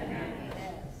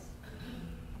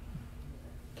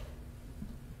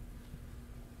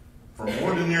 From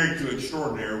ordinary to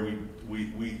extraordinary, we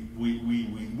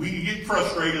get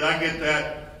frustrated. I get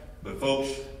that. But folks,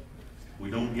 we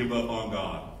don't give up on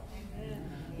God.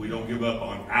 We don't give up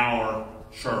on our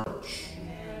church.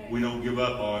 We don't give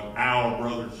up on our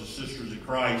brothers and sisters in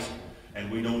Christ. And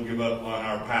we don't give up on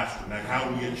our pastor. Now, how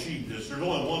do we achieve this? There's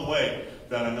only one way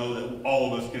that I know that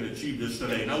all of us can achieve this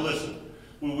today. Now, listen.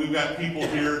 We've got people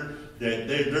here that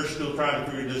they're still trying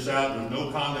to figure this out. There's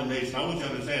no condemnation. I want you to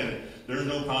understand it. There's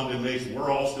no condemnation. We're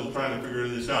all still trying to figure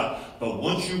this out. But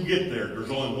once you get there,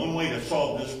 there's only one way to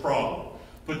solve this problem.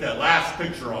 Put that last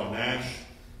picture on, Nash.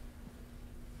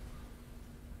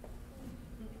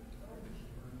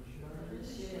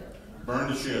 Burn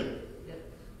the ship.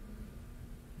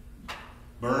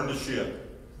 Burn the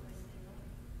ship.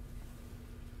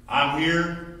 I'm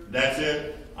here. That's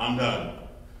it. I'm done.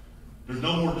 There's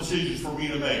no more decisions for me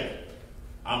to make.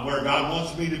 I'm where God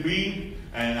wants me to be,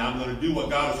 and I'm going to do what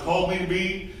God has called me to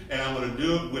be, and I'm going to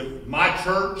do it with my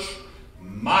church,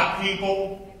 my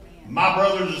people, my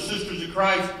brothers and sisters in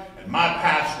Christ, and my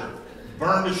pastor.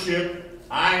 Burn the ship.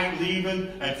 I ain't leaving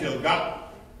until God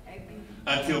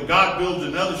builds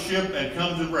another ship and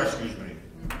comes and rescues me.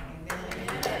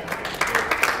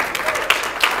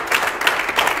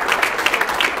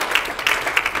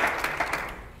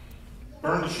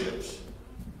 Burn the ships.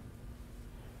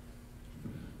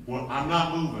 Well, I'm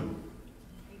not moving.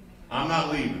 I'm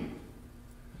not leaving.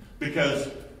 Because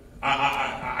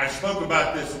I spoke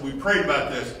about this and we prayed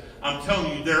about this. I'm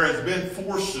telling you, there has been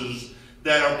forces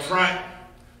that are trying.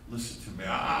 Listen to me.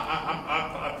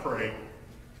 I pray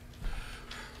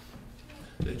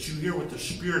that you hear what the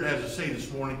Spirit has to say this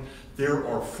morning. There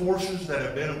are forces that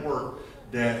have been at work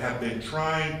that have been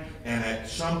trying and at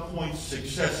some point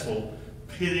successful,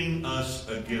 pitting us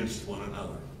against one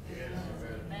another.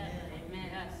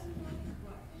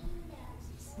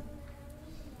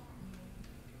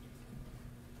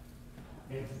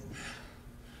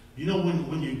 You know,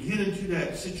 when you get into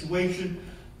that situation,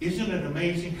 isn't it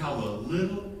amazing how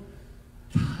the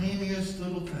tiniest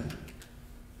little thing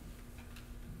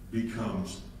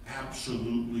becomes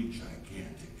absolutely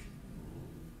gigantic?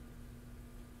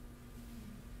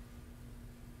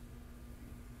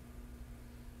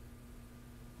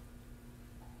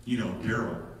 You know,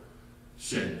 Daryl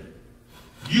said,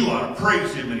 "You ought to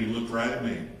praise him," and he looked right at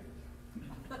me.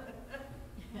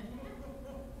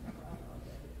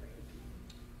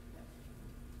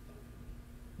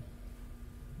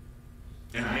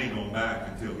 And I ain't going back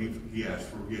until he asks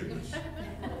forgiveness.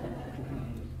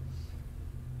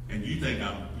 And you think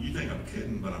I'm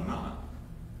kidding, but I'm not.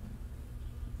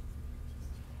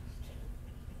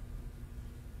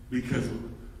 Because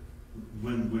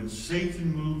when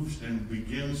Satan moves and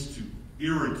begins to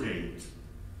irritate,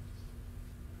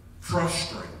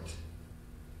 frustrate,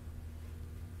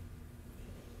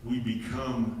 we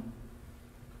become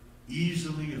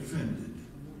easily offended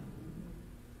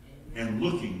and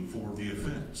looking for the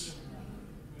offense.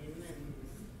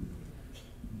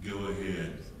 Go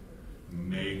ahead,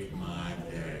 make my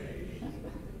day.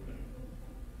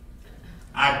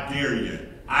 I dare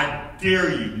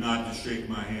you not to shake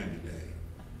my hand today.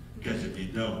 Because if you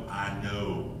don't, I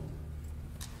know.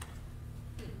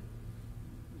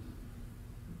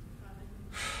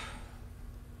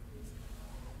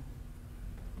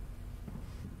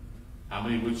 How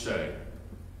many would say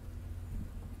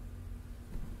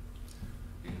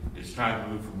it's time to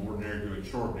move from ordinary to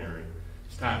extraordinary?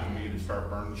 It's time for me to start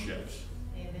burning ships.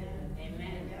 Amen.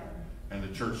 Amen. And the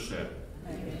church said.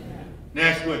 Amen.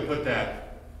 Next, go ahead and put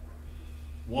that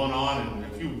one on, and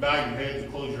if you bow your heads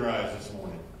and close your eyes this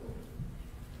morning.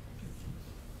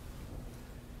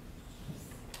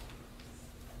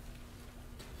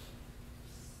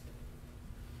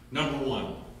 Number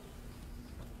one.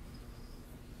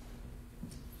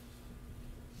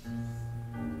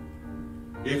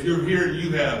 If you're here and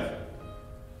you have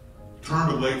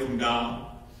turned away from God,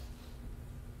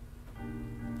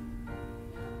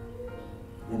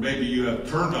 or maybe you have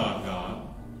turned on God,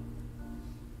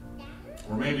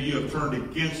 or maybe you have turned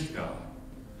against God,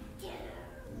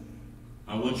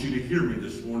 I want you to hear me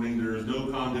this morning. There is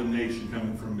no condemnation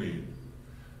coming from me.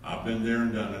 I've been there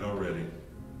and done it already.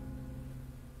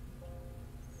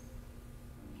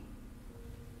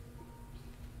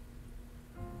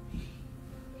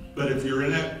 But if you're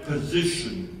in that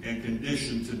position and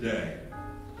condition today,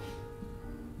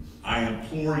 I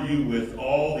implore you with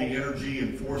all the energy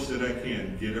and force that I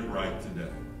can, get it right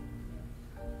today.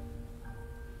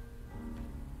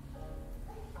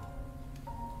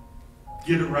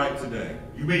 Get it right today.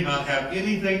 You may not have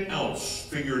anything else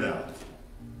figured out,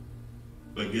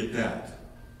 but get that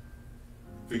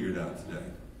figured out today.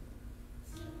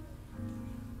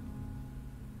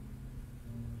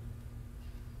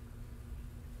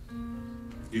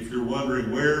 If you're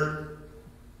wondering where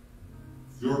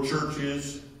your church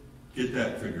is, get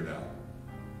that figured out.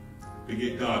 And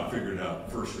get God figured out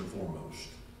first and foremost.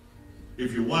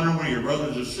 If you're wondering where your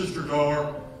brothers and sisters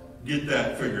are, get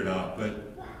that figured out.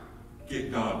 But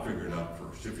get God figured out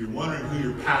first. If you're wondering who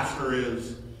your pastor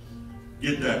is,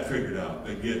 get that figured out.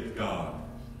 But get God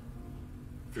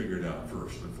figured out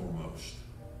first and foremost.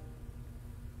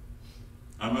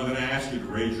 I'm not going to ask you to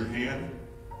raise your hand,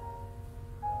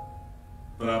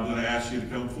 but I'm going to ask you to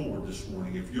come forward this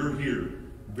morning. If you're here,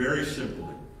 very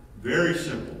simply, very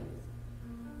simple,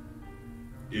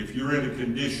 if you're in a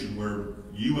condition where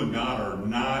you and God are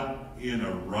not in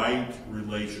a right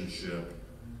relationship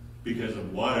because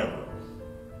of whatever,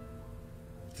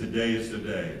 today is the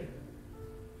day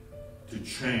to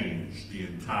change the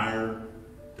entire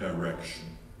direction.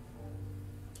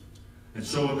 And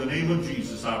so in the name of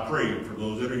Jesus, I pray for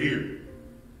those that are here,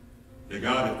 that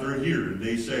God, if they're here and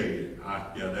they say,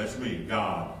 yeah, that's me,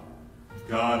 God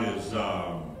is,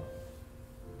 God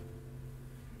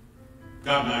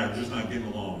and I are just not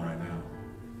getting along right now.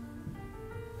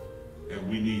 And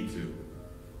we need to.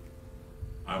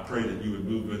 I pray that you would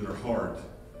move in their heart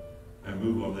and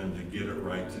move on them to get it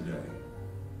right today.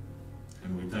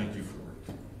 And we thank you for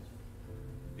it.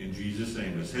 In Jesus'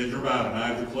 name, as heads are bowed and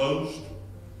eyes are closed,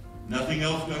 nothing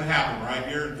else is going to happen right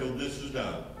here until this is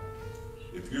done.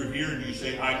 If you're here and you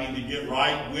say, I need to get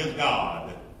right with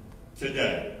God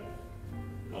today,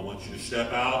 I want you to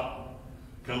step out,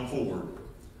 come forward,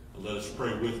 and let us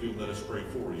pray with you and let us pray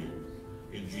for you.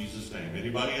 In Jesus' name.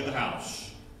 Anybody in the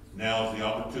house, now is the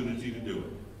opportunity to do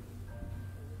it.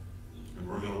 And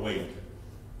we're going to wait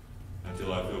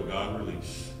until I feel God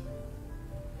release.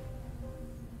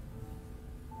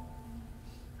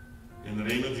 In the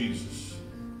name of Jesus.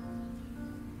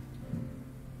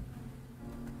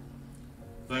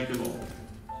 Thank you, Lord.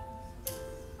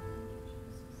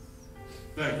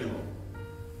 Thank you, Lord.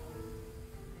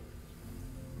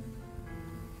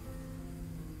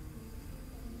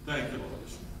 Thank you, Lord.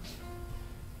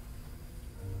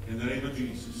 In the name of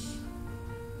Jesus.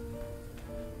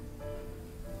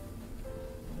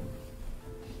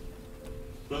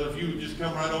 Brother, if you would just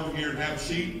come right over here and have a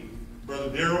seat. Brother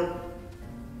Darrell,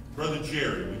 Brother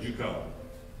Jerry, would you come?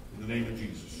 In the name of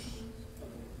Jesus.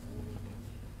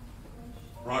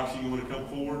 Roxy, you want to come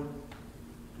forward?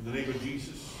 In the name of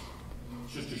Jesus.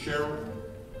 Sister Cheryl,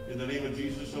 in the name of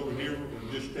Jesus over here,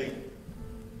 we'll just take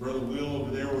Brother Will over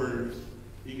there where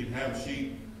he can have a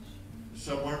seat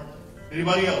somewhere.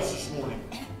 Anybody else this morning?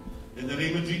 In the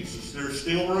name of Jesus, there's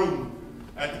still room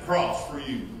at the cross for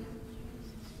you.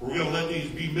 We're going to let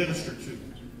these be ministered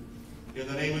to. In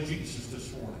the name of Jesus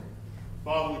this morning.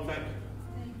 Father, we thank you.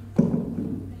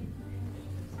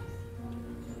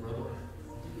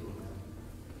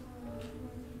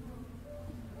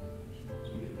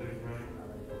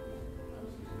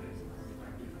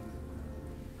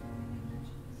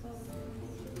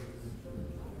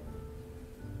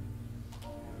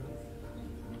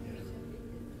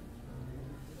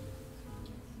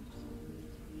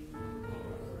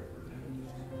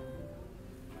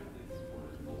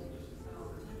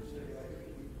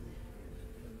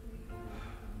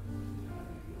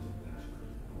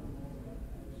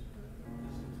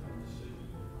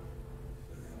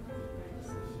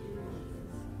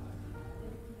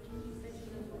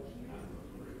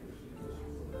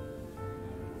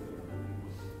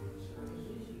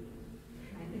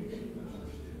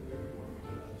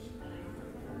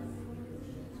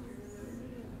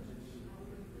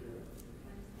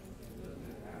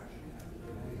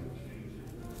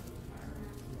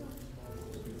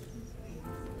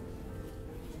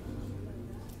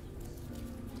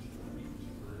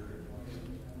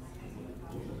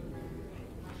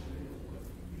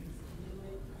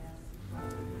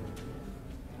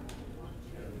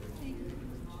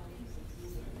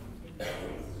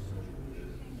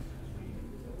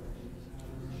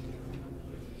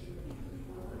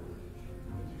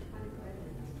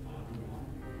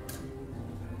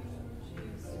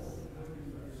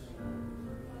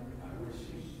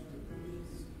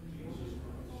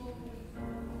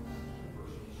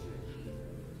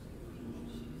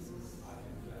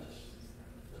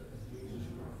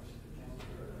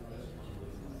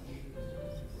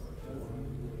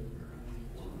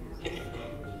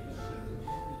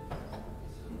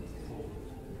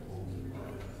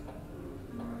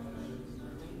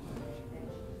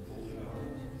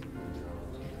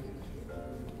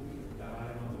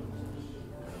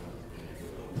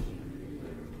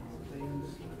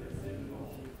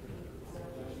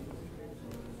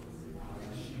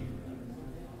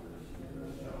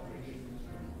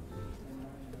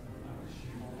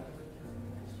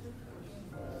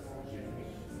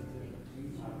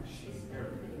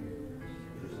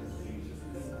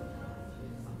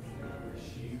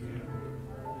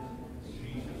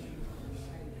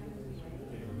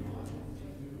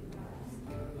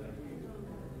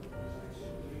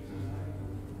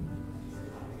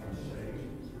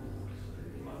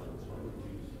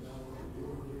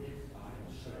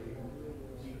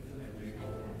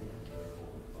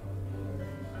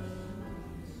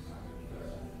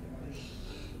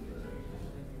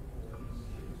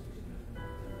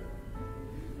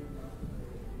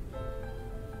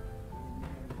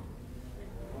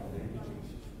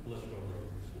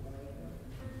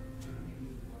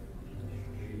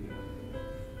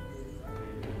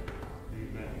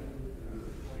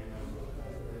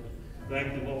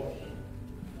 Thank you, Lord.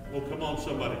 Oh, come on,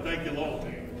 somebody. Thank you, Lord.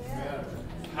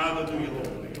 Hallelujah,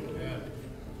 Lord.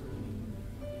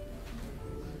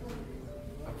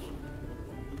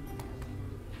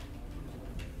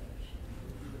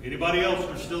 Anybody else?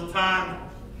 There's still time.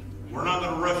 We're not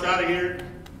going to rush out of here.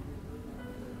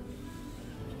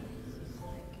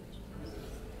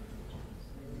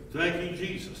 Thank you,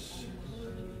 Jesus.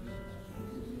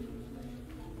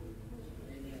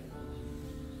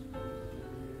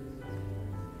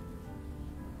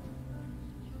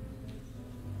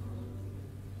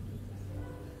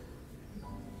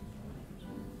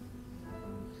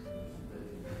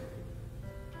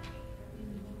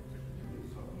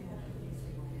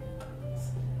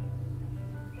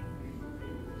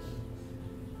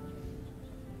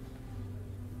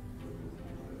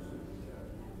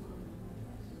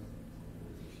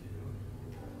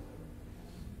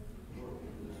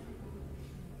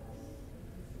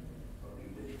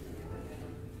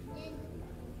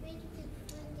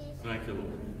 Thank you, Lord.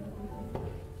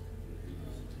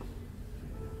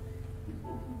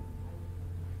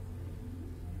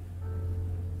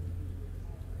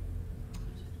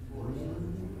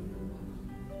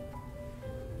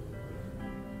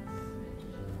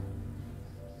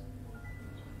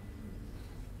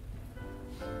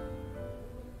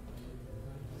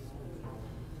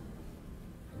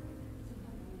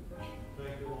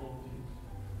 Thank you, Lord.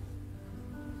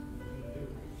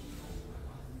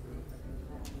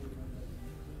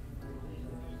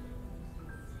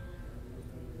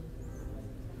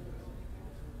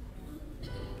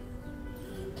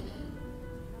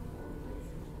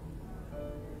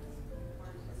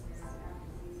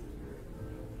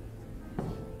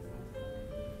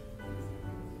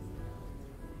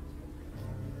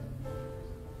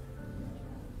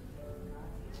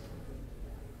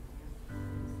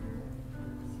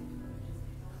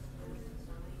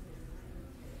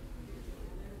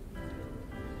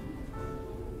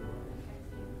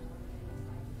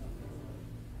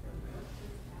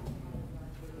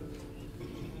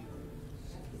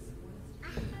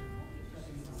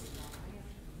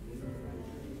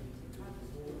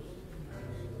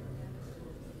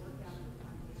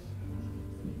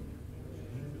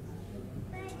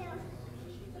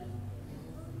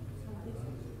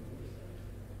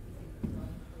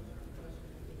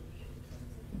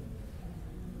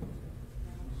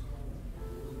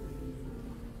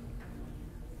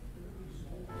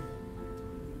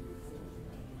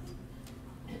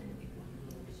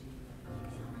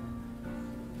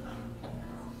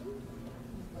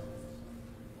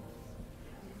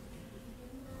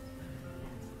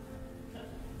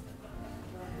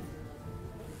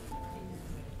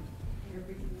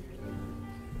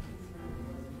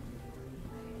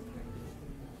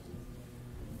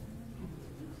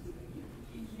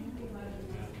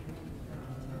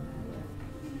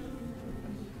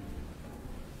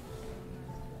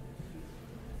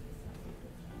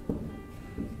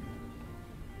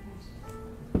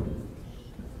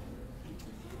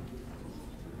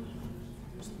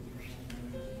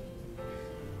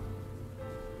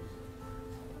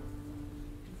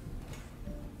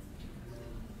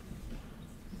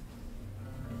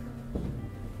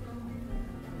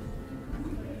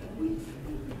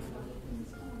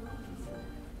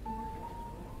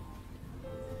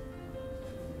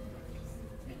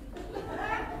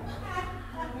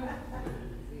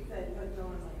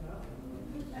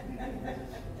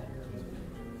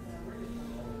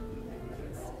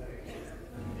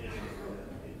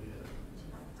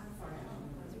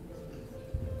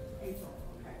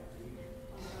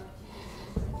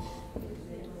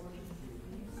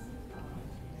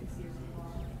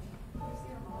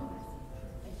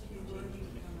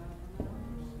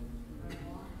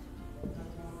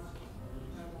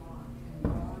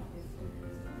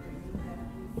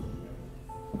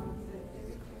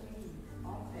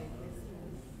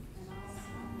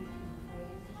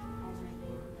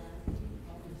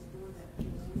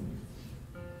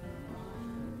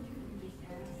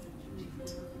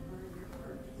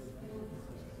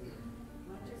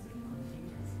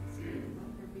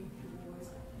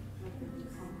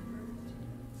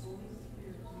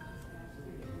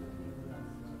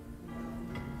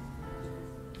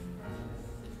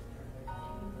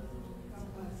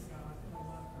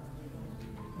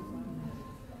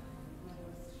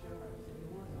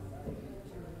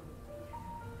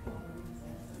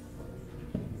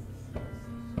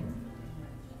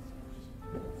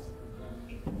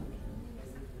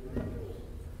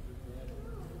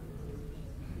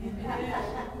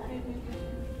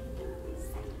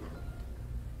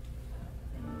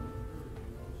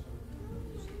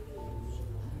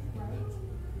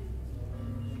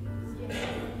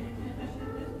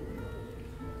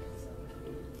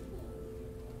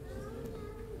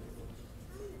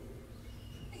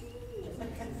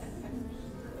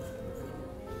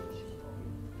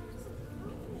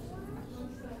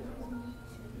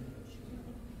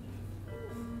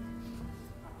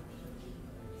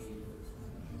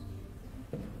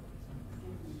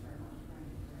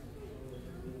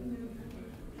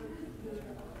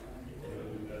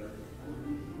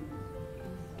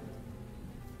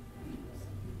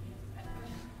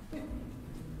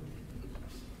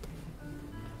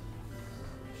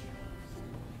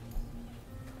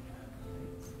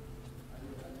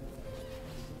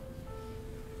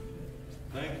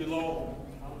 Thank you, Lord.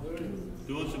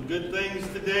 Doing some good things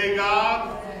today,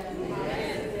 God.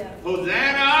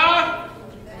 Hosanna.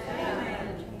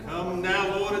 Come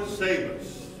now, Lord, and save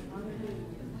us.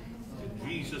 In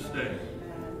Jesus' name.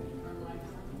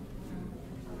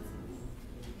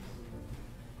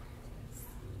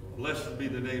 Blessed be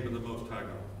the name of the Most High God.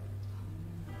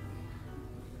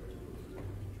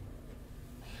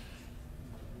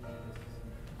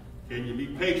 Can you be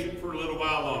patient for a little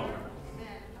while longer?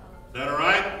 Is that all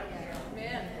right?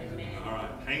 Amen. All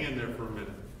right. Hang in there for a minute.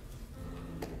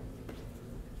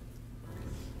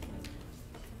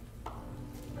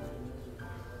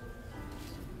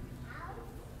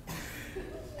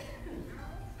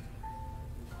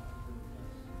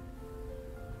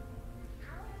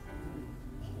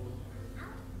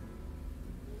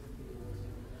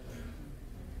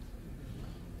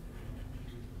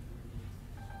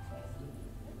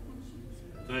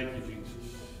 Thank you, Jesus.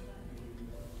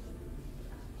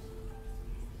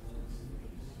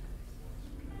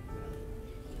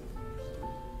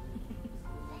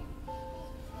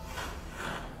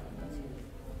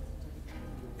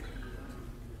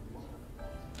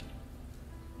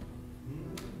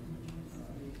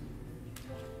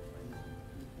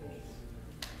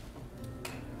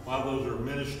 While those are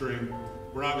ministering,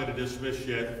 we're not going to dismiss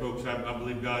yet, folks. I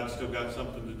believe God's still got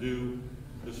something to do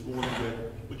this morning, but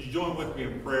would you join with me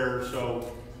in prayer?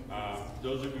 So,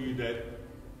 those of you that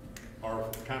are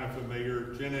kind of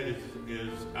familiar, Jenna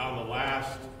is out of the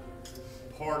last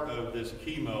part of this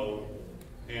chemo,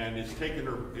 and it's taken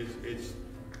her.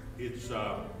 Its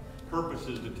purpose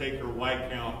is to take her white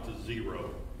count to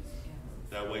 0.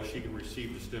 That way, she can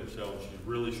receive the stem cells. She's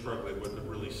really struggling with it,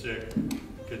 really sick,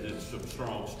 because it's some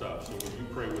strong stuff. So, would you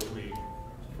pray with me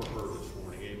for her this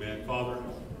morning? Amen, Father.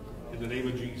 In the name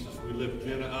of Jesus, we lift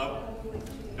Jenna up.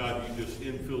 God, you just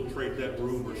infiltrate that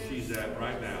room where she's at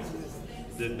right now.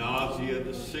 The nausea,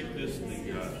 the sickness,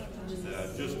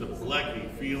 just the blecky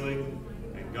feeling.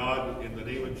 And God, in the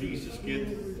name of Jesus, get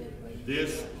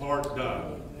this part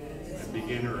done and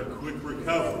begin her a quick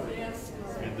recovery.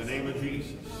 In the name of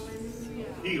Jesus,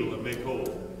 heal and make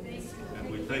whole. And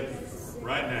we thank you for it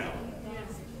right now.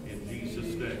 In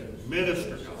Jesus' name.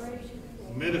 Minister, God.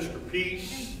 Minister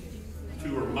peace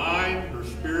to her mind, her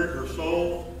spirit, her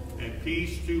soul, and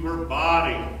peace to her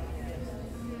body.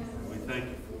 We thank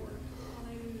you for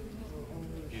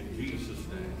it. In Jesus'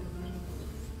 name.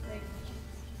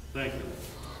 Thank you.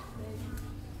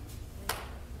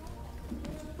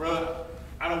 Brother,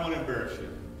 I don't want to embarrass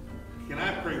you. Can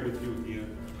I pray with you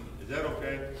again? Is that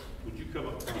okay? Would you come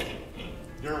up front?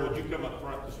 Daryl, would you come up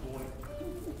front this morning?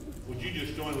 Would you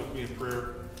just join with me in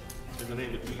prayer in the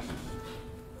name of Jesus?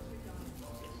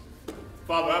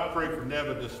 Father, I pray for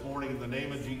Nevin this morning in the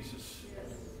name of Jesus.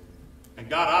 And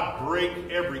God, I break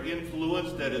every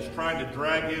influence that is trying to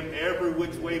drag him every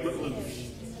which way but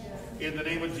loose. In the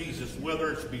name of Jesus,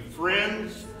 whether it's be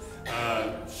friends,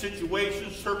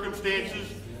 situations,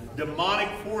 circumstances, demonic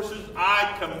forces,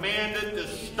 I command it to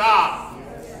stop.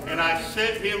 And I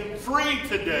set him free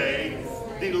today,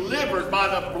 delivered by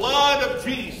the blood of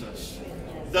Jesus.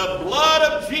 The blood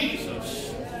of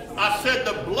Jesus. I said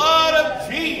the blood of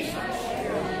Jesus.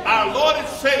 Our Lord and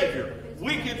Savior,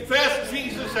 we confess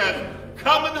Jesus has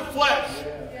come in the flesh,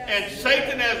 and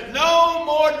Satan has no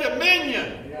more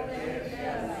dominion.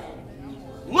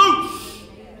 Loose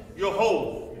your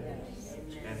hold,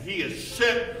 and he is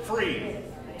set free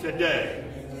today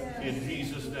in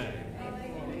Jesus' name.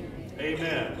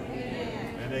 Amen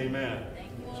and amen.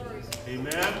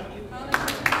 Amen.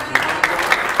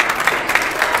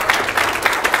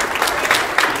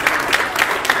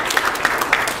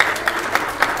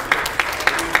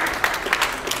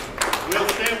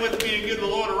 With me and give the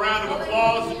Lord a round of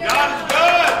applause. God is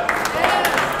good.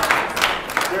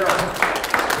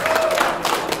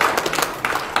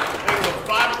 It was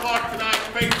 5 o'clock tonight,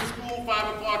 Faith School,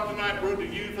 5 o'clock tonight, Road to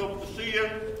Youth. Hope to see you.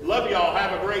 Love y'all.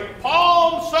 Have a great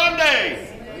Palm Sunday.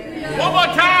 One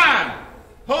more time.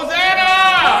 Hosanna!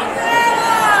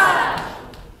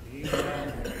 Hosanna!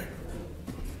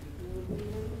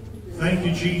 Thank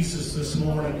you, Jesus, this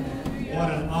morning.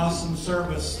 What an awesome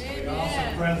service. The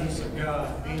awesome presence of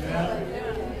God.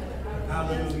 Amen.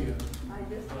 Hallelujah.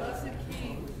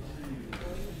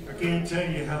 I can't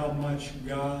tell you how much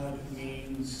God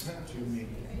means to me.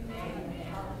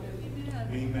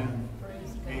 Amen.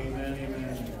 Amen.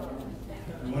 Amen.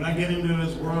 And when I get into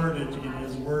His Word, and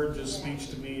His Word just speaks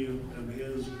to me of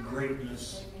His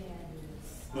greatness,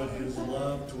 but His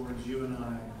love towards you and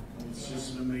I. It's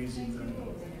just an amazing thing.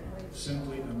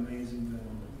 Simply an amazing thing.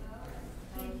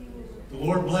 The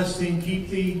Lord bless thee and keep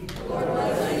thee. The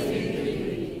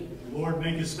Lord Lord,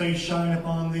 make his face shine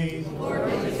upon thee. The Lord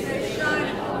make his face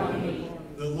shine upon thee.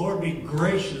 The Lord be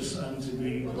gracious unto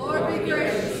thee. The Lord be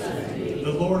gracious unto thee.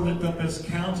 The Lord lift up his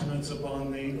countenance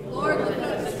upon thee. The Lord lift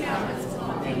up his countenance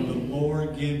upon thee. And the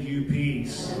Lord give you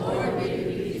peace. The Lord give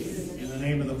you peace. In the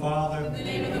name of the Father, In the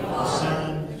name of the the Father,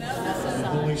 Son, and of and the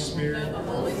Holy Spirit. the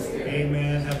Holy Spirit.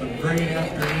 Amen. Have a great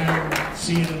afternoon.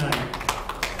 See you tonight.